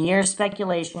 "mere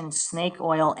speculation," "snake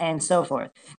oil," and so forth.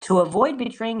 To avoid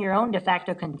betraying your own de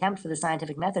facto contempt for the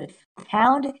scientific method,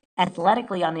 pound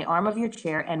athletically on the arm of your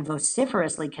chair and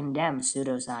vociferously condemn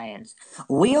pseudoscience.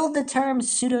 Wield the term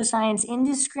pseudoscience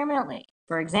indiscriminately.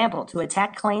 For example, to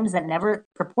attack claims that never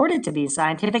purported to be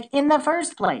scientific in the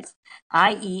first place,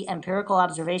 i.e., empirical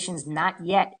observations not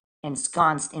yet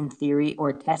ensconced in theory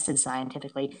or tested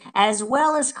scientifically, as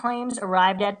well as claims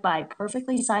arrived at by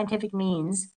perfectly scientific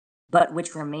means but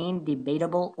which remain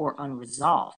debatable or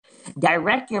unresolved.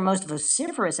 Direct your most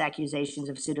vociferous accusations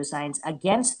of pseudoscience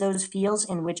against those fields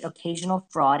in which occasional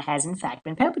fraud has in fact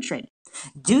been perpetrated.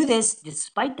 Do this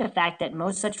despite the fact that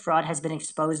most such fraud has been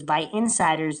exposed by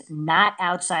insiders, not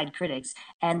outside critics,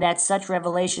 and that such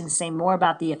revelations say more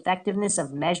about the effectiveness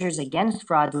of measures against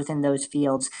frauds within those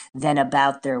fields than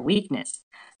about their weakness.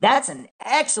 That's an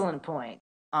excellent point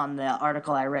on the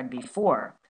article I read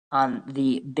before on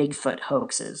the Bigfoot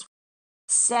hoaxes.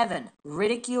 7.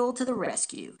 Ridicule to the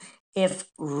rescue. If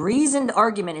reasoned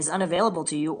argument is unavailable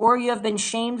to you, or you have been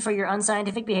shamed for your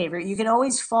unscientific behavior, you can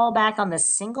always fall back on the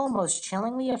single most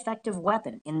chillingly effective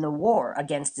weapon in the war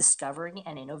against discovery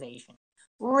and innovation.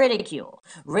 Ridicule.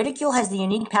 Ridicule has the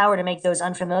unique power to make those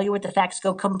unfamiliar with the facts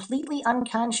go completely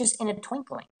unconscious in a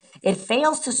twinkling. It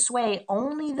fails to sway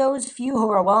only those few who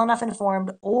are well enough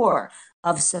informed or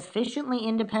of sufficiently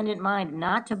independent mind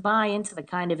not to buy into the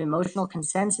kind of emotional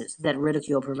consensus that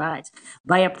ridicule provides.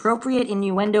 By appropriate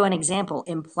innuendo and example,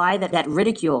 imply that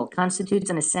ridicule constitutes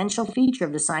an essential feature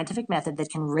of the scientific method that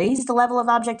can raise the level of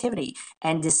objectivity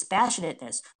and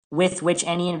dispassionateness with which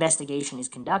any investigation is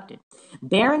conducted.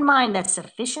 Bear in mind that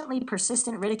sufficiently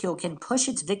persistent ridicule can push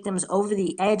its victims over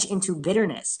the edge into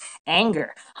bitterness,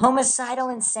 anger, homicidal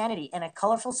insanity, and a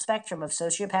colorful spectrum of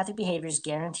sociopathic behaviors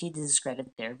guaranteed to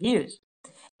discredit their views.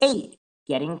 8.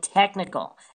 Getting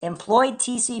technical. Employ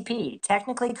TCP,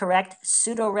 technically correct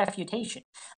pseudo-refutation,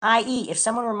 i.e., if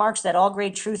someone remarks that all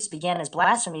great truths began as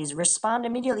blasphemies, respond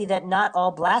immediately that not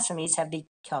all blasphemies have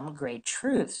become great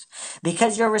truths.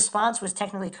 Because your response was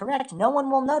technically correct, no one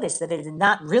will notice that it did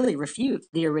not really refute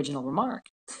the original remark.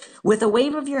 With a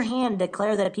wave of your hand,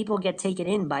 declare that people get taken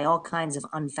in by all kinds of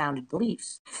unfounded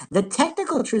beliefs. The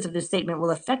technical truth of this statement will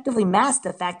effectively mask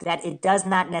the fact that it does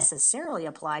not necessarily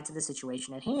apply to the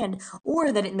situation at hand,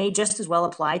 or that it may just as well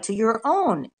apply to your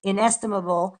own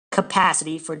inestimable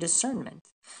capacity for discernment.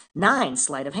 9.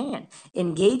 Sleight of hand.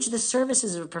 Engage the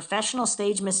services of a professional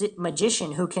stage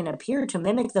magician who can appear to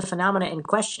mimic the phenomena in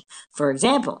question. For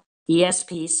example,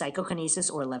 ESP, psychokinesis,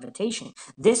 or levitation.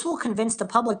 This will convince the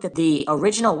public that the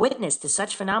original witness to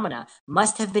such phenomena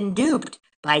must have been duped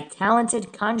by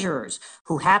talented conjurers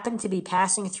who happened to be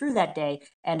passing through that day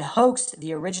and hoaxed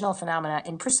the original phenomena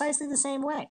in precisely the same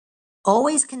way.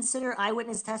 Always consider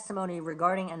eyewitness testimony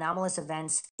regarding anomalous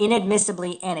events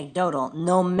inadmissibly anecdotal,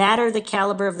 no matter the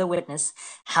caliber of the witness,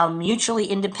 how mutually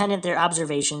independent their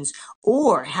observations,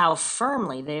 or how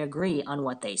firmly they agree on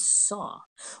what they saw.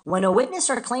 When a witness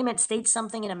or claimant states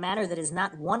something in a manner that is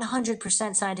not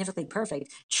 100% scientifically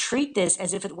perfect, treat this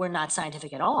as if it were not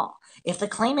scientific at all. If the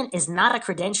claimant is not a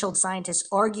credentialed scientist,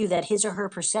 argue that his or her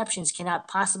perceptions cannot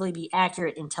possibly be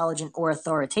accurate, intelligent, or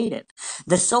authoritative.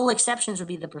 The sole exceptions would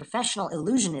be the professional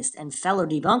illusionist and fellow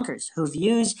debunkers, whose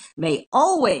views may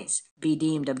always be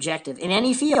deemed objective in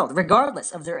any field,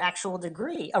 regardless of their actual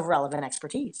degree of relevant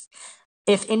expertise.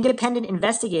 If independent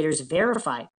investigators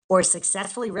verify or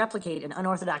successfully replicate an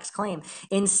unorthodox claim,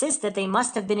 insist that they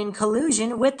must have been in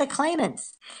collusion with the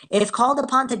claimants. If called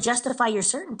upon to justify your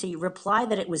certainty, reply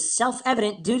that it was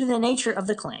self-evident due to the nature of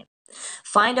the claim.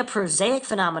 Find a prosaic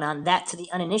phenomenon that, to the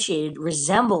uninitiated,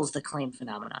 resembles the claimed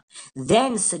phenomenon.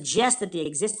 Then suggest that the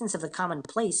existence of the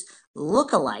commonplace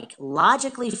look-alike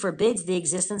logically forbids the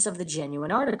existence of the genuine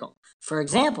article. For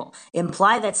example,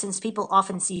 imply that since people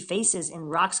often see faces in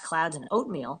rocks, clouds, and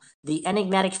oatmeal, the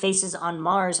enigmatic faces on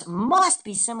Mars must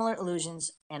be similar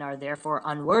illusions and are therefore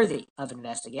unworthy of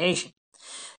investigation.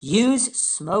 Use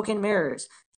smoke and mirrors,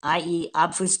 i.e.,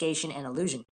 obfuscation and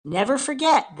illusion. Never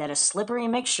forget that a slippery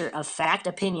mixture of fact,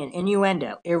 opinion,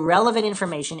 innuendo, irrelevant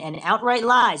information, and outright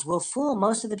lies will fool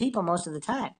most of the people most of the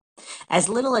time. As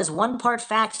little as 1 part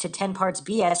fact to 10 parts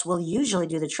BS will usually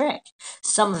do the trick.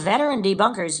 Some veteran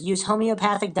debunkers use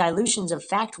homeopathic dilutions of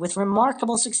fact with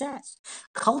remarkable success.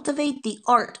 Cultivate the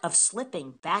art of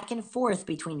slipping back and forth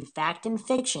between fact and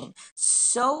fiction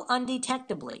so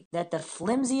undetectably that the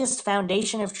flimsiest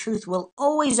foundation of truth will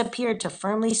always appear to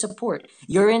firmly support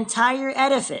your entire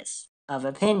edifice of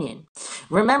opinion.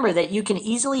 Remember that you can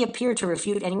easily appear to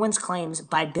refute anyone's claims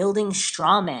by building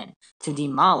straw men to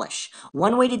demolish.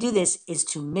 One way to do this is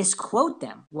to misquote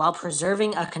them while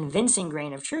preserving a convincing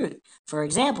grain of truth. For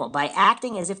example, by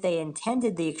acting as if they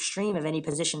intended the extreme of any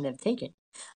position they've taken.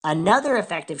 Another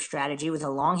effective strategy with a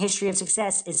long history of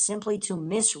success is simply to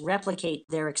misreplicate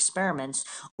their experiments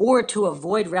or to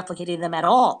avoid replicating them at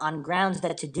all on grounds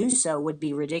that to do so would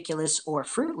be ridiculous or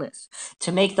fruitless.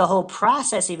 To make the whole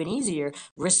process even easier,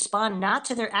 respond not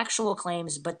to their actual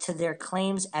claims, but to their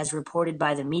claims as reported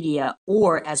by the media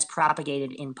or as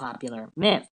propagated in popular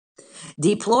myth.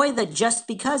 Deploy the just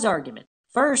because argument.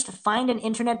 First, find an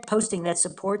internet posting that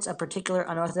supports a particular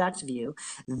unorthodox view.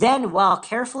 Then, while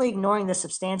carefully ignoring the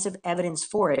substantive evidence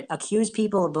for it, accuse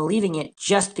people of believing it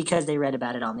just because they read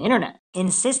about it on the internet.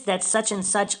 Insist that such and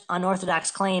such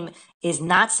unorthodox claim is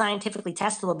not scientifically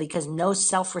testable because no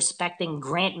self-respecting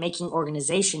grant-making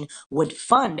organization would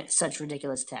fund such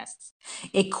ridiculous tests.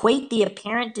 Equate the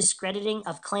apparent discrediting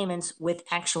of claimants with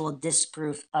actual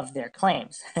disproof of their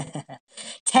claims.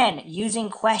 10. Using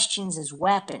questions as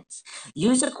weapons.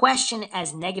 Use a question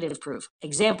as negative proof.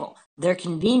 Example, there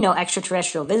can be no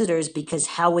extraterrestrial visitors because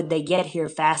how would they get here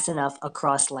fast enough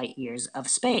across light years of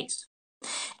space?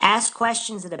 Ask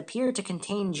questions that appear to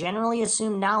contain generally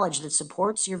assumed knowledge that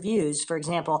supports your views. For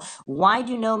example, why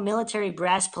do no military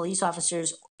brass police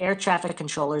officers, air traffic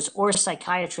controllers, or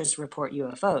psychiatrists report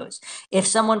UFOs? If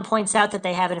someone points out that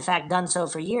they have in fact done so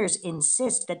for years,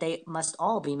 insist that they must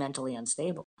all be mentally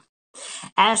unstable.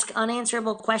 Ask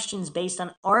unanswerable questions based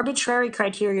on arbitrary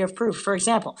criteria of proof. For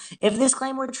example, if this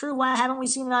claim were true, why haven't we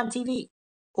seen it on TV?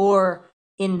 Or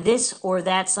in this or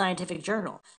that scientific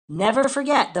journal. Never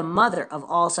forget the mother of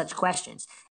all such questions.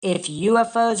 If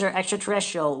UFOs are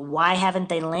extraterrestrial, why haven't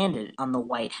they landed on the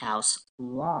White House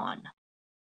lawn?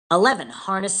 11.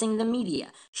 Harnessing the media.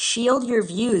 Shield your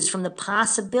views from the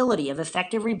possibility of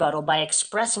effective rebuttal by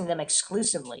expressing them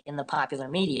exclusively in the popular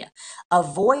media.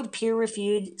 Avoid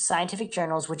peer-reviewed scientific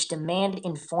journals which demand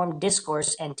informed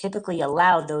discourse and typically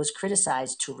allow those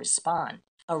criticized to respond.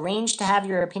 Arrange to have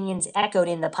your opinions echoed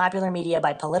in the popular media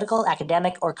by political,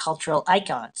 academic, or cultural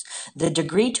icons. The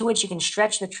degree to which you can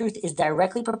stretch the truth is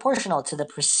directly proportional to the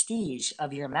prestige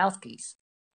of your mouthpiece.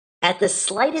 At the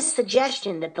slightest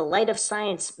suggestion that the light of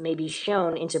science may be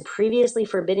shown into previously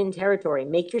forbidden territory,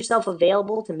 make yourself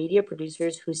available to media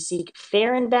producers who seek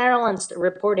fair and balanced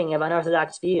reporting of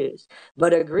unorthodox views,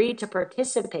 but agree to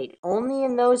participate only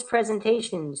in those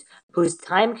presentations whose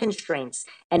time constraints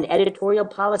and editorial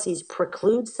policies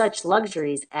preclude such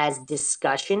luxuries as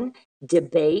discussion,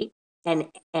 debate,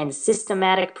 and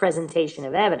systematic presentation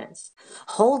of evidence.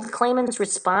 Hold claimants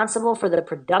responsible for the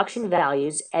production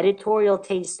values, editorial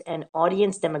taste, and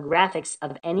audience demographics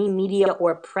of any media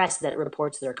or press that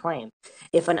reports their claim.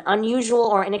 If an unusual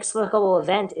or inexplicable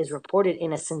event is reported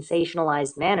in a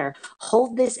sensationalized manner,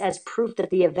 hold this as proof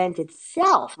that the event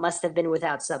itself must have been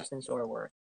without substance or worth.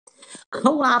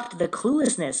 Co-opt the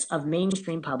cluelessness of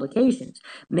mainstream publications.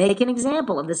 Make an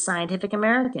example of the Scientific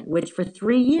American, which for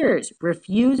 3 years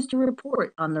refused to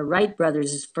report on the Wright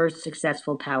brothers' first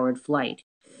successful powered flight.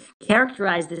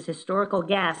 Characterize this historical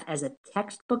gaffe as a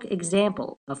textbook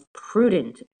example of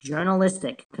prudent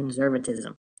journalistic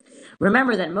conservatism.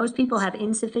 Remember that most people have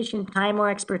insufficient time or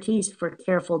expertise for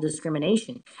careful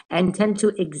discrimination and tend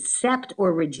to accept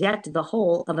or reject the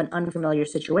whole of an unfamiliar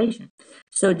situation.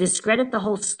 So discredit the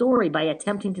whole story by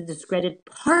attempting to discredit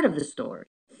part of the story.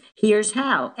 Here's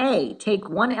how. A, take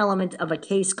one element of a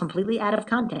case completely out of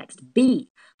context. B,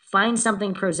 find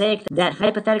something prosaic that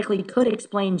hypothetically could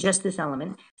explain just this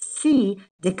element. C,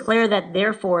 declare that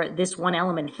therefore this one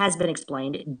element has been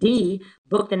explained. D,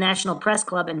 book the National Press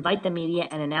Club, invite the media,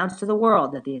 and announce to the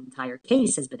world that the entire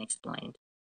case has been explained.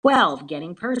 12.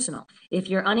 Getting personal. If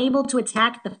you're unable to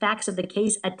attack the facts of the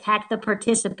case, attack the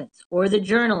participants or the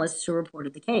journalists who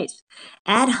reported the case.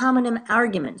 Ad hominem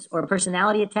arguments or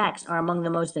personality attacks are among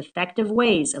the most effective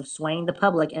ways of swaying the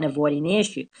public and avoiding the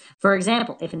issue. For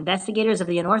example, if investigators of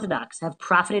the unorthodox have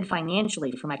profited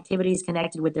financially from activities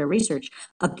connected with their research,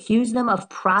 accuse them of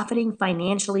profiting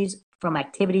financially from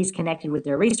activities connected with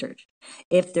their research.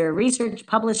 If their research,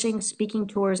 publishing, speaking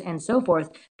tours, and so forth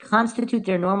constitute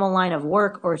their normal line of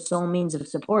work or sole means of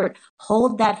support,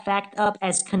 hold that fact up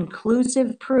as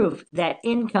conclusive proof that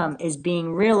income is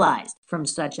being realized from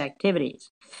such activities.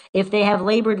 If they have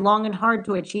labored long and hard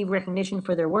to achieve recognition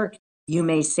for their work, you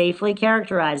may safely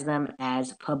characterize them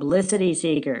as publicity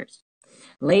seekers.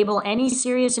 Label any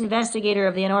serious investigator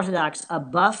of the unorthodox a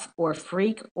buff or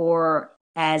freak or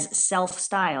as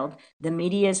self-styled, the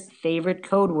media's favorite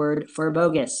code word for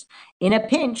bogus. In a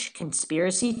pinch,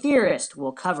 conspiracy theorist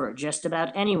will cover just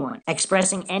about anyone,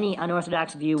 expressing any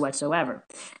unorthodox view whatsoever.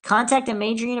 Contact a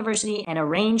major university and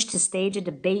arrange to stage a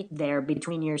debate there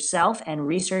between yourself and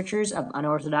researchers of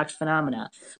unorthodox phenomena.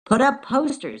 Put up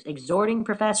posters exhorting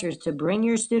professors to bring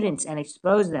your students and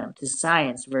expose them to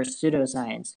science versus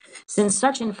pseudoscience. Since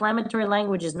such inflammatory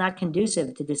language is not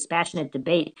conducive to dispassionate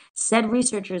debate, said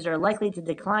researchers are likely to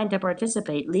decline to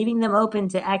participate, leaving them open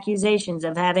to accusations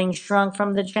of having shrunk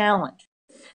from the challenge.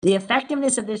 The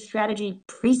effectiveness of this strategy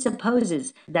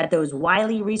presupposes that those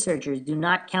wily researchers do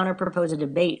not counterpropose a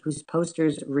debate whose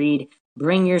posters read,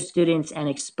 Bring your students and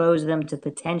expose them to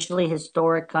potentially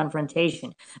historic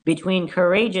confrontation between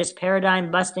courageous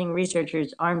paradigm-busting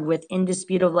researchers armed with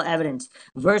indisputable evidence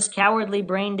versus cowardly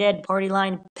brain-dead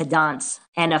party-line pedants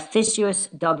and officious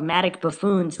dogmatic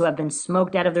buffoons who have been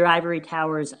smoked out of their ivory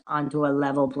towers onto a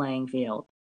level playing field.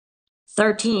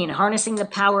 13. Harnessing the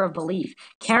power of belief.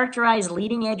 Characterize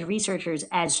leading-edge researchers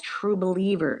as true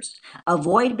believers.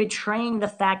 Avoid betraying the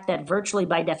fact that virtually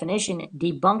by definition,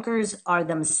 debunkers are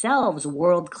themselves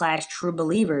world-class true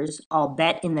believers,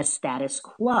 albeit in the status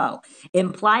quo.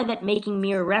 Imply that making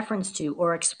mere reference to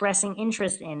or expressing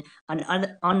interest in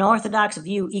an unorthodox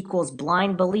view equals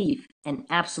blind belief and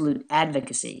absolute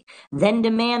advocacy. Then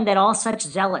demand that all such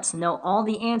zealots know all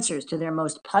the answers to their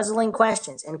most puzzling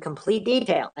questions in complete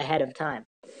detail ahead of time.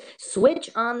 Switch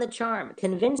on the charm.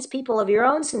 Convince people of your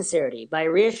own sincerity by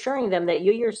reassuring them that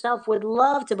you yourself would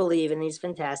love to believe in these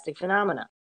fantastic phenomena.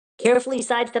 Carefully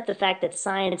sidestep the fact that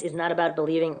science is not about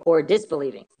believing or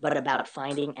disbelieving, but about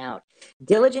finding out.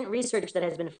 Diligent research that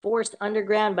has been forced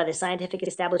underground by the scientific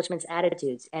establishment's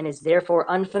attitudes and is therefore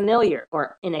unfamiliar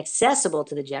or inaccessible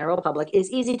to the general public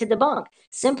is easy to debunk.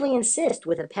 Simply insist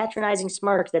with a patronizing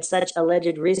smirk that such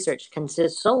alleged research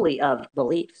consists solely of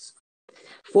beliefs.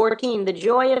 14. The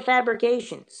joy of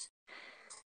fabrications.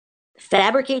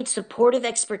 Fabricate supportive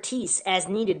expertise as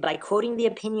needed by quoting the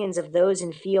opinions of those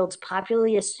in fields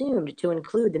popularly assumed to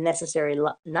include the necessary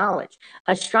knowledge.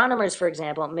 Astronomers, for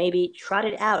example, may be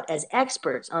trotted out as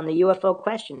experts on the UFO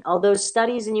question, although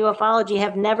studies in ufology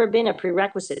have never been a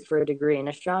prerequisite for a degree in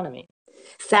astronomy.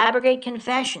 Fabricate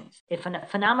confessions. If a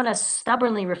phenomena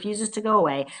stubbornly refuses to go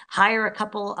away, hire a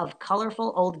couple of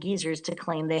colorful old geezers to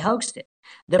claim they hoaxed it.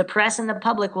 The press and the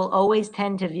public will always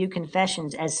tend to view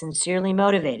confessions as sincerely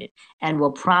motivated and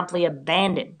will promptly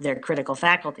abandon their critical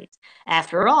faculties.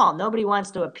 After all, nobody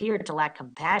wants to appear to lack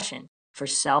compassion for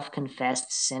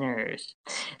self-confessed sinners.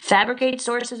 Fabricate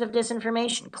sources of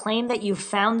disinformation. Claim that you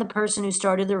found the person who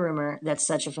started the rumor that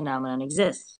such a phenomenon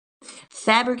exists.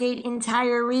 Fabricate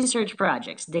entire research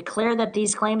projects. Declare that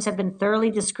these claims have been thoroughly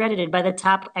discredited by the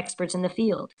top experts in the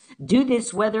field. Do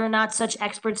this whether or not such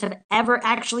experts have ever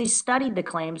actually studied the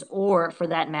claims or, for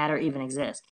that matter, even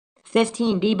exist.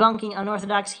 15. Debunking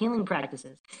unorthodox healing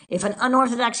practices. If an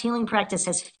unorthodox healing practice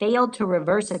has failed to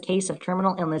reverse a case of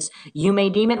terminal illness, you may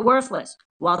deem it worthless,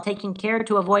 while taking care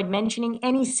to avoid mentioning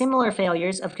any similar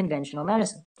failures of conventional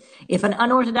medicine. If an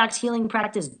unorthodox healing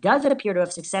practice does appear to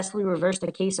have successfully reversed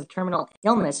a case of terminal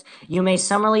illness, you may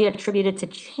summarily attribute it to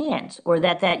chance or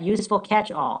that useful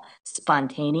catch-all,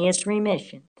 spontaneous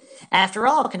remission. After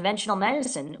all, conventional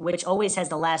medicine, which always has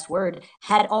the last word,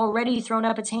 had already thrown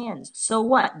up its hands. So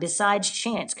what, besides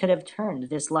chance, could have turned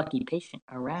this lucky patient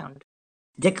around?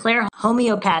 Declare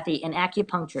homeopathy and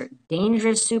acupuncture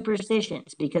dangerous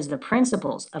superstitions because the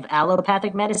principles of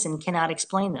allopathic medicine cannot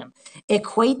explain them.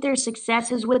 Equate their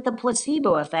successes with the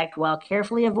placebo effect while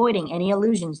carefully avoiding any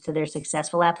allusions to their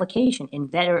successful application in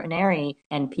veterinary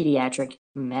and pediatric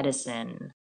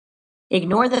medicine.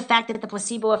 Ignore the fact that the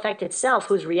placebo effect itself,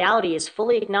 whose reality is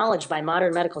fully acknowledged by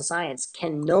modern medical science,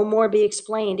 can no more be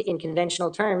explained in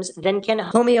conventional terms than can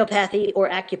homeopathy or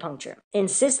acupuncture.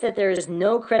 Insist that there is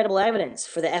no credible evidence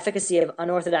for the efficacy of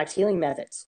unorthodox healing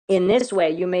methods. In this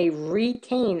way, you may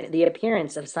retain the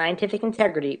appearance of scientific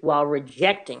integrity while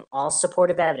rejecting all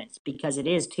supportive evidence because it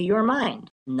is, to your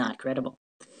mind, not credible.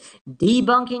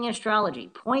 Debunking astrology.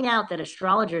 Point out that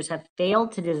astrologers have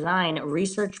failed to design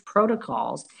research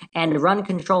protocols and run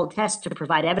controlled tests to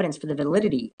provide evidence for the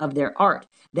validity of their art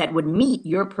that would meet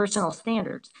your personal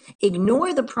standards.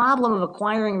 Ignore the problem of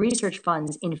acquiring research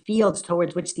funds in fields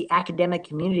towards which the academic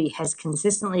community has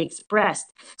consistently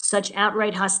expressed such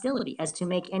outright hostility as to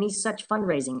make any such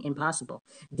fundraising impossible.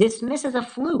 Dismiss as a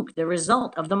fluke the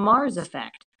result of the Mars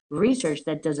effect, research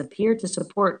that does appear to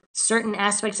support certain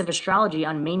aspects of astrology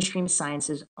on mainstream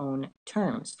science's own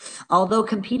terms. Although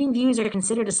competing views are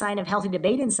considered a sign of healthy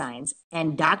debate in science,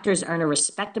 and doctors earn a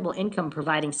respectable income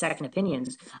providing second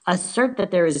opinions, assert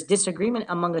that there is disagreement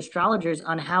among astrologers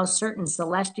on how certain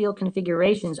celestial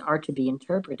configurations are to be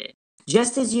interpreted.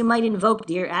 Just as you might invoke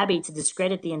Dear Abby to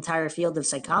discredit the entire field of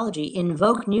psychology,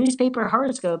 invoke newspaper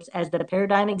horoscopes as the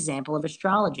paradigm example of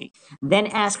astrology. Then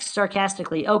ask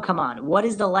sarcastically, oh, come on, what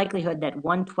is the likelihood that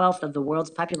 1/12 of the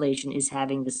world's population is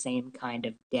having the same kind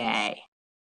of day?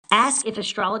 Ask if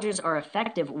astrologers are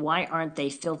effective, why aren't they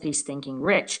filthy stinking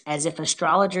rich? As if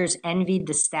astrologers envied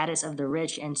the status of the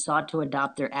rich and sought to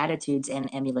adopt their attitudes and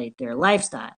emulate their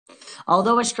lifestyle.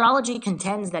 Although astrology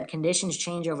contends that conditions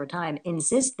change over time,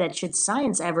 insists that should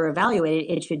science ever evaluate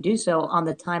it, it should do so on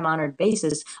the time-honored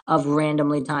basis of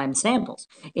randomly timed samples.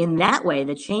 In that way,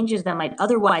 the changes that might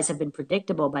otherwise have been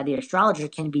predictable by the astrologer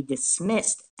can be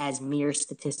dismissed as mere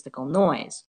statistical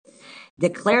noise.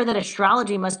 Declare that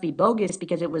astrology must be bogus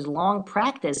because it was long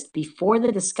practiced before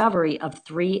the discovery of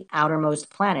 3 outermost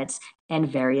planets and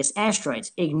various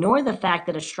asteroids. Ignore the fact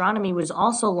that astronomy was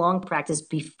also long practiced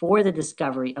before the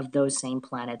discovery of those same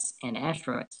planets and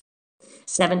asteroids.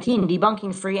 17.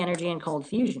 Debunking free energy and cold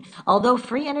fusion. Although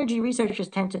free energy researchers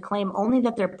tend to claim only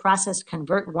that their process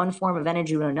convert one form of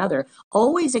energy to another,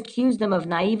 always accuse them of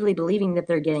naively believing that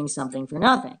they're getting something for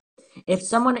nothing. If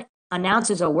someone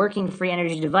announces a working free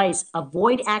energy device,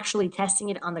 avoid actually testing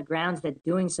it on the grounds that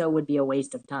doing so would be a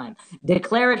waste of time.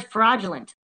 Declare it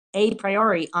fraudulent a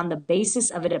priori on the basis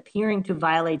of it appearing to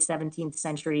violate 17th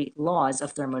century laws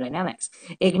of thermodynamics.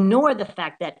 Ignore the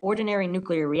fact that ordinary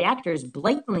nuclear reactors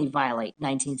blatantly violate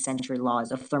 19th century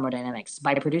laws of thermodynamics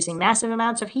by producing massive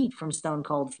amounts of heat from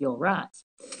stone-cold fuel rods.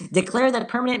 Declare that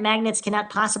permanent magnets cannot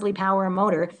possibly power a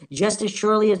motor just as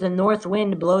surely as the north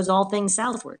wind blows all things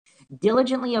southward.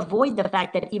 Diligently avoid the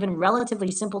fact that even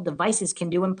relatively simple devices can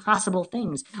do impossible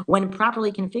things when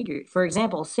properly configured. For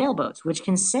example, sailboats, which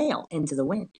can sail into the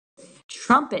wind.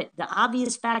 Trumpet the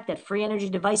obvious fact that free energy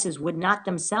devices would not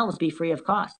themselves be free of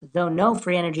cost, though no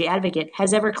free energy advocate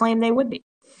has ever claimed they would be.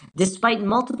 Despite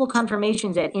multiple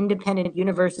confirmations at independent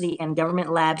university and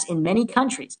government labs in many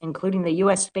countries, including the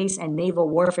U.S. Space and Naval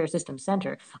Warfare Systems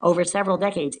Center, over several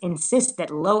decades, insist that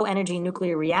low-energy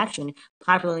nuclear reaction,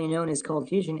 popularly known as cold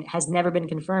fusion, has never been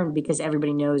confirmed because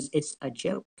everybody knows it's a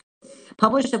joke.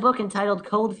 Published a book entitled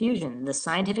Cold Fusion, the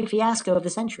Scientific Fiasco of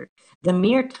the Century. The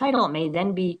mere title may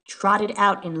then be trotted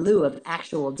out in lieu of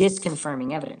actual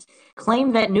disconfirming evidence.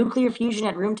 Claim that nuclear fusion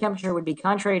at room temperature would be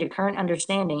contrary to current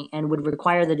understanding and would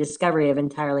require the discovery of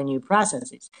entirely new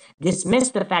processes. Dismiss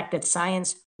the fact that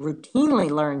science routinely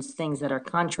learns things that are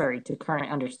contrary to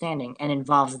current understanding and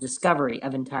involves the discovery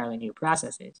of entirely new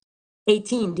processes.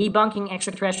 18. Debunking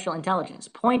extraterrestrial intelligence.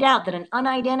 Point out that an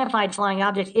unidentified flying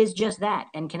object is just that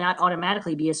and cannot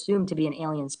automatically be assumed to be an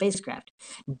alien spacecraft.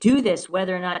 Do this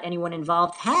whether or not anyone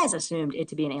involved has assumed it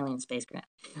to be an alien spacecraft.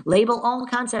 Label all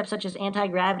concepts such as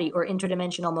anti-gravity or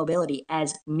interdimensional mobility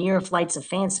as mere flights of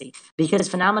fancy, because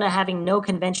phenomena having no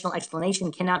conventional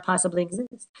explanation cannot possibly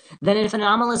exist. Then if an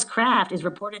anomalous craft is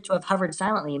reported to have hovered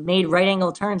silently, made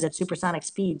right-angle turns at supersonic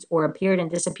speeds, or appeared and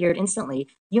disappeared instantly,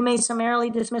 you may summarily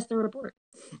dismiss the report.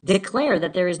 Declare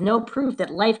that there is no proof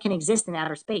that life can exist in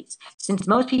outer space. Since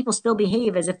most people still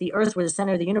behave as if the Earth were the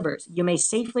center of the universe, you may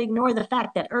safely ignore the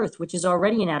fact that Earth, which is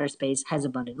already in outer space, has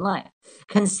abundant life.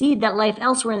 Concede that life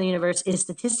elsewhere in the universe is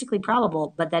statistically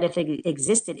probable, but that if it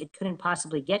existed, it couldn't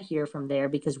possibly get here from there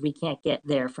because we can't get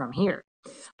there from here.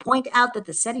 Point out that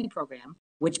the SETI program,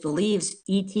 which believes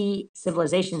ET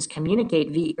civilizations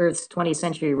communicate via Earth's 20th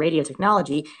century radio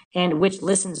technology and which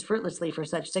listens fruitlessly for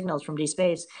such signals from deep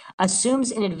space,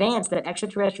 assumes in advance that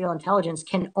extraterrestrial intelligence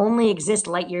can only exist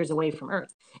light years away from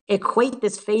Earth. Equate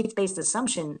this faith-based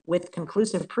assumption with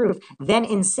conclusive proof, then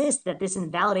insist that this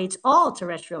invalidates all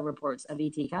terrestrial reports of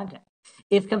ET contact.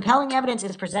 If compelling evidence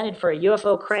is presented for a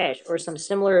UFO crash or some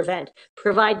similar event,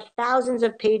 provide thousands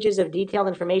of pages of detailed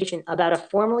information about a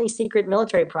formerly secret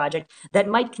military project that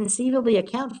might conceivably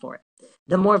account for it.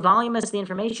 The more voluminous the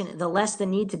information, the less the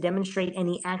need to demonstrate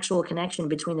any actual connection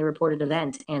between the reported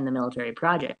event and the military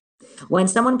project. When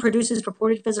someone produces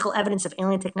purported physical evidence of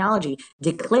alien technology,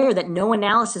 declare that no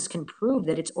analysis can prove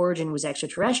that its origin was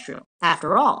extraterrestrial.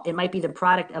 After all, it might be the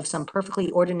product of some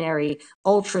perfectly ordinary,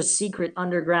 ultra-secret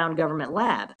underground government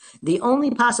lab. The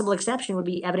only possible exception would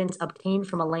be evidence obtained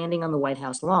from a landing on the White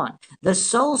House lawn, the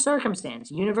sole circumstance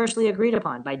universally agreed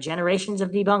upon by generations of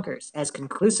debunkers as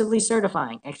conclusively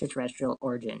certifying extraterrestrial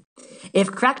origin.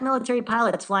 If crack military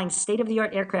pilots flying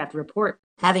state-of-the-art aircraft report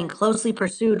having closely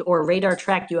pursued or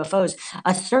radar-tracked UFOs,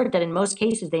 assert that in most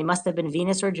cases they must have been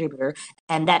Venus or Jupiter,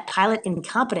 and that pilot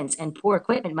incompetence and poor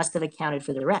equipment must have accounted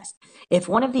for the rest. If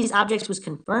one of these objects was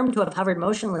confirmed to have hovered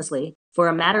motionlessly for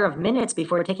a matter of minutes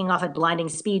before taking off at blinding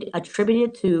speed,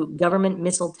 attributed to government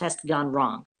missile test gone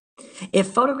wrong. If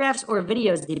photographs or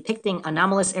videos depicting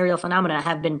anomalous aerial phenomena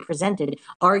have been presented,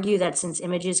 argue that since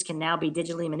images can now be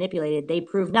digitally manipulated, they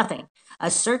prove nothing.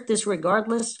 Assert this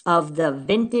regardless of the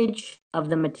vintage of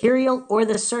the material or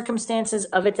the circumstances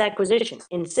of its acquisition.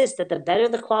 Insist that the better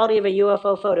the quality of a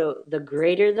UFO photo, the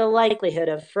greater the likelihood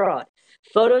of fraud.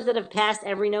 Photos that have passed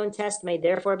every known test may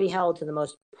therefore be held to the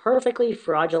most perfectly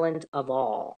fraudulent of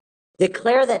all.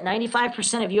 Declare that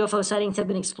 95% of UFO sightings have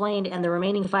been explained and the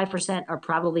remaining 5% are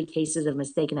probably cases of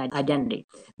mistaken identity.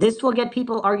 This will get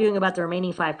people arguing about the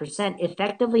remaining 5%,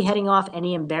 effectively heading off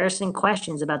any embarrassing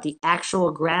questions about the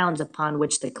actual grounds upon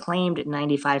which the claimed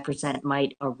 95%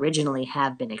 might originally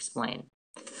have been explained.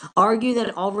 Argue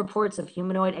that all reports of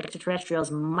humanoid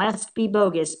extraterrestrials must be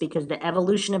bogus because the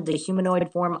evolution of the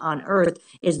humanoid form on Earth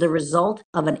is the result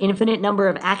of an infinite number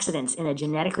of accidents in a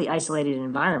genetically isolated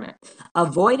environment.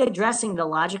 Avoid addressing the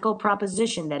logical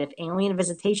proposition that if alien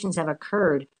visitations have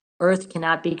occurred, Earth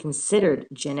cannot be considered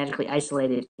genetically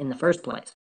isolated in the first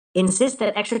place. Insist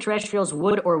that extraterrestrials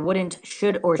would or wouldn't,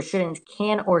 should or shouldn't,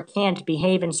 can or can't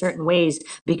behave in certain ways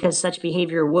because such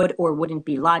behavior would or wouldn't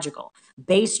be logical.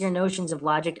 Base your notions of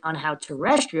logic on how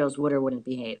terrestrials would or wouldn't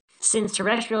behave. Since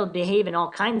terrestrials behave in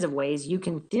all kinds of ways, you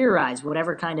can theorize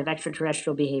whatever kind of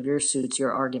extraterrestrial behavior suits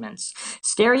your arguments.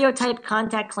 Stereotype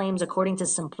contact claims according to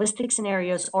simplistic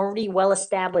scenarios already well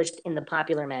established in the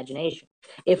popular imagination.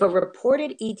 If a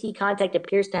reported ET contact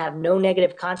appears to have no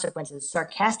negative consequences,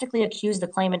 sarcastically accuse the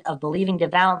claimant of believing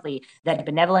devoutly that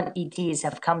benevolent ETs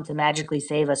have come to magically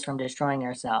save us from destroying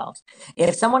ourselves.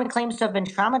 If someone claims to have been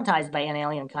traumatized by an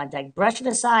alien contact, brush it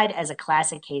aside as a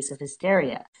classic case of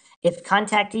hysteria. If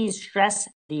contactees stress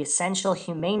the essential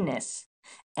humaneness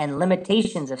and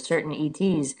limitations of certain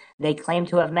ETs they claim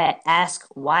to have met, ask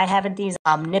why haven't these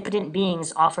omnipotent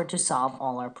beings offered to solve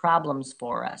all our problems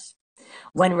for us?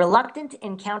 When reluctant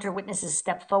encounter witnesses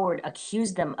step forward,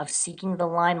 accuse them of seeking the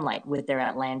limelight with their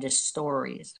outlandish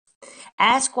stories.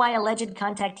 Ask why alleged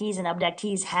contactees and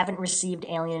abductees haven't received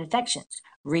alien infections.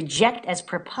 Reject as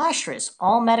preposterous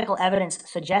all medical evidence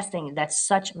suggesting that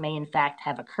such may in fact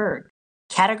have occurred.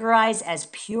 Categorize as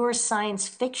pure science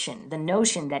fiction the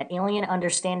notion that alien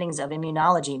understandings of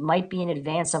immunology might be in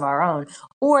advance of our own,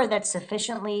 or that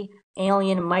sufficiently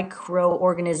alien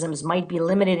microorganisms might be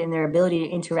limited in their ability to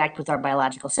interact with our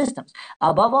biological systems.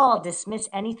 Above all, dismiss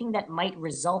anything that might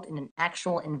result in an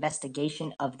actual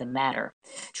investigation of the matter.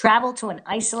 Travel to an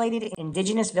isolated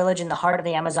indigenous village in the heart of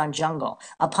the Amazon jungle.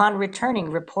 Upon returning,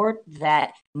 report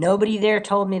that nobody there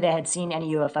told me they had seen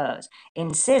any UFOs.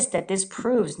 Insist that this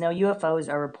proves no UFOs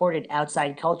are reported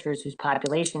outside cultures whose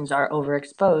populations are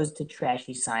overexposed to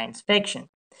trashy science fiction.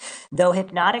 Though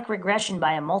hypnotic regression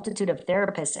by a multitude of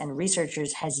therapists and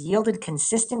researchers has yielded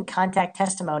consistent contact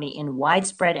testimony in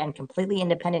widespread and completely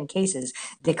independent cases,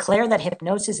 declare that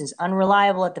hypnosis is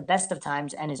unreliable at the best of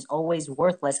times and is always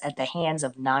worthless at the hands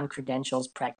of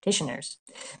non-credentialed practitioners.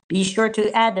 Be sure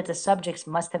to add that the subjects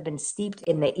must have been steeped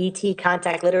in the ET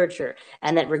contact literature,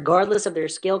 and that regardless of their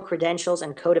skill, credentials,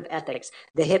 and code of ethics,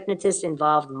 the hypnotists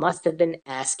involved must have been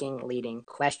asking leading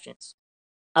questions.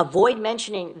 Avoid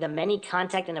mentioning the many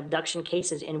contact and abduction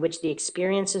cases in which the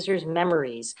experiencer's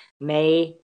memories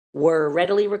were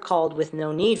readily recalled with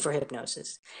no need for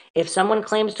hypnosis. If someone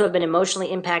claims to have been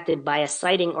emotionally impacted by a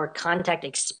sighting or contact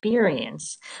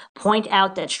experience, point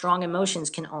out that strong emotions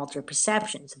can alter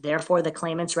perceptions. Therefore, the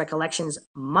claimant's recollections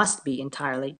must be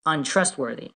entirely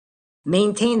untrustworthy.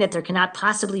 Maintain that there cannot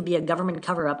possibly be a government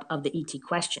cover-up of the ET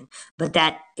question, but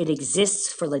that it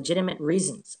exists for legitimate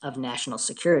reasons of national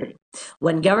security.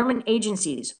 When government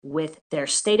agencies, with their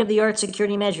state-of-the-art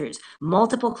security measures,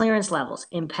 multiple clearance levels,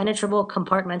 impenetrable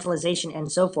compartmentalization,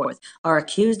 and so forth, are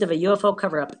accused of a UFO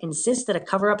cover-up, insist that a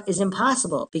cover-up is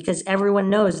impossible because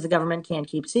everyone knows the government can't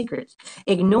keep secrets.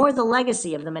 Ignore the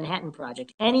legacy of the Manhattan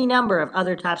Project, any number of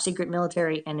other top-secret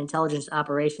military and intelligence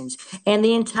operations, and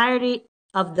the entirety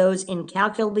of those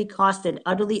incalculably costed,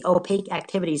 utterly opaque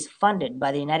activities funded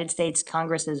by the United States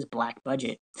Congress's black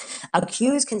budget.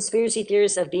 Accuse conspiracy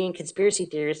theorists of being conspiracy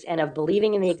theorists and of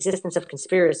believing in the existence of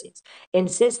conspiracies.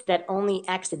 Insist that only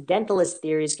accidentalist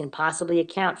theories can possibly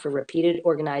account for repeated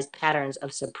organized patterns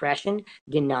of suppression,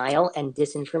 denial, and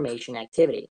disinformation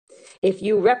activity. If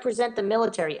you represent the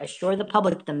military, assure the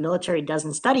public that the military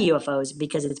doesn't study UFOs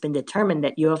because it's been determined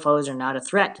that UFOs are not a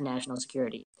threat to national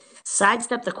security.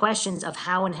 Sidestep the questions of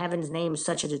how in heaven's name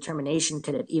such a determination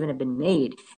could have even have been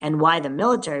made, and why the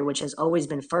military, which has always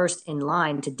been first in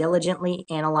line to diligently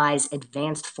analyze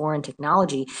advanced foreign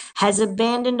technology, has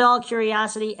abandoned all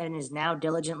curiosity and is now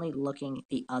diligently looking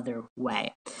the other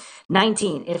way.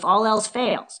 19. If all else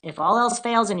fails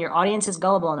and your audience is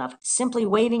gullible enough, simply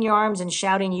waving your arms and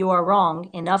shouting you are wrong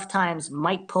enough times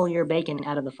might pull your bacon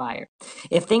out of the fire.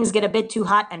 If things get a bit too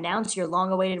hot, announce your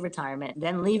long-awaited retirement,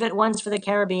 then leave at once for the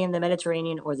Caribbean, the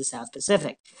Mediterranean, or the South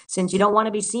Pacific. Since you don't want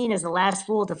to be seen as the last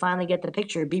fool to finally get the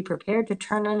picture, be prepared to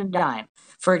turn on a dime.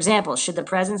 For example, should the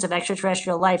presence of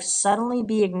extraterrestrial life suddenly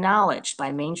be acknowledged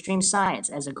by mainstream science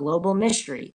as a global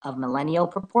mystery of millennial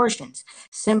proportions,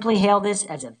 simply hail this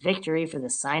as a victory for the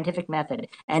scientific method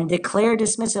and declare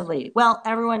dismissively, well,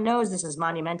 everyone knows this is a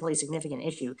monumentally significant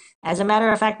issue. As a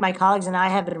matter of fact, my colleagues and I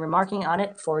have been remarking on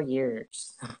it for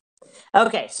years.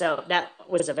 Okay, so that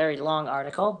was a very long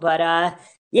article, but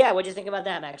yeah, what'd you think about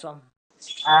that, Maxwell?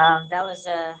 That was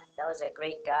a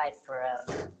great guide for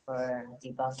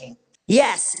debunking.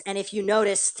 Yes, and if you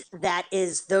noticed,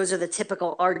 those are the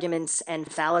typical arguments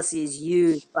and fallacies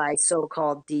used by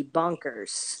so-called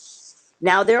debunkers.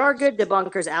 Now, there are good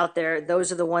debunkers out there.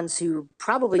 Those are the ones who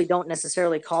probably don't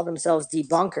necessarily call themselves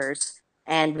debunkers,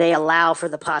 and they allow for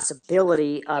the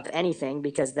possibility of anything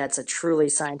because that's a truly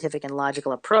scientific and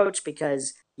logical approach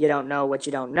because you don't know what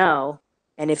you don't know.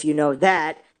 And if you know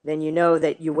that, then you know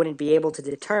that you wouldn't be able to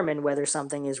determine whether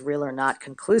something is real or not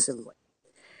conclusively.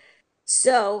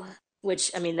 So,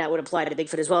 which, I mean, that would apply to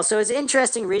Bigfoot as well. So it's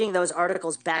interesting reading those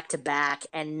articles back to back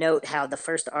and note how the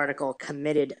first article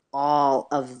committed all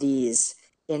of these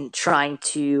in trying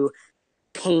to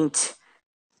paint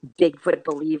Bigfoot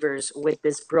believers with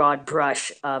this broad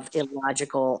brush of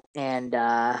illogical and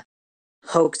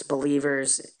hoax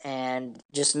believers and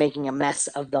just making a mess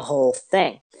of the whole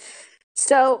thing.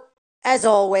 So, as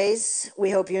always, we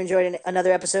hope you enjoyed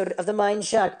another episode of the Mind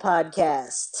Shock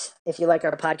Podcast. If you like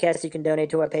our podcast, you can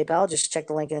donate to our PayPal. Just check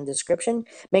the link in the description.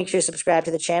 Make sure you subscribe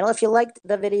to the channel. If you liked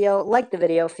the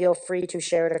video, feel free to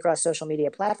share it across social media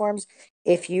platforms.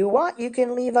 If you want, you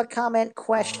can leave a comment,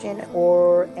 question,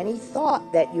 or any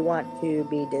thought that you want to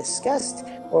be discussed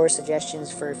or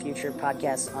suggestions for future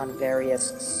podcasts on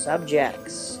various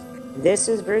subjects. This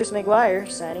is Bruce McGuire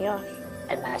signing off.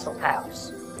 And Maxwell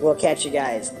Powers. We'll catch you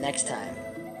guys next time.